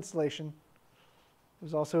an art installation. It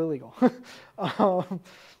was also illegal.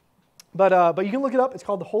 But you can look it up. It's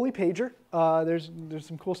called the Holy Pager. There's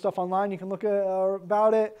some cool stuff online. You can look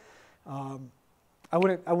about it. I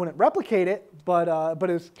wouldn't replicate it, but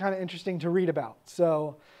it's kind of interesting to read about.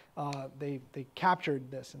 So they captured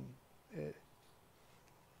this. And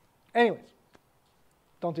anyways,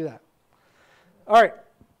 don't do that. All right,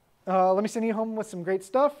 let me send you home with some great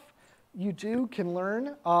stuff. You too can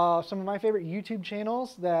learn some of my favorite YouTube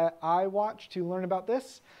channels that I watch to learn about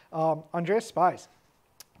this. Andreas Spies.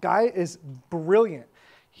 Guy is brilliant.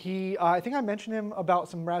 I think I mentioned him about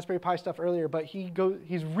some Raspberry Pi stuff earlier, but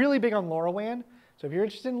he's really big on LoRaWAN. So if you're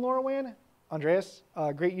interested in LoRaWAN, Andreas,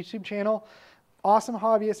 great YouTube channel, awesome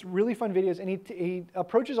hobbyist, really fun videos, and he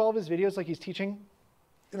approaches all of his videos like he's teaching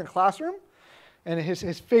in a classroom. And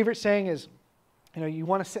his favorite saying is, you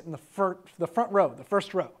want to sit in the front row, the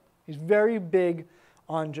first row. He's very big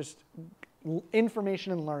on just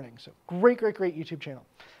information and learning. So great YouTube channel.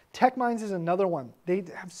 TechMinds is another one. They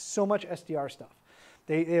have so much SDR stuff.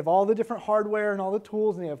 They have all the different hardware and all the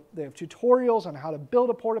tools, and they have tutorials on how to build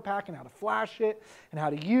a Portapack and how to flash it and how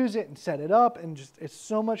to use it and set it up, and just it's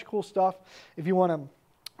so much cool stuff if you want to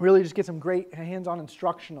really just get some great hands-on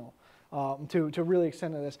instructional to really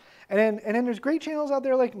extend to this. And then there's great channels out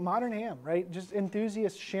there like Modern Ham, right? Just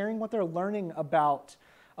enthusiasts sharing what they're learning about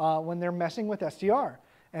when they're messing with SDR.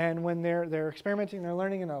 And when they're experimenting, they're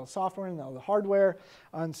learning the software and the hardware.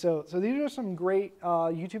 And so these are some great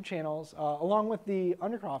YouTube channels, along with the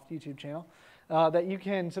Undercroft YouTube channel, that you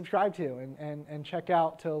can subscribe to and check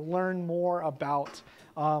out to learn more about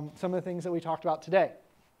some of the things that we talked about today.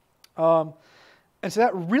 And so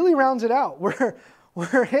that really rounds it out.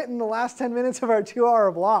 We're hitting the last 10 minutes of our 2-hour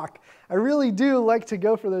block. I really do like to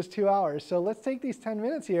go for those 2 hours. So let's take these 10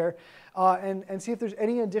 minutes here and see if there's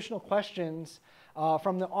any additional questions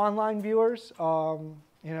from the online viewers,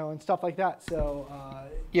 you know, and stuff like that. So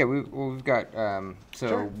yeah, we've got so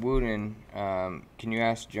Sure. Wooten. Can you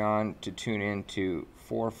ask John to tune in to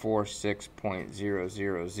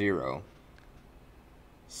 446.000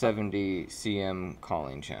 70 cm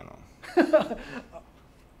calling channel?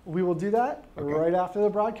 we will do that Okay. right after the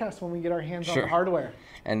broadcast when we get our hands on Sure. the hardware.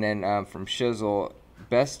 And then from Shizzle,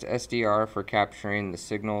 best SDR for capturing the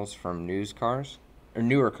signals from newer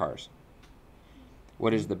cars.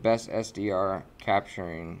 What is the best SDR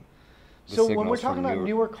capturing the So signals when we're talking from about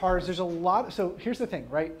newer cars, there's a lot. So here's the thing,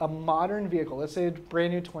 right? A modern vehicle, let's say a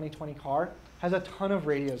brand new 2020 car, has a ton of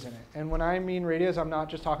radios in it. And when I mean radios, I'm not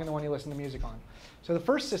just talking the one you listen to music on. So the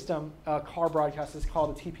first system, car broadcast, is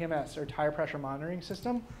called a TPMS, or tire pressure monitoring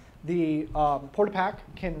system. The Portapack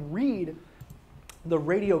can read the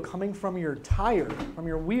radio coming from your tire, from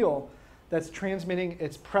your wheel, that's transmitting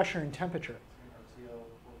its pressure and temperature.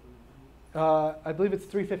 I believe it's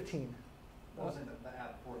 315. What was it that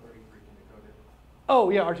at 433 can decode it?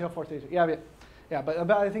 Oh yeah, RTL 432. Yeah, but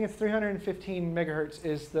about I think it's 315 megahertz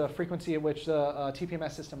is the frequency at which the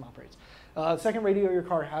TPMS system operates. The second radio your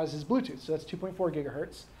car has is Bluetooth, so that's 2.4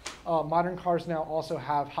 gigahertz. Modern cars now also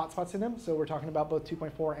have hotspots in them, so we're talking about both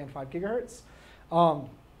 2.4 and 5 gigahertz.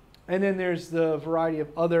 And then there's the variety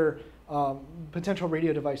of other potential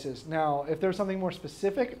radio devices. Now, if there's something more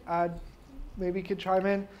specific, I'd maybe could chime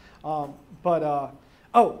in. Oh,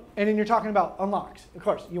 and then you're talking about unlocks. Of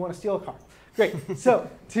course, you want to steal a car. Great. So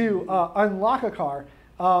to unlock a car,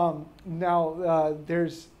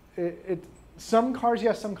 there's some cars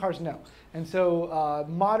yes, some cars no. And so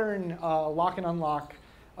modern lock and unlock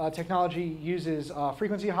technology uses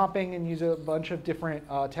frequency hopping and uses a bunch of different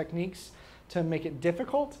techniques to make it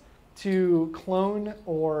difficult to clone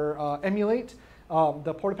or emulate.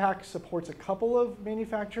 The Portapack supports a couple of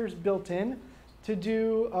manufacturers built in to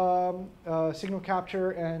do signal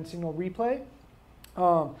capture and signal replay.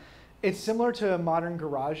 It's similar to modern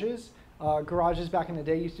garages. Garages back in the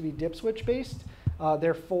day used to be dip switch based.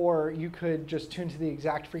 Therefore, you could just tune to the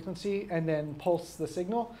exact frequency and then pulse the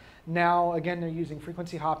signal. Now, again, they're using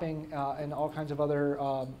frequency hopping and all kinds of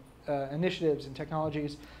other initiatives and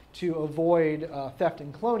technologies to avoid theft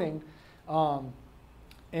and cloning.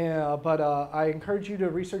 But I encourage you to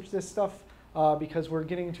research this stuff because we're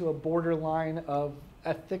getting into a borderline of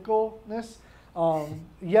ethicalness.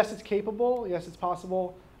 Yes, it's capable. Yes, it's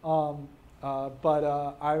possible. But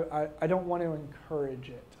I don't want to encourage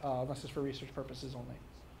it unless it's for research purposes only.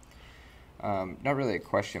 Not really a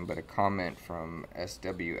question, but a comment from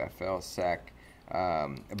SWFL-SEC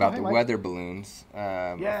about hey, the Mike. weather balloons.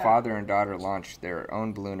 Yeah. A father and daughter launched their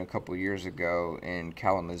own balloon a couple years ago in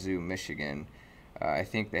Kalamazoo, Michigan. I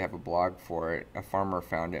think they have a blog for it. A farmer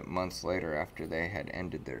found it months later after they had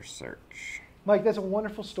ended their search. Mike, that's a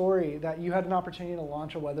wonderful story that you had an opportunity to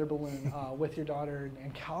launch a weather balloon with your daughter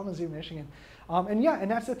in Kalamazoo, Michigan.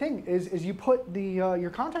 And that's the thing is you put the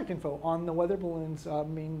your contact info on the weather balloon's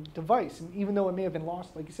main device, and even though it may have been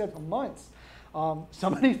lost, like you said, for months,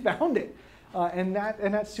 somebody found it, and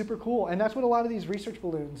that's super cool. And that's what a lot of these research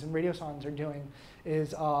balloons and radiosondes are doing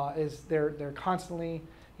is they're constantly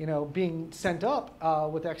being sent up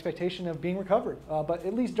with the expectation of being recovered. But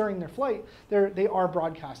at least during their flight, they are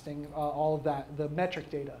broadcasting all of that, the metric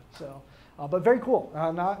data. So, but very cool.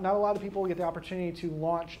 Not a lot of people get the opportunity to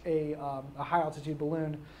launch a high altitude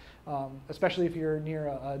balloon, especially if you're near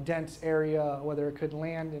a dense area, whether it could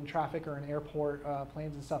land in traffic or an airport,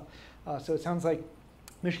 planes and stuff. So it sounds like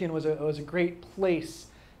Michigan was a great place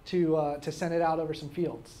to send it out over some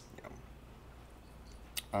fields.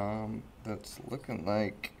 That's looking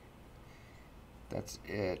like that's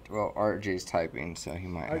it. Well, RJ's typing, so he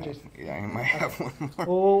might have one more.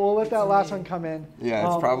 We'll let that last one come in. Yeah,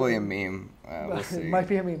 it's probably a meme. We'll see. It might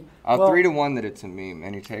be a meme. I'll Well, 3-1 that it's a meme.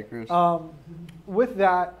 Any takers? With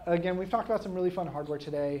that, again, we've talked about some really fun hardware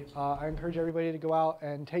today. I encourage everybody to go out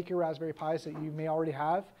and take your Raspberry Pis that you may already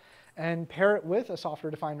have and pair it with a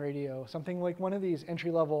software-defined radio, something like one of these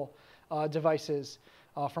entry-level devices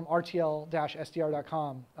from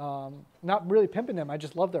rtl-sdr.com. Not really pimping them, I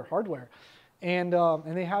just love their hardware. And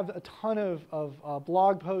they have a ton of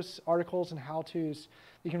blog posts, articles, and how-tos.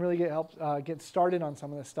 You can really get started on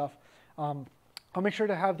some of this stuff. I'll make sure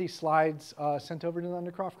to have these slides sent over to the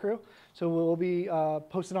Undercroft crew. So we'll be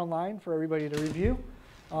posted online for everybody to review.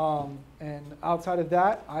 And outside of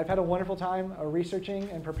that, I've had a wonderful time researching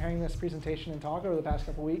and preparing this presentation and talk over the past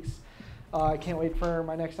couple weeks. I can't wait for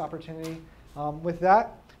my next opportunity. With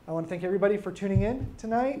that, I want to thank everybody for tuning in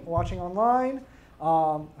tonight, watching online.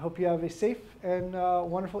 Hope you have a safe and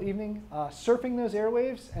wonderful evening surfing those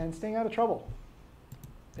airwaves and staying out of trouble.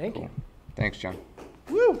 Thank you. Thanks, John.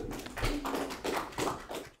 Woo!